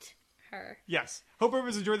tweet her. Yes. Hope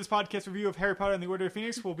everyone's enjoyed this podcast review of Harry Potter and the Order of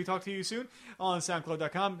Phoenix. We'll be talking to you soon on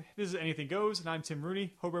SoundCloud.com. This is Anything Goes, and I'm Tim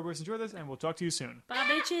Rooney. Hope everyone's enjoyed this, and we'll talk to you soon. Bye,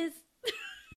 bitches.